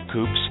great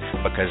coops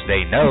because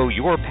they know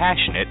you're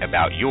passionate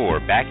about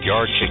your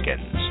backyard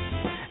chickens.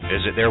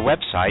 Visit their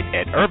website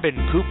at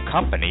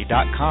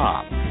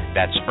urbancoopcompany.com.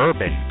 That's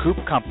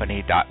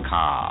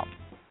urbancoopcompany.com.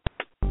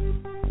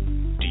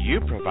 Do you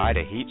provide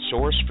a heat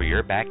source for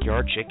your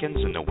backyard chickens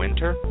in the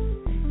winter?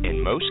 In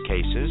most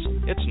cases,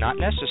 it's not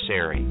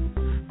necessary.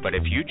 But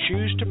if you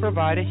choose to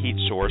provide a heat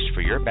source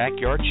for your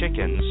backyard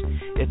chickens,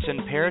 it's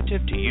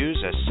imperative to use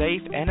a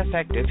safe and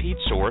effective heat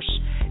source,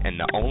 and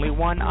the only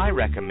one I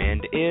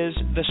recommend is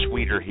the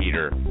Sweeter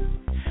Heater.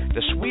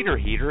 The Sweeter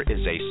Heater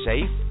is a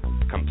safe,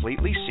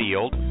 completely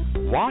sealed,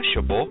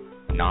 washable,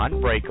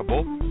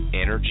 non-breakable,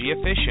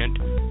 energy-efficient,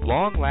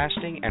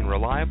 long-lasting, and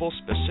reliable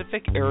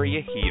specific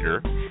area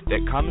heater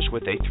that comes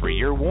with a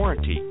 3-year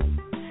warranty.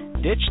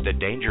 Ditch the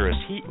dangerous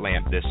heat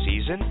lamp this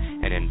season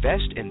and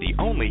invest in the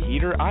only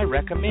heater I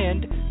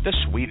recommend, the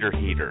Sweeter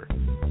Heater.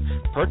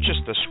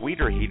 Purchase the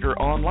Sweeter Heater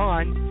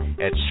online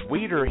at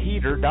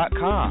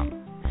sweeterheater.com.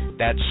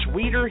 That's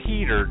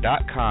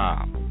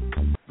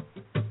sweeterheater.com.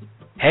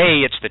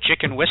 Hey, it's the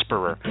Chicken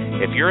Whisperer.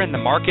 If you're in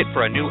the market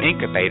for a new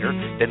incubator,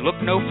 then look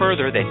no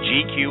further than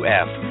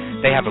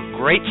GQF. They have a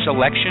great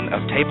selection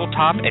of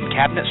tabletop and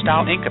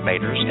cabinet-style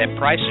incubators at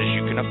prices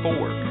you can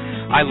afford.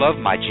 I love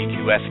my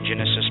GQF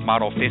Genesis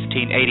Model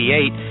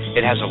 1588.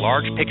 It has a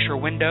large picture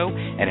window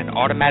and an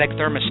automatic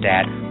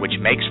thermostat, which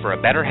makes for a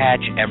better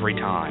hatch every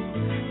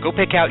time. Go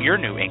pick out your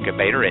new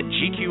incubator at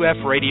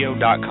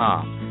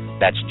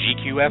gqfradio.com. That's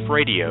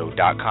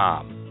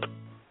gqfradio.com.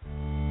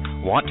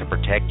 Want to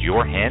protect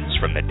your hens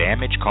from the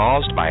damage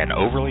caused by an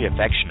overly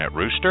affectionate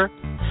rooster?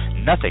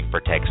 Nothing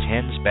protects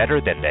hens better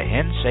than the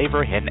Hen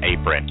Saver Hen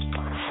Apron.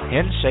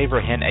 Hen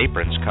Saver Hen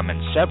Aprons come in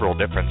several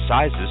different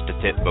sizes to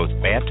fit both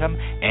bantam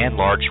and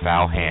large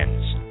fowl hens.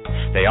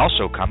 They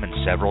also come in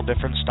several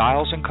different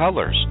styles and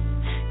colors.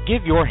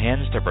 Give your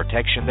hens the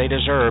protection they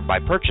deserve by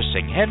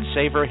purchasing Hen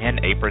Saver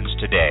Hen Aprons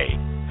today.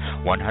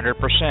 100%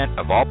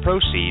 of all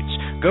proceeds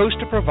goes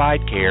to provide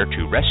care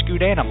to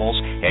rescued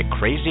animals at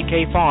Crazy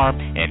K Farm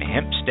in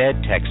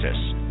Hempstead, Texas.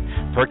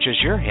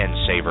 Purchase your Hen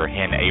Saver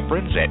Hen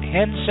Aprons at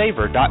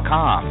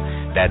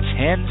hensaver.com. That's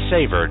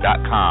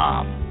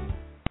hensaver.com.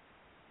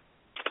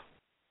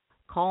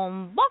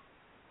 Kalmbach,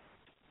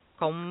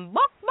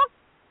 Kalmbach,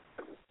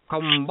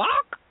 Kalmbach,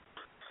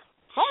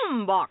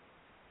 Kalmbach,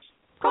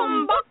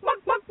 Kalmbach,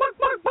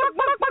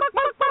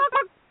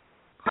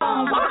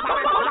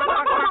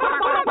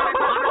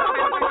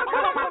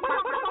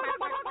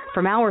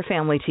 From our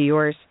family to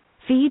yours,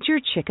 feed your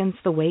chickens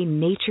the way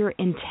nature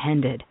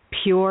intended.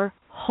 Pure,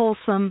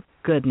 wholesome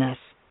goodness.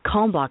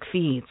 Kalmbach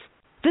Feeds.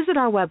 Visit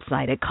our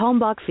website at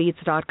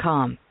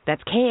kalmbachfeeds.com.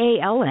 That's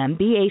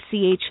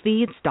KALMBACH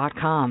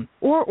Feeds.com.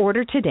 Or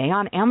order today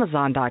on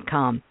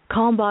Amazon.com.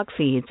 Kalmbach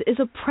Feeds is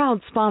a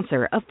proud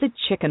sponsor of the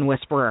Chicken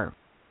Whisperer.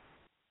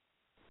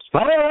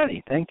 All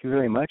righty. Thank you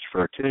very much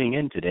for tuning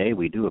in today.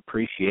 We do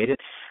appreciate it.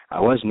 I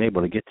wasn't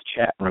able to get the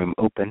chat room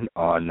open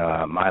on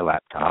my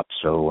laptop,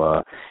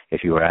 so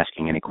if you were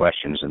asking any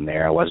questions in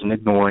there, I wasn't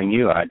ignoring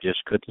you. I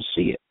just couldn't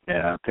see it.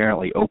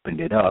 Apparently opened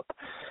it up,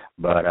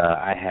 but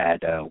I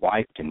had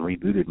wiped and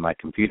rebooted my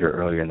computer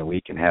earlier in the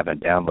week and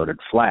haven't downloaded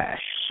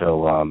Flash,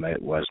 so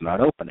it was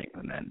not opening.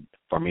 And then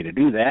for me to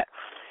do that,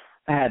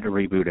 I had to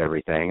reboot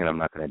everything, and I'm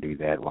not going to do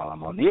that while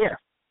I'm on the air.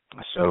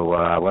 So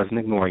I wasn't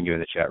ignoring you in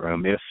the chat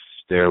room. If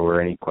there were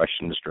any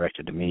questions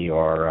directed to me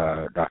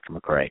or Dr.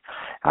 McCrea,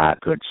 I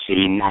could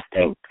see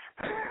nothing.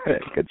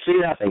 Could see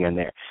nothing in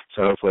there.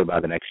 So hopefully by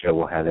the next show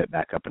we'll have it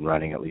back up and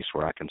running, at least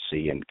where I can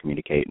see and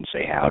communicate and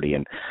say howdy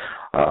and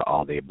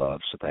all the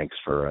above. So thanks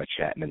for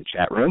chatting in the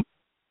chat room.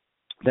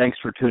 Thanks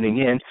for tuning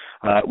in.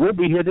 We'll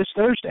be here this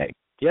Thursday.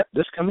 Yep,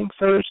 this coming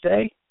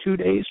Thursday, 2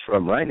 days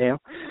from right now,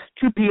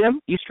 2 p.m.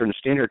 Eastern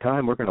Standard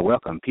Time. We're going to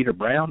welcome Peter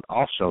Brown,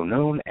 also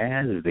known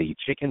as the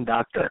Chicken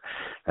Doctor.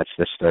 That's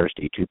this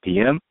Thursday, 2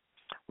 p.m.,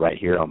 right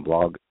here on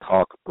Blog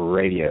Talk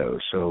Radio.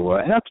 So,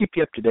 and I'll keep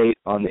you up to date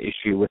on the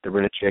issue with the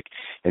Rent-A-Chick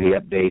and the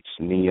updates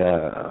and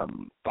the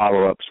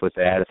follow-ups with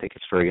that. I think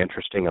it's very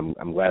interesting.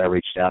 I'm glad I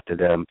reached out to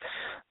them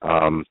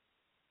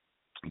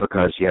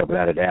because, yeah,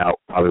 without a doubt,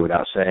 probably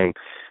without saying,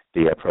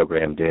 the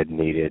program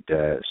needed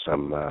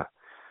some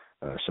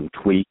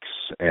tweaks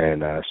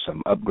and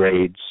some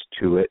upgrades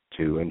to it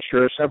to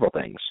ensure several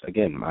things.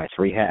 Again, my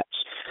three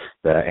hats: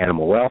 the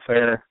animal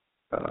welfare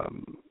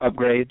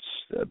upgrades,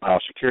 the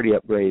biosecurity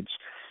upgrades,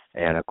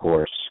 and, of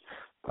course,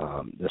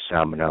 the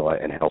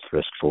salmonella and health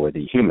risk for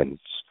the humans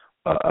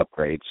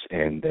upgrades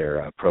in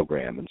their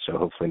program. And so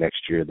hopefully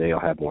next year they'll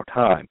have more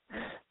time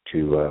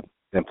to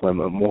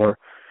implement more.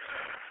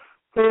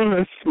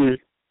 Let's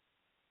see.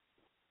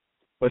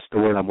 What's the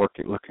word I'm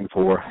looking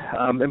for?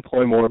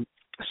 Employ more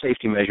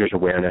safety measures,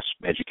 awareness,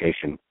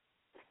 education,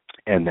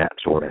 and that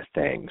sort of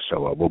thing.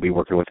 So we'll be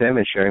working with them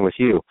and sharing with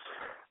you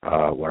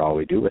what all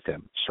we do with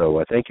them.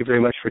 So thank you very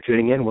much for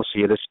tuning in. We'll see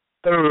you this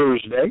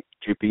Thursday,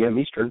 2 p.m.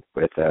 Eastern,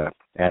 with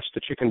Ask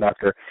the Chicken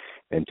Doctor.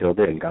 Until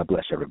then, God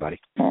bless everybody.